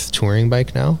 4th touring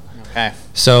bike now. Okay.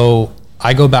 So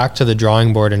I go back to the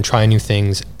drawing board and try new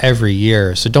things every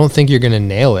year. So don't think you're going to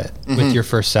nail it with your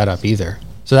first setup either.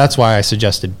 So that's why I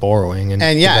suggested borrowing and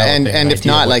if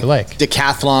not, like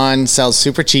Decathlon sells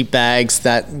super cheap bags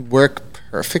that work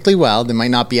perfectly well. They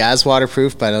might not be as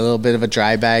waterproof, but a little bit of a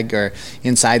dry bag or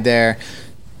inside there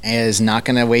is not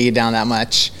going to weigh you down that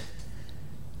much.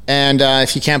 And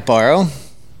if you can't borrow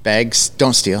bags,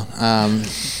 don't steal.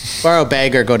 Borrow a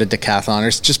bag or go to Decathlon,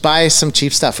 or just buy some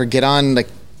cheap stuff, or get on like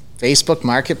Facebook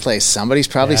Marketplace. Somebody's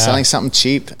probably selling something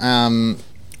cheap.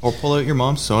 Or pull out your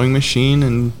mom's sewing machine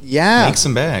and make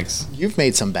some bags. You've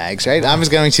made some bags, right? I was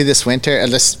going to this winter,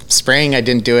 this spring. I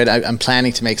didn't do it. I'm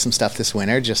planning to make some stuff this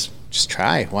winter. Just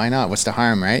try. Why not? What's the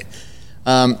harm, right?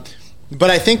 But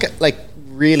I think, like,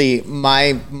 really,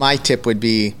 my tip would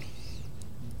be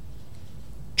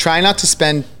try not to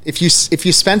spend. If you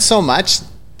spend so much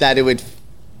that it would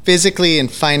physically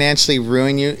and financially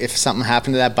ruin you if something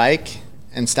happened to that bike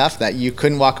and stuff, that you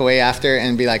couldn't walk away after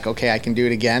and be like, okay, I can do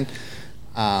it again.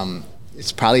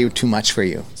 It's probably too much for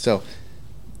you. So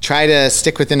try to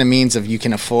stick within the means of you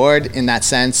can afford in that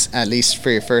sense, at least for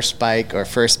your first bike or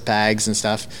first bags and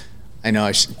stuff. I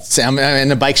know I'm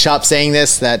in a bike shop saying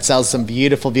this that sells some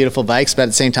beautiful, beautiful bikes, but at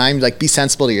the same time, like, be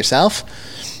sensible to yourself.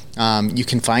 You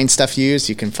can find stuff used,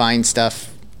 you can find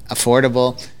stuff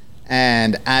affordable.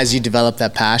 And as you develop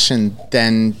that passion,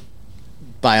 then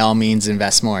by all means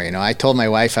invest more. I told my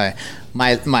wife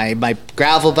my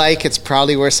gravel bike, it's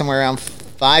probably worth somewhere around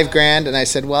 $5,000, and I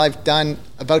said, well, I've done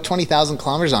about 20,000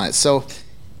 kilometers on it, so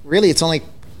really it's only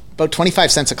about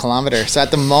 25 cents a kilometer. So at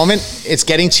the moment it's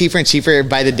getting cheaper and cheaper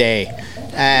by the day,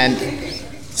 and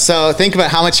so think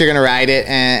about how much you're going to ride it,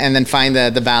 and then find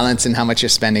the balance in how much you're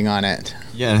spending on it.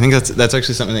 Yeah, I think that's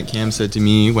actually something that Cam said to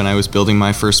me when I was building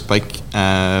my first bike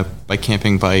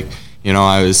camping bike.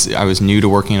 I was new to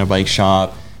working in a bike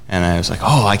shop, and I was like,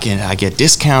 I get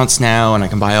discounts now, and I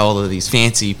can buy all of these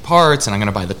fancy parts, and I'm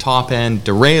going to buy the top end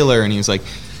derailleur. And he was like,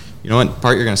 you know what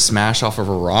part you're going to smash off of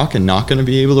a rock and not going to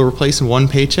be able to replace in one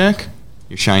paycheck?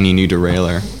 Your shiny new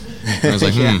derailleur. And I was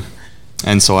like,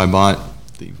 And so I bought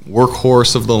the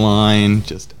workhorse of the line,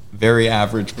 just very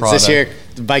average product. Is this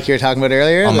the bike you were talking about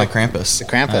earlier? On my Krampus. The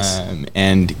Krampus.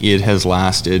 And it has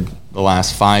lasted the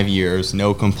last 5 years,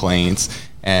 no complaints.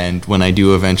 And when I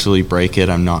do eventually break it,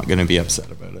 I'm not going to be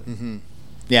upset about it. Mm-hmm.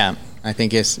 Yeah, I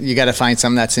think you got to find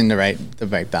something that's in the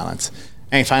right balance.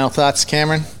 Any final thoughts,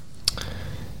 Cameron?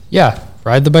 Yeah,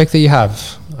 ride the bike that you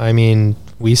have. I mean,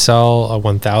 we sell a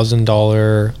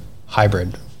 $1,000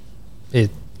 hybrid. It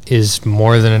is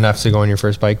more than enough to go on your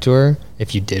first bike tour.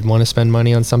 If you did want to spend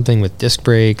money on something with disc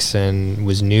brakes and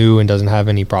was new and doesn't have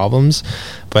any problems.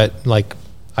 But like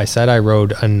I said, I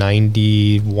rode a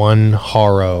 91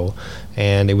 Haro,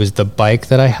 and it was the bike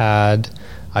that I had.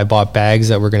 I bought bags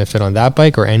that were going to fit on that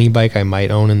bike or any bike I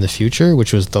might own in the future,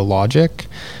 which was the Logic.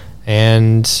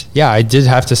 And yeah, I did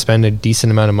have to spend a decent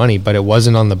amount of money, but it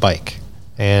wasn't on the bike.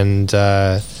 And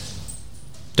don't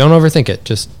overthink it.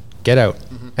 Just get out.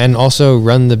 Mm-hmm. And also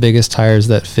run the biggest tires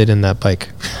that fit in that bike.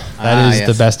 That is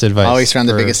the best advice. Always run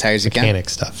the biggest tires you can. Mechanic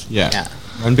stuff. Yeah.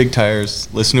 Run big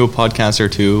tires, listen to a podcast or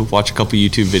two, watch a couple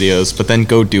YouTube videos, but then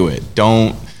go do it.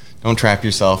 Don't trap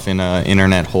yourself in an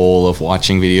internet hole of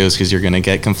watching videos, because you're going to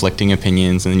get conflicting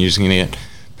opinions and then you're just going to get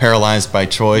paralyzed by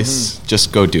choice. Mm-hmm.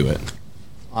 Just go do it.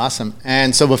 Awesome.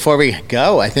 And so before we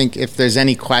go, I think if there's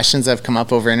any questions that have come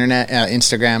up over the internet, and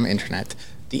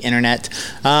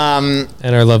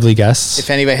our lovely guests. If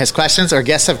anybody has questions or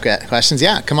guests have questions,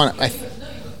 yeah, come on. I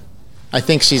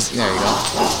think she's, there you go.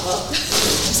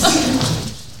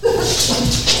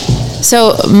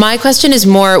 So my question is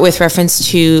more with reference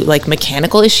to like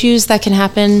mechanical issues that can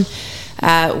happen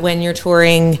when you're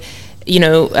touring.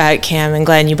 Cam and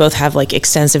Glenn, you both have like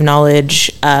extensive knowledge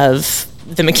of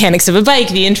the mechanics of a bike,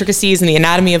 the intricacies and the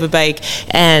anatomy of a bike,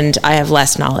 and I have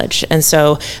less knowledge. And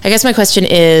so I guess my question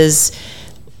is,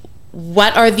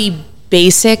 what are the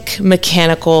basic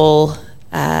mechanical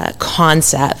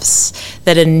concepts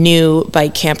that a new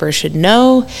bike camper should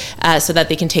know so that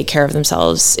they can take care of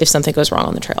themselves if something goes wrong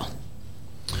on the trail?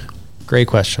 Great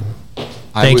question.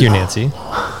 Thank you, Nancy.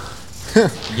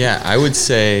 Yeah, I would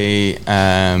say,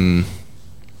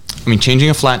 changing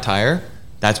a flat tire,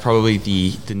 that's probably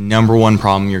the number one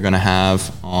problem you're going to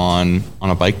have on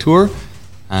a bike tour.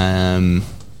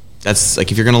 That's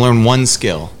like, if you're going to learn one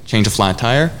skill, change a flat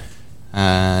tire.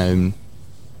 And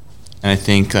I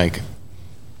think like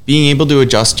being able to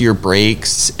adjust your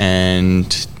brakes and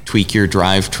tweak your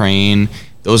drivetrain,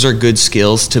 those are good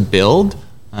skills to build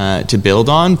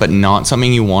on, but not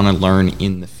something you want to learn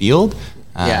in the field.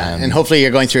 And hopefully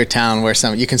you're going through a town where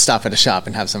you can stop at a shop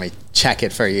and have somebody check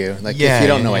it for you, if you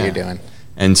don't know what you're doing.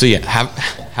 And so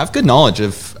have good knowledge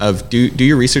of do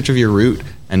your research of your route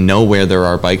and know where there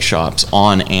are bike shops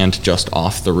on and just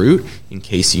off the route in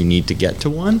case you need to get to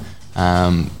one.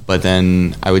 But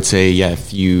then I would say,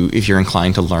 if you're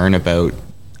inclined to learn about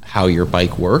how your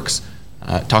bike works,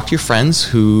 talk to your friends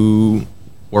who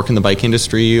work in the bike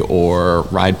industry or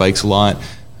ride bikes a lot.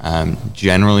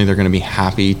 Generally, they're going to be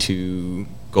happy to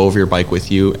go over your bike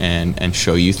with you and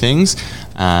show you things.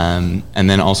 And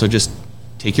then also just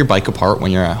take your bike apart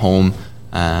when you're at home.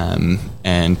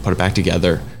 and put it back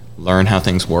together, learn how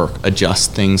things work,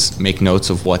 adjust things, make notes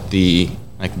of what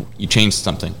like you changed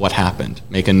something, what happened,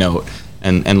 make a note,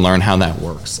 and learn how that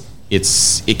works.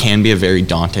 It can be a very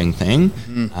daunting thing,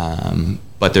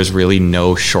 but there's really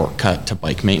no shortcut to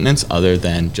bike maintenance other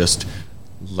than just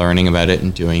learning about it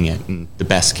and doing it. And the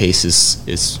best case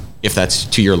is if that's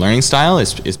to your learning style,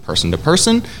 is person to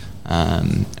person,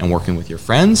 and working with your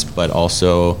friends. But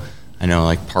also, I know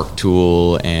like Park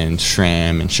Tool and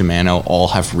SRAM and Shimano all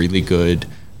have really good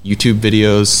YouTube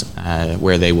videos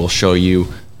where they will show you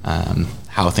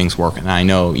how things work. And I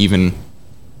know even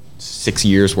 6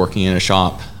 years working in a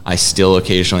shop, I still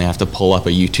occasionally have to pull up a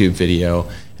YouTube video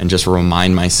and just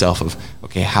remind myself of,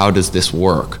 okay, how does this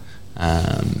work?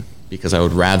 Because I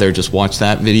would rather just watch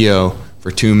that video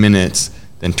for 2 minutes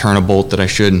than turn a bolt that I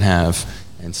shouldn't have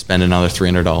and spend another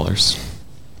 $300.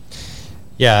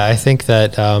 Yeah, I think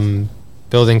that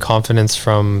building confidence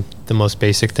from the most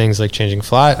basic things like changing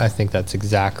flat, I think that's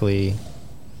exactly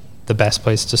the best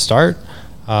place to start.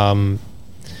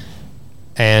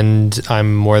 And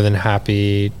I'm more than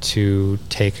happy to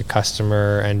take a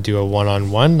customer and do a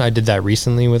one-on-one. I did that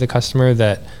recently with a customer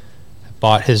that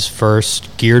bought his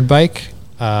first geared bike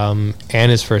and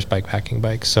his first bikepacking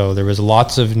bike. So there was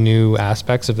lots of new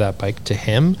aspects of that bike to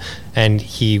him, and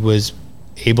he was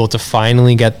able to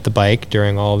finally get the bike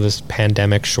during all of this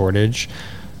pandemic shortage.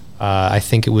 I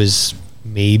think it was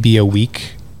maybe a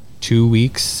week, 2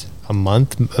 weeks, a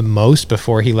month most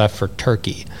before he left for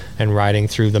Turkey and riding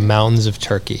through the mountains of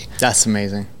Turkey. That's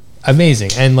amazing.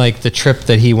 Amazing. And like the trip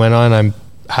that he went on, I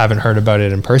haven't heard about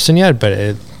it in person yet, but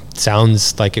it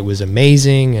sounds like it was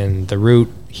amazing, and the route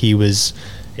he was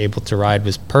able to ride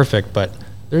was perfect. But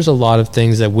there's a lot of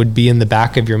things that would be in the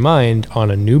back of your mind on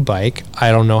a new bike.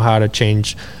 I don't know how to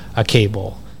change a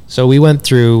cable. So we went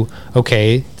through,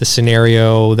 okay, the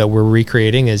scenario that we're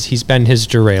recreating is he's bent his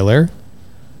derailleur.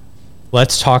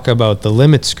 Let's talk about the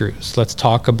limit screws. Let's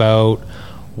talk about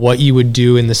what you would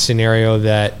do in the scenario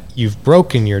that you've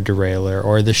broken your derailleur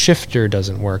or the shifter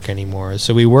doesn't work anymore.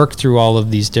 So we worked through all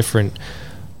of these different,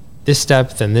 this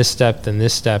step, then this step, then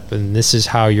this step, and this is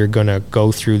how you're going to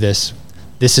go through this.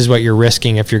 This is what you're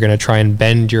risking if you're going to try and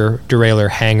bend your derailleur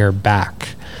hanger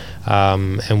back.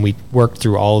 And we worked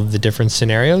through all of the different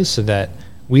scenarios so that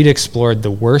we'd explored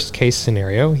the worst case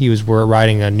scenario. He was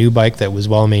riding a new bike that was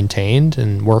well maintained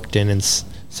and worked in and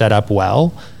set up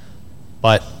well,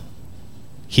 but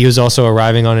he was also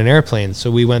arriving on an airplane. So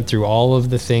we went through all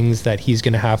of the things that he's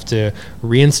going to have to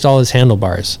reinstall his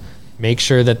handlebars, make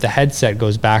sure that the headset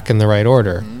goes back in the right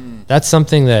order. That's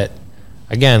something that,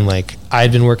 again, like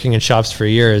I'd been working in shops for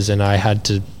years and I had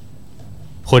to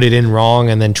put it in wrong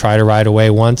and then try to ride away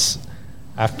once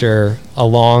after a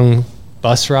long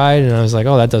bus ride, and I was like,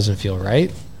 oh, that doesn't feel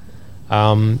right.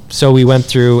 So we went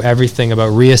through everything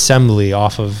about reassembly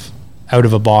out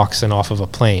of a box and off of a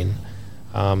plane.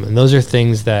 And those are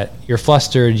things that you're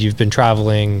flustered, you've been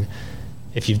traveling.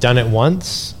 If you've done it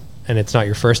once and it's not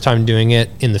your first time doing it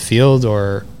in the field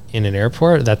or in an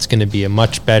airport, that's going to be a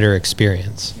much better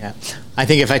experience. Yeah. I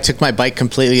think if I took my bike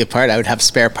completely apart, I would have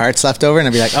spare parts left over and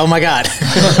I'd be like, oh my God,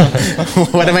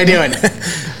 what am I doing?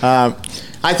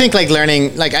 I think like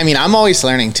learning, like, I mean, I'm always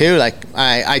learning too. Like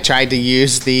I tried to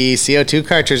use the CO2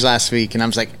 cartridge last week and I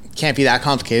was like, can't be that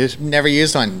complicated. Never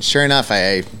used one. Sure enough,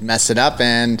 I messed it up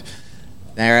and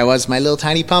there I was, my little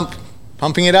tiny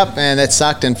pumping it up, and it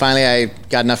sucked. And finally I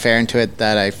got enough air into it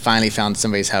that I finally found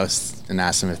somebody's house and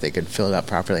asked them if they could fill it up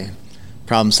properly.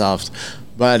 Problem solved.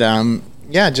 But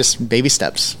yeah, just baby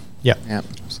steps. Yeah. Yeah.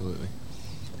 Absolutely.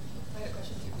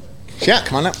 Yeah,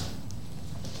 come on up.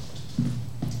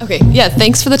 Okay, yeah,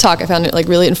 thanks for the talk. I found it like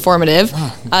really informative.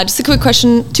 Just a quick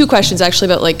question, 2 questions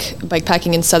actually about like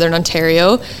bikepacking in Southern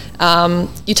Ontario.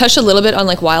 You touched a little bit on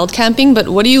like wild camping, but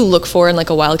what do you look for in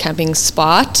like a wild camping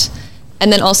spot?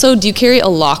 And then also, do you carry a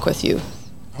lock with you?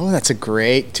 Oh, that's a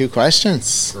great 2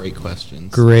 questions. Great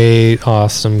questions. Great,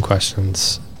 awesome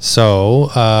questions.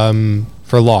 So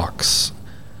for locks,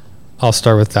 I'll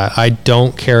start with that. I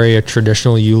don't carry a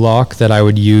traditional U-lock that I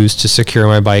would use to secure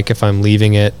my bike if I'm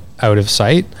leaving it out of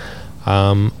sight.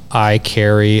 I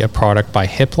carry a product by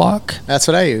Hiplock. That's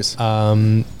what I use.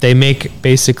 They make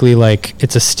basically like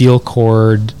it's a steel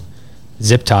cord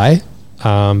zip tie.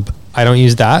 I don't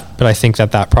use that, but I think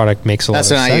that product makes a lot of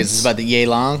sense. That's what I use. It's about the yay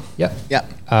long. Yep.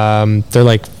 Yeah. They're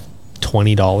like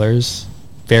 $20.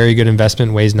 Very good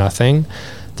investment, weighs nothing.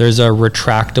 There's a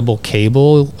retractable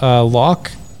cable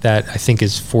lock that I think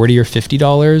is $40 or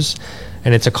 $50,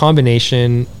 and it's a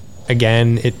combination.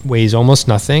 Again, it weighs almost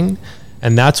nothing,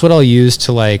 and that's what I'll use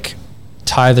to like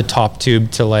tie the top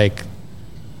tube to like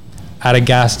at a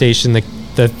gas station.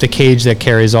 the cage that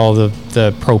carries all the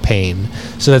propane,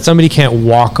 so that somebody can't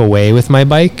walk away with my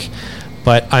bike,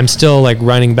 but I'm still like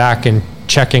running back and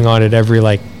checking on it every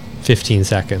like 15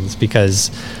 seconds,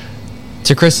 because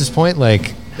to Chris's point,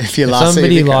 like If you lost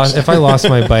it, you'd be crushed. if I lost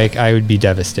my bike, I would be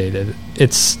devastated.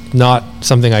 It's not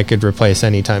something I could replace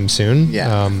anytime soon.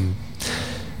 Yeah.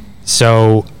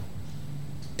 So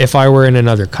if I were in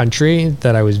another country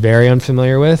that I was very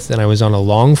unfamiliar with and I was on a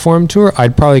long form tour,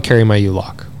 I'd probably carry my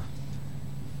U-Lock.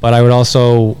 But I would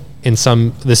also,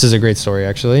 this is a great story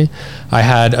actually. I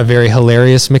had a very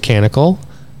hilarious mechanical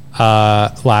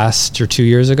last or 2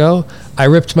 years ago. I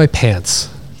ripped my pants.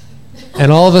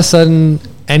 And all of a sudden,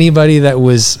 anybody that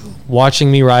was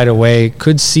watching me ride away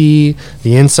could see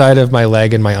the inside of my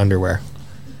leg and my underwear.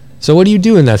 So what do you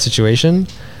do in that situation?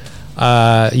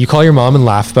 You call your mom and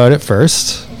laugh about it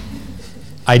first.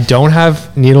 I don't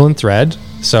have needle and thread,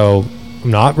 so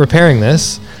I'm not repairing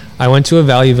this. I went to a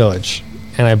Value Village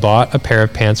and I bought a pair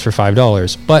of pants for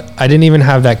 $5, but I didn't even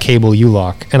have that cable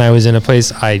U-Lock, and I was in a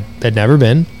place I had never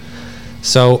been.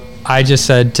 So I just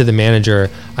said to the manager,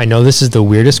 I know this is the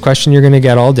weirdest question you're going to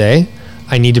get all day.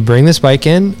 I need to bring this bike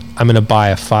in. I'm going to buy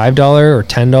a $5 or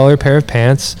 $10 pair of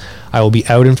pants. I will be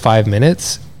out in 5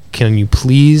 minutes. Can you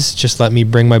please just let me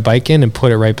bring my bike in and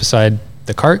put it right beside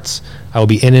the carts? I will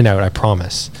be in and out, I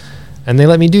promise. And they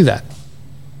let me do that.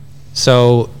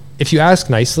 So if you ask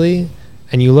nicely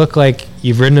and you look like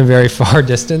you've ridden a very far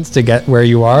distance to get where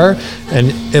you are,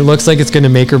 and it looks like it's going to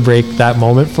make or break that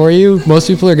moment for you, most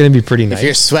people are going to be pretty nice. If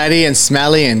you're sweaty and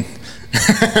smelly and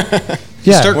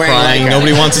Yeah. Start Wearing crying. like-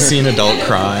 Nobody wants to see an adult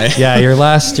cry. Yeah, your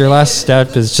last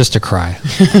step is just to cry.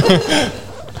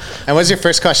 and what's your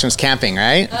first question? Was camping,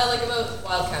 right? Like about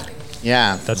wild camping.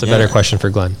 Yeah. That's a better question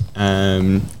for Glenn.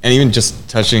 And even just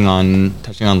touching on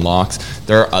locks,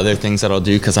 there are other things that I'll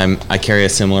do because I carry a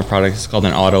similar product. It's called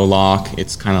an auto lock.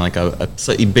 It's kind of like a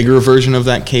slightly bigger version of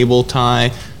that cable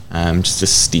tie, just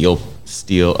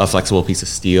a flexible piece of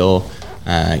steel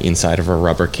inside of a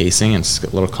rubber casing, and it's a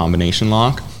little combination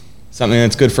lock. Something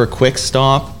that's good for a quick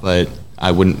stop, but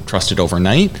I wouldn't trust it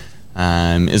overnight.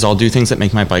 Is I'll do things that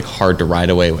make my bike hard to ride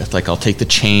away with. Like I'll take the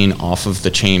chain off of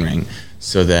the chain ring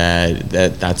so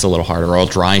that's a little harder. Or I'll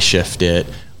dry shift it,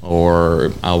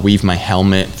 or I'll weave my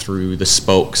helmet through the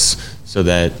spokes so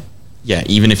that,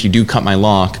 even if you do cut my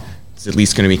lock, it's at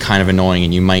least going to be kind of annoying,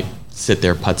 and you might sit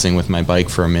there putzing with my bike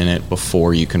for a minute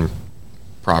before you can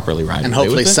properly ride And away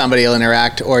hopefully with it. somebody will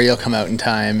interact, or you'll come out in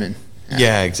time. And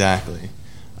Yeah, exactly.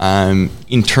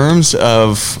 In terms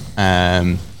of,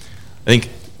 I think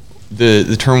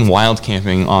the term wild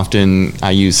camping, often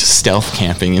I use stealth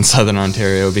camping in Southern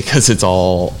Ontario because it's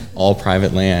all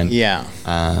private land. yeah.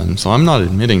 So I'm not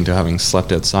admitting to having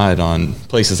slept outside on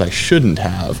places I shouldn't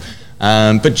have.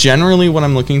 But generally what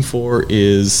I'm looking for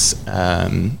is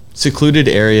secluded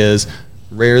areas.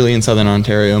 Rarely in Southern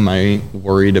Ontario am I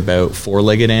worried about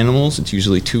four-legged animals. It's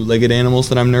usually two-legged animals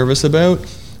that I'm nervous about.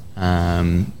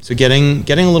 So getting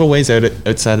a little ways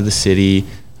outside of the city,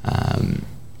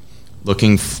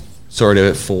 looking sort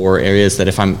of for areas that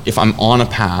if I'm on a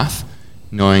path,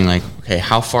 knowing like, okay,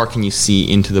 how far can you see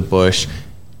into the bush,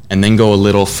 and then go a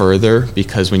little further,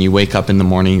 because when you wake up in the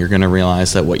morning, you're going to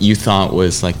realize that what you thought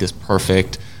was like this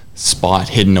perfect spot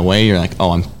hidden away, you're like,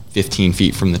 oh, I'm 15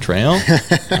 feet from the trail.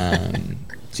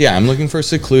 So yeah, I'm looking for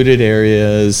secluded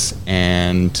areas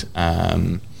and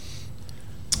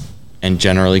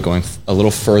generally going a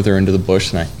little further into the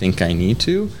bush than I think I need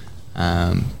to.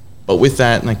 But with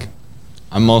that, like,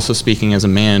 I'm also speaking as a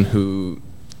man who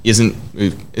isn't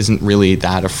really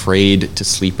that afraid to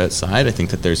sleep outside. I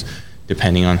think that there's,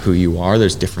 depending on who you are,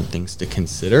 there's different things to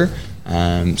consider.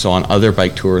 So on other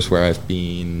bike tours where I've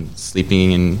been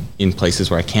sleeping in places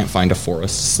where I can't find a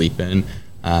forest to sleep in,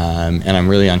 and I'm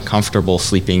really uncomfortable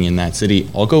sleeping in that city,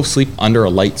 I'll go sleep under a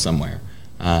light somewhere.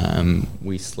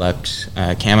 We slept,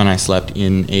 Cam and I slept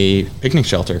in a picnic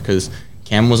shelter because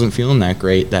Cam wasn't feeling that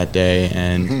great that day,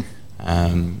 and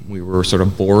we were sort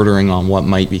of bordering on what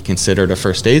might be considered a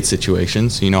first aid situation.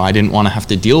 So, I didn't want to have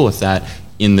to deal with that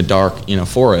in the dark in a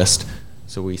forest.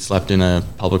 So we slept in a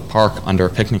public park under a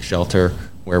picnic shelter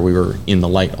where we were in the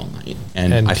light all night.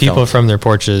 And people from their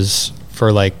porches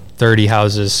for like 30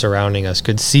 houses surrounding us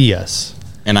could see us.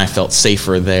 And I felt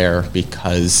safer there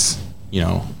because,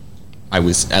 I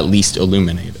was at least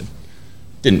illuminated.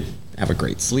 Didn't have a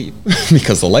great sleep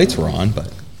because the lights were on,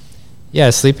 but... Yeah,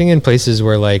 sleeping in places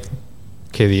where like,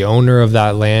 okay, the owner of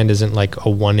that land isn't like a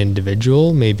one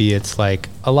individual. Maybe it's like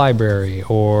a library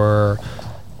or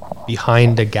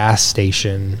behind a gas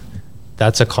station.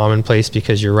 That's a common place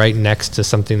because you're right next to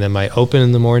something that might open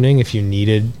in the morning if you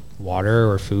needed water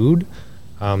or food.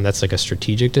 That's like a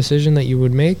strategic decision that you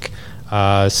would make.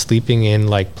 sleeping in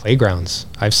like playgrounds.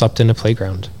 I've slept in a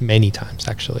playground many times,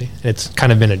 actually. It's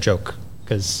kind of been a joke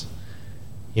because,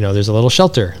 you know, there's a little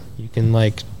shelter. You can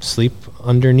like sleep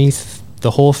underneath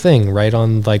the whole thing, right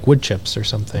on like wood chips or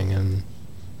something.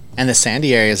 And the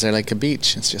sandy areas are like a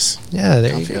beach. It's just Yeah,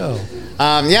 there comfy. you go.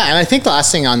 Yeah, and I think the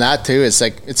last thing on that too is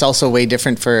like it's also way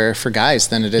different for guys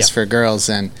than it is Yeah. for girls,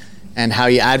 and how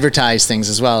you advertise things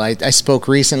as well. I spoke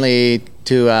recently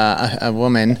to a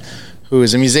woman who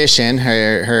is a musician.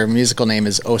 Her musical name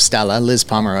is Ostella, Liz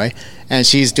Pomeroy, and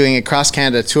she's doing a cross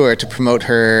Canada tour to promote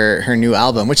her new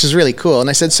album, which is really cool. And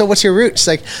I said, so what's your route? She's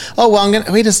like, oh well, I'm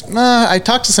gonna wait. I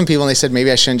talked to some people and they said maybe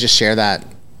I shouldn't just share that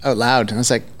out loud. And I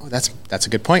was like, oh, that's a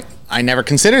good point. I never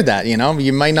considered that. You know,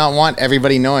 you might not want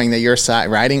everybody knowing that you're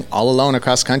riding all alone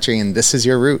across country and this is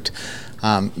your route.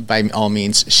 By all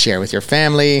means, share with your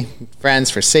family,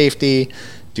 friends for safety,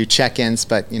 do check-ins,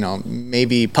 but you know,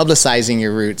 maybe publicizing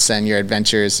your routes and your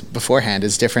adventures beforehand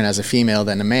is different as a female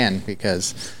than a man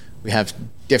because we have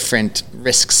different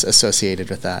risks associated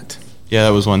with that. Yeah,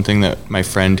 that was one thing that my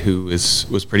friend who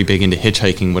was pretty big into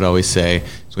hitchhiking would always say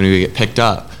is when we would get picked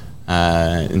up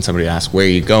and somebody asked, where are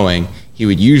you going? He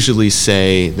would usually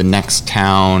say the next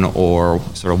town or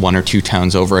sort of one or two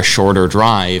towns over a shorter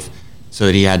drive so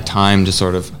that he had time to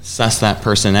sort of suss that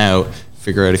person out,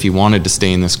 figure out if he wanted to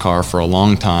stay in this car for a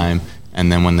long time,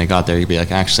 and then when they got there, he'd be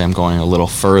like, actually, I'm going a little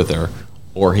further.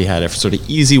 Or he had a sort of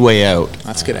easy way out.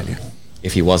 That's a good idea.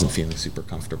 If he wasn't feeling super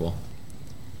comfortable.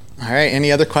 All right,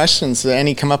 any other questions?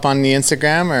 Any come up on the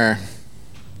Instagram or?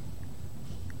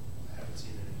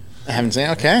 I haven't seen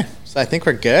it. Okay, so I think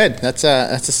we're good. That's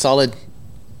a solid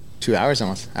 2 hours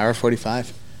almost, hour 45.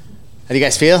 How do you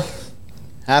guys feel?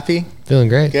 Happy? Feeling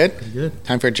great. Good? Good.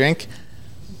 Time for a drink?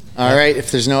 All right,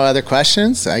 if there's no other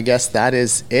questions, I guess that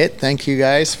is it. Thank you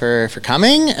guys for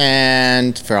coming,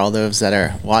 and for all those that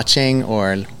are watching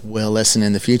or will listen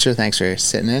in the future, thanks for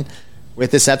sitting in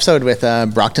with this episode with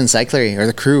Brockton Cyclery, or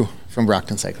the crew from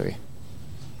Brockton Cyclery.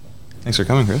 Thanks for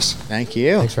coming, Chris. Thank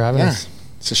you. Thanks for having us.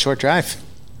 It's a short drive.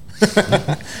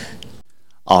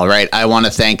 All right. I want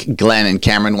to thank Glenn and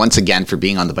Cameron once again for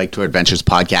being on the Bike Tour Adventures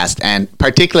podcast, and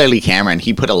particularly Cameron.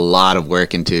 He put a lot of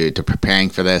work into preparing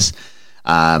for this,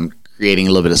 creating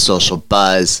a little bit of social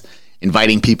buzz,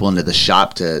 inviting people into the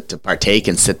shop to partake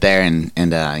and sit there and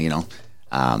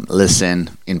listen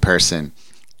in person.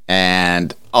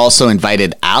 And also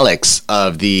invited Alex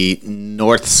of the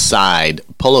North Side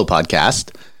Polo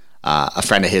podcast, a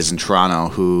friend of his in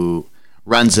Toronto who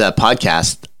runs a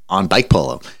podcast on bike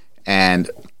polo. And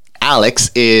Alex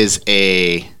is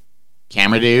a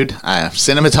camera dude, a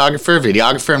cinematographer,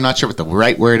 videographer. I'm not sure what the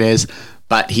right word is,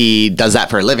 but he does that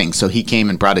for a living. So he came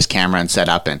and brought his camera and set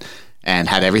up and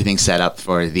had everything set up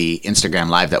for the Instagram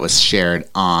live that was shared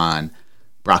on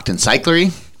Brockton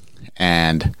Cyclery.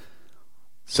 And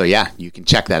so, yeah, you can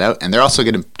check that out. And they're also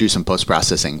going to do some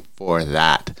post-processing for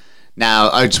that.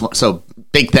 Now, so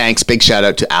big thanks, big shout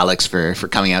out to Alex for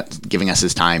coming out, giving us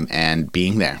his time and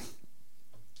being there.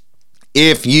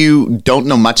 If you don't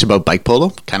know much about bike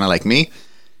polo, kind of like me,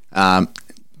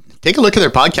 take a look at their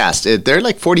podcast. They're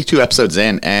like 42 episodes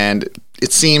in, and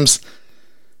it seems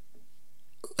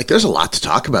like there's a lot to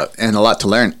talk about and a lot to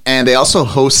learn. And they also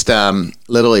host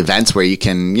little events where you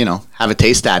can, have a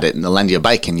taste at it and they'll lend you a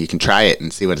bike and you can try it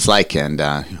and see what it's like. And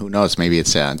who knows, maybe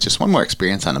it's just one more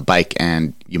experience on a bike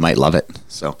and you might love it.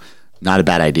 So not a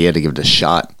bad idea to give it a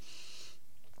shot.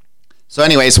 So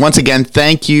anyways, once again,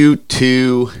 thank you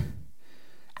to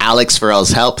Alex for all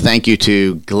his help. Thank you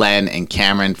to Glenn and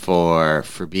Cameron for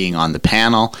being on the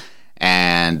panel.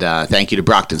 And thank you to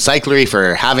Brockton Cyclery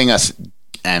for having us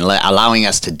and allowing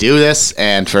us to do this,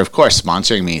 and for, of course,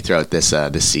 sponsoring me throughout this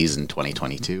season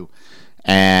 2022.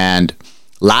 And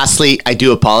lastly, I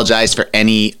do apologize for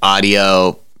any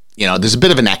audio. There's a bit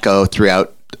of an echo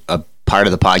throughout a part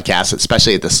of the podcast,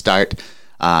 especially at the start,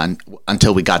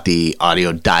 until we got the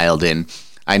audio dialed in.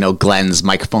 I know Glenn's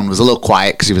microphone was a little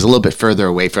quiet because he was a little bit further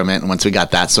away from it, and once we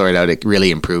got that sorted out, it really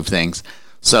improved things.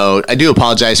 So I do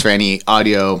apologize for any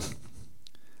audio,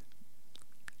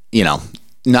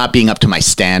 not being up to my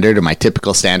standard or my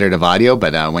typical standard of audio,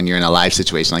 but when you're in a live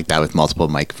situation like that with multiple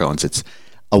microphones, it's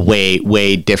a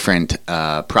way different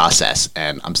process,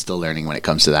 and I'm still learning when it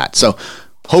comes to that. So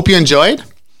hope you enjoyed.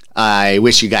 I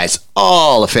wish you guys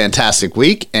all a fantastic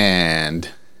week, and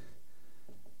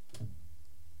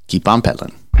keep on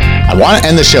pedaling. I want to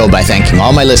end the show by thanking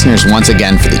all my listeners once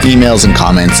again for the emails and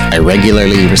comments I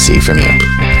regularly receive from you.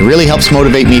 It really helps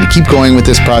motivate me to keep going with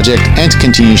this project and to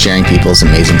continue sharing people's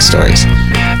amazing stories.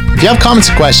 If you have comments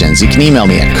or questions, you can email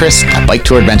me at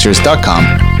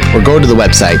chris@biketouradventures.com or go to the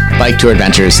website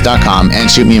biketouradventures.com and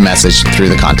shoot me a message through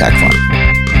the contact form.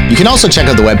 You can also check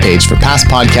out the webpage for past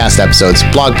podcast episodes,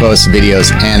 blog posts,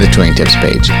 videos, and the touring tips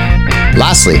page.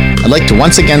 Lastly, I'd like to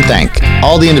once again thank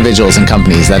all the individuals and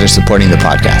companies that are supporting the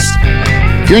podcast.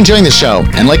 If you're enjoying the show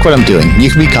and like what I'm doing, you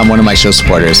can become one of my show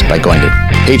supporters by going to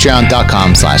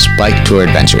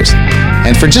patreon.com/biketouradventures.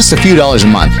 And for just a few dollars a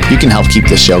month, you can help keep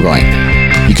this show going.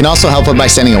 You can also help out by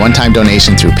sending a one-time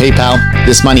donation through PayPal.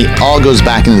 This money all goes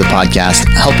back into the podcast,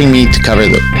 helping me to cover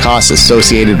the costs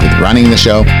associated with running the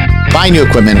show, buy new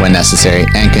equipment when necessary,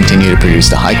 and continue to produce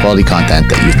the high-quality content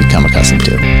that you've become accustomed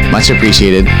to. Much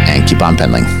appreciated, and keep on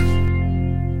pedaling.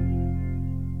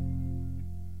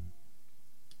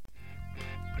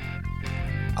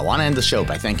 I want to end the show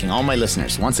by thanking all my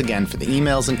listeners once again for the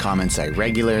emails and comments I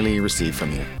regularly receive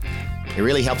from you. It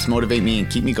really helps motivate me and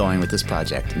keep me going with this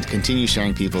project and to continue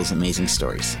sharing people's amazing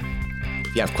stories.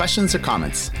 If you have questions or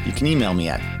comments, you can email me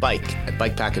at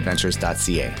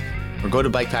bike@bikepackadventures.ca or go to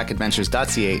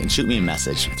bikepackadventures.ca and shoot me a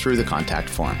message through the contact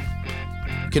form.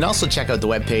 You can also check out the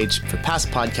webpage for past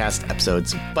podcast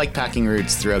episodes, bikepacking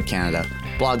routes throughout Canada,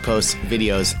 blog posts,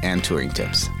 videos, and touring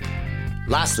tips.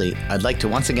 Lastly, I'd like to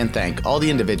once again thank all the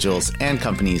individuals and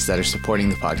companies that are supporting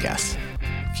the podcast.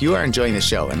 If you are enjoying the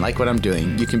show and like what I'm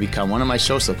doing, you can become one of my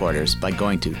show supporters by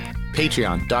going to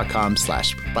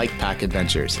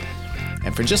patreon.com/bikepackadventures.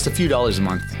 And for just a few dollars a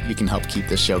month, you can help keep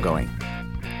this show going.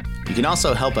 You can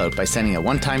also help out by sending a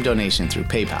one-time donation through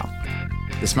PayPal.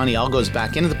 This money all goes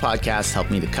back into the podcast,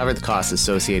 help me to cover the costs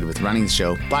associated with running the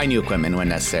show, buy new equipment when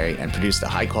necessary, and produce the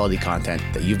high-quality content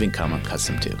that you've become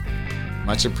accustomed to.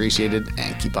 Much appreciated,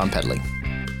 and keep on pedaling.